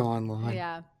Wallace Shawn line.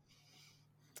 Yeah.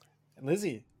 And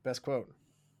Lizzy, best quote.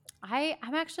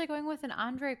 I'm actually going with an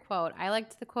Andre quote. I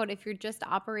liked the quote, if you're just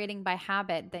operating by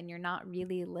habit, then you're not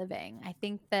really living. I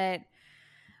think that,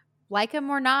 like him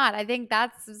or not, I think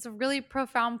it's a really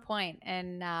profound point,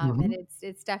 and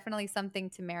it's definitely something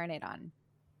to marinate on.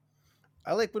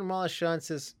 I like when Wallace Shawn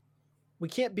says, we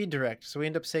can't be direct, so we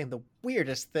end up saying the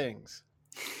weirdest things.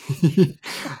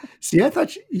 See, I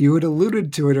thought you had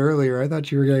alluded to it earlier. I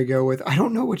thought you were going to go with, I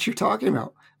don't know what you're talking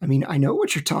about. I mean, I know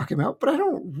what you're talking about, but I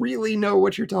don't really know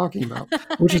what you're talking about,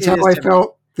 which is how I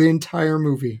felt the entire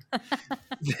movie.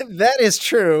 That is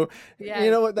true. Yeah.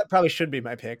 You know what? That probably should be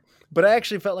my pick. But I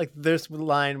actually felt like this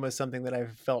line was something that I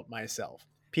felt myself.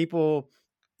 People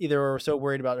either are so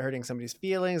worried about hurting somebody's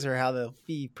feelings or how they'll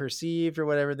be perceived or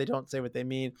whatever, they don't say what they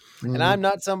mean. And I'm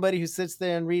not somebody who sits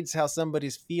there and reads how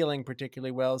somebody's feeling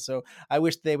particularly well. So I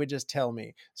wish they would just tell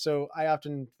me. So I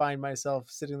often find myself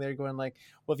sitting there going like,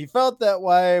 well, if you felt that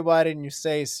way, why didn't you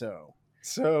say so?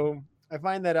 So I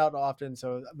find that out often.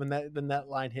 So when that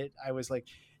line hit, I was like,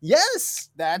 yes,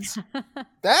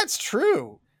 that's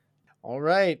true. All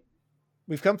right.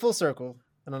 We've come full circle.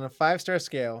 And on a 5-star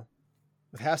scale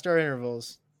with half-star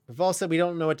intervals, we've all said we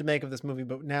don't know what to make of this movie,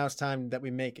 but now it's time that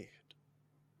we make it.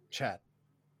 Chad.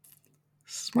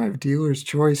 This is my dealer's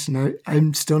choice, and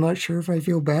I'm still not sure if I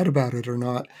feel bad about it or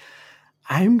not.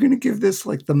 I'm going to give this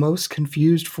like the most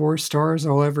confused 4 stars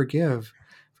I'll ever give,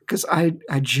 because I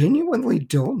genuinely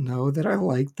don't know that I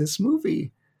like this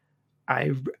movie.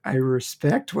 I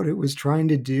respect what it was trying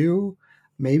to do.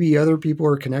 Maybe other people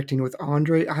are connecting with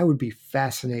Andre. I would be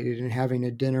fascinated in having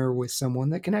a dinner with someone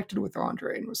that connected with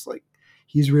Andre and was like,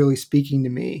 he's really speaking to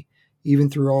me, even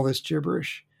through all this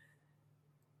gibberish.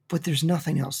 But there's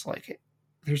nothing else like it.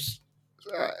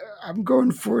 I'm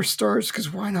going 4 stars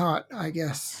because why not, I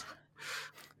guess.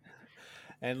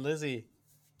 And Lizzy.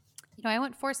 I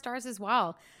went 4 stars as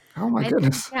well. Oh my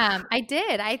goodness. I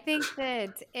did. I think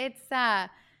that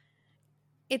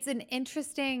it's an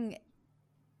interesting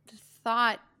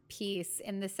thought piece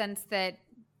in the sense that,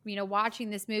 watching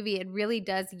this movie, it really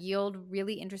does yield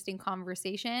really interesting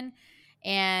conversation.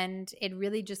 And it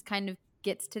really just kind of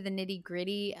gets to the nitty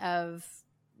gritty of,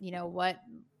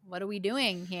 what are we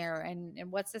doing here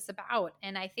and what's this about?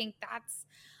 And I think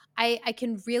I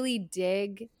can really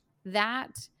dig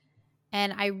that.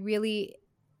 And I really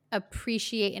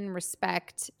appreciate and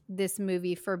respect this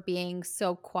movie for being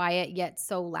so quiet yet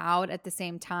so loud at the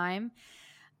same time.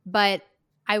 But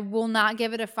I will not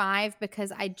give it a 5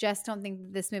 because I just don't think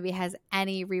that this movie has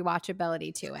any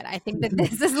rewatchability to it. I think that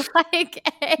this is like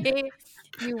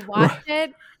you watch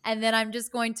it and then I'm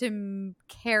just going to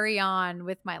carry on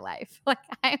with my life. Like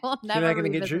I will never. You're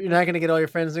not going to get all your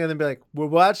friends together and be like, "We're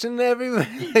watching everybody."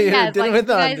 Yes, like, you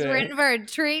guys, we're in for a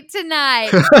treat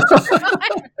tonight.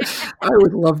 I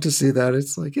would love to see that.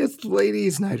 It's like, it's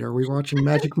ladies' night. Are we watching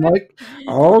Magic Mike?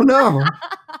 Oh no.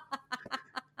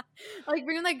 like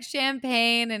bring like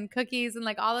champagne and cookies and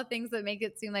like all the things that make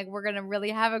it seem like we're gonna really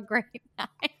have a great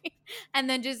night, and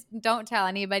then just don't tell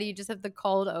anybody. You just have the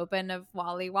cold open of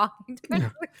Wally walking towards the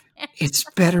camera. It's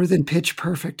better than Pitch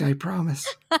Perfect, I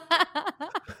promise.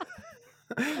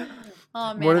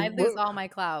 Oh man, I'd lose all my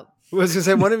clout. I was gonna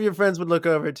say, one of your friends would look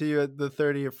over to you at the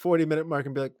 30 or 40-minute mark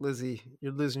and be like, "Lizzy,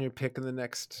 you're losing your pick in the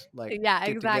next yeah,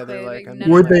 exactly. Like,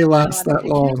 would they last that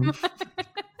long?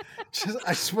 I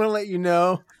just want to let you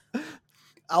know,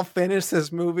 I'll finish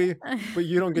this movie, but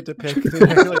you don't get to pick.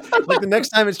 like the next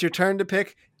time it's your turn to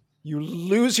pick, you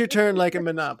lose your turn like a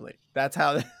Monopoly. That's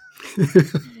how. Like,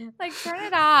 turn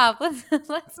it off. Let's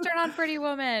turn on Pretty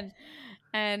Woman.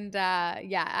 And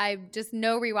I just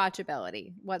no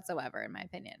rewatchability whatsoever, in my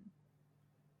opinion.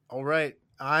 All right.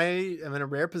 I am in a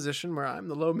rare position where I'm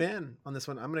the low man on this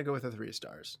one. I'm going to go with a 3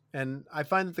 stars. And I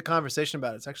find that the conversation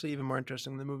about it's actually even more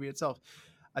interesting than the movie itself.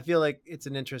 I feel like it's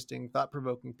an interesting,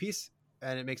 thought-provoking piece,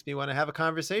 and it makes me want to have a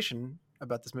conversation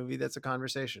about this movie that's a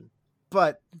conversation.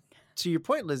 But to your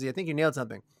point, Lizzy, I think you nailed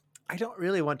something. I don't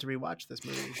really want to rewatch this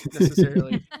movie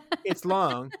necessarily. It's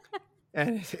long,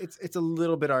 and it's a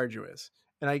little bit arduous.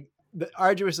 And the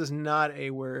arduous is not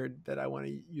a word that I want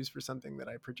to use for something that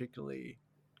I particularly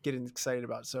get excited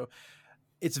about. So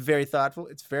it's very thoughtful.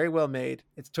 It's very well made.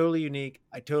 It's totally unique.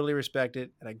 I totally respect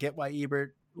it. And I get why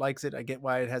Ebert likes it. I get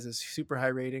why it has a super high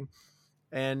rating.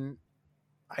 And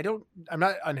I'm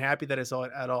not unhappy that I saw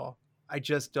it at all. I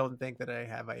just don't think that I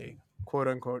have a quote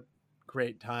unquote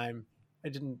great time.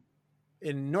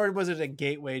 Nor was it a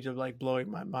gateway to like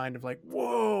blowing my mind of like,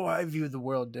 whoa, I view the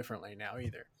world differently now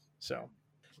either. So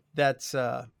that's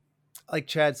like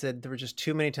Chad said, there were just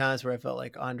too many times where I felt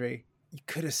like, Andre, you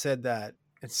could have said that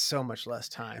in so much less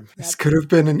time. This could have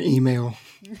been an email.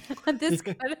 This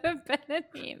could have been an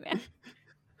email.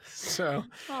 So,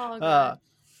 God.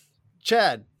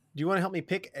 Chad, do you want to help me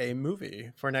pick a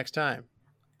movie for next time?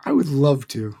 I would love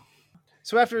to.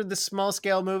 So after the small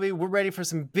scale movie, we're ready for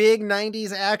some big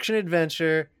 90s action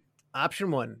adventure.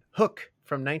 Option 1, Hook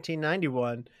from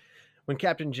 1991. When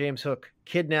Captain James Hook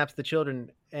kidnaps the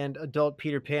children and adult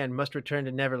Peter Pan must return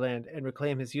to Neverland and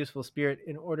reclaim his youthful spirit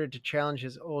in order to challenge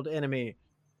his old enemy.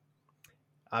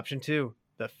 Option 2,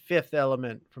 The Fifth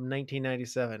Element from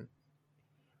 1997.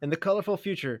 In the colorful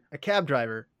future, a cab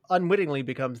driver unwittingly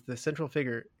becomes the central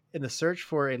figure in the search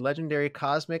for a legendary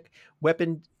cosmic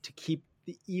weapon to keep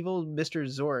the evil Mr.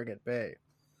 Zorg at bay.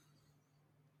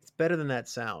 It's better than that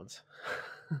sounds.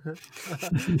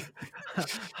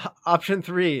 Option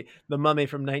 3, The Mummy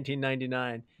from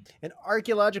 1999. An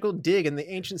archaeological dig in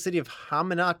the ancient city of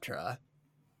Hamunaptra.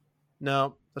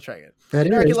 No, let's try again.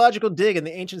 An archaeological dig in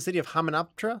the ancient city of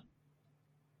Hamunaptra?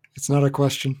 It's not a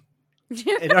question.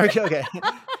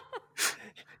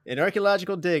 An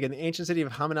archaeological dig in the ancient city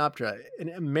of Hamunaptra. An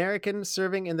American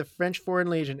serving in the French Foreign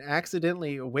Legion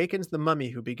accidentally awakens the mummy,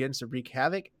 who begins to wreak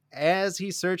havoc as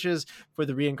he searches for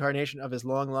the reincarnation of his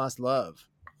long-lost love.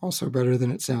 Also better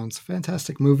than it sounds.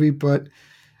 Fantastic movie, but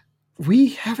we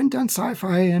haven't done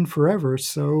sci-fi in forever,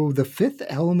 so The Fifth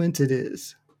Element it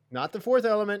is. Not The Fourth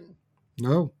Element.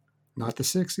 No, not The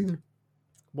Sixth either.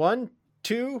 1,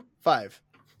 2, 5.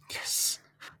 Yes.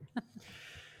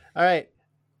 All right.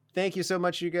 Thank you so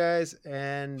much, you guys.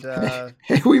 And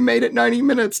hey, we made it 90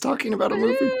 minutes talking about a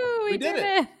movie. We did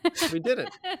it. We did it.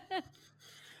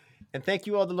 And thank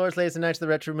you all, the lords, ladies, and knights of the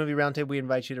Retro Movie Roundtable. We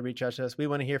invite you to reach out to us. We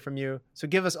want to hear from you. So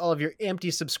give us all of your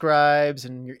empty subscribes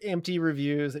and your empty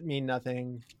reviews that mean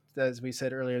nothing, as we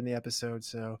said earlier in the episode.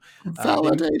 So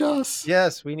validate us.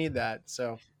 Yes, we need that.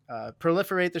 So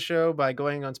proliferate the show by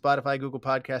going on Spotify, Google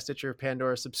Podcast, Stitcher,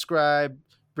 Pandora, subscribe,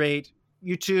 rate,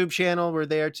 YouTube channel. We're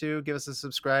there too. Give us a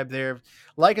subscribe there.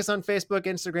 Like us on Facebook,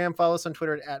 Instagram, follow us on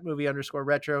Twitter at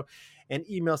 @movie_retro, and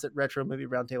email us at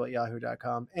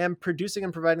retromovieroundtable@yahoo.com. And producing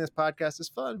and providing this podcast is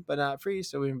fun, but not free.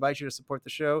 So we invite you to support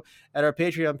the show at our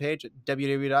Patreon page at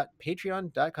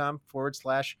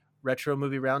www.patreon.com/Retro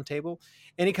Movie Roundtable.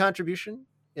 Any contribution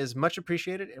is much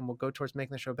appreciated and will go towards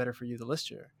making the show better for you, the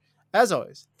listener. As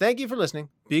always, thank you for listening.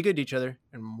 Be good to each other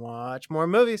and watch more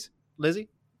movies. Lizzy?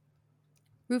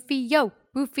 Rufio,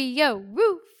 Rufio,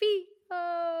 Rufio.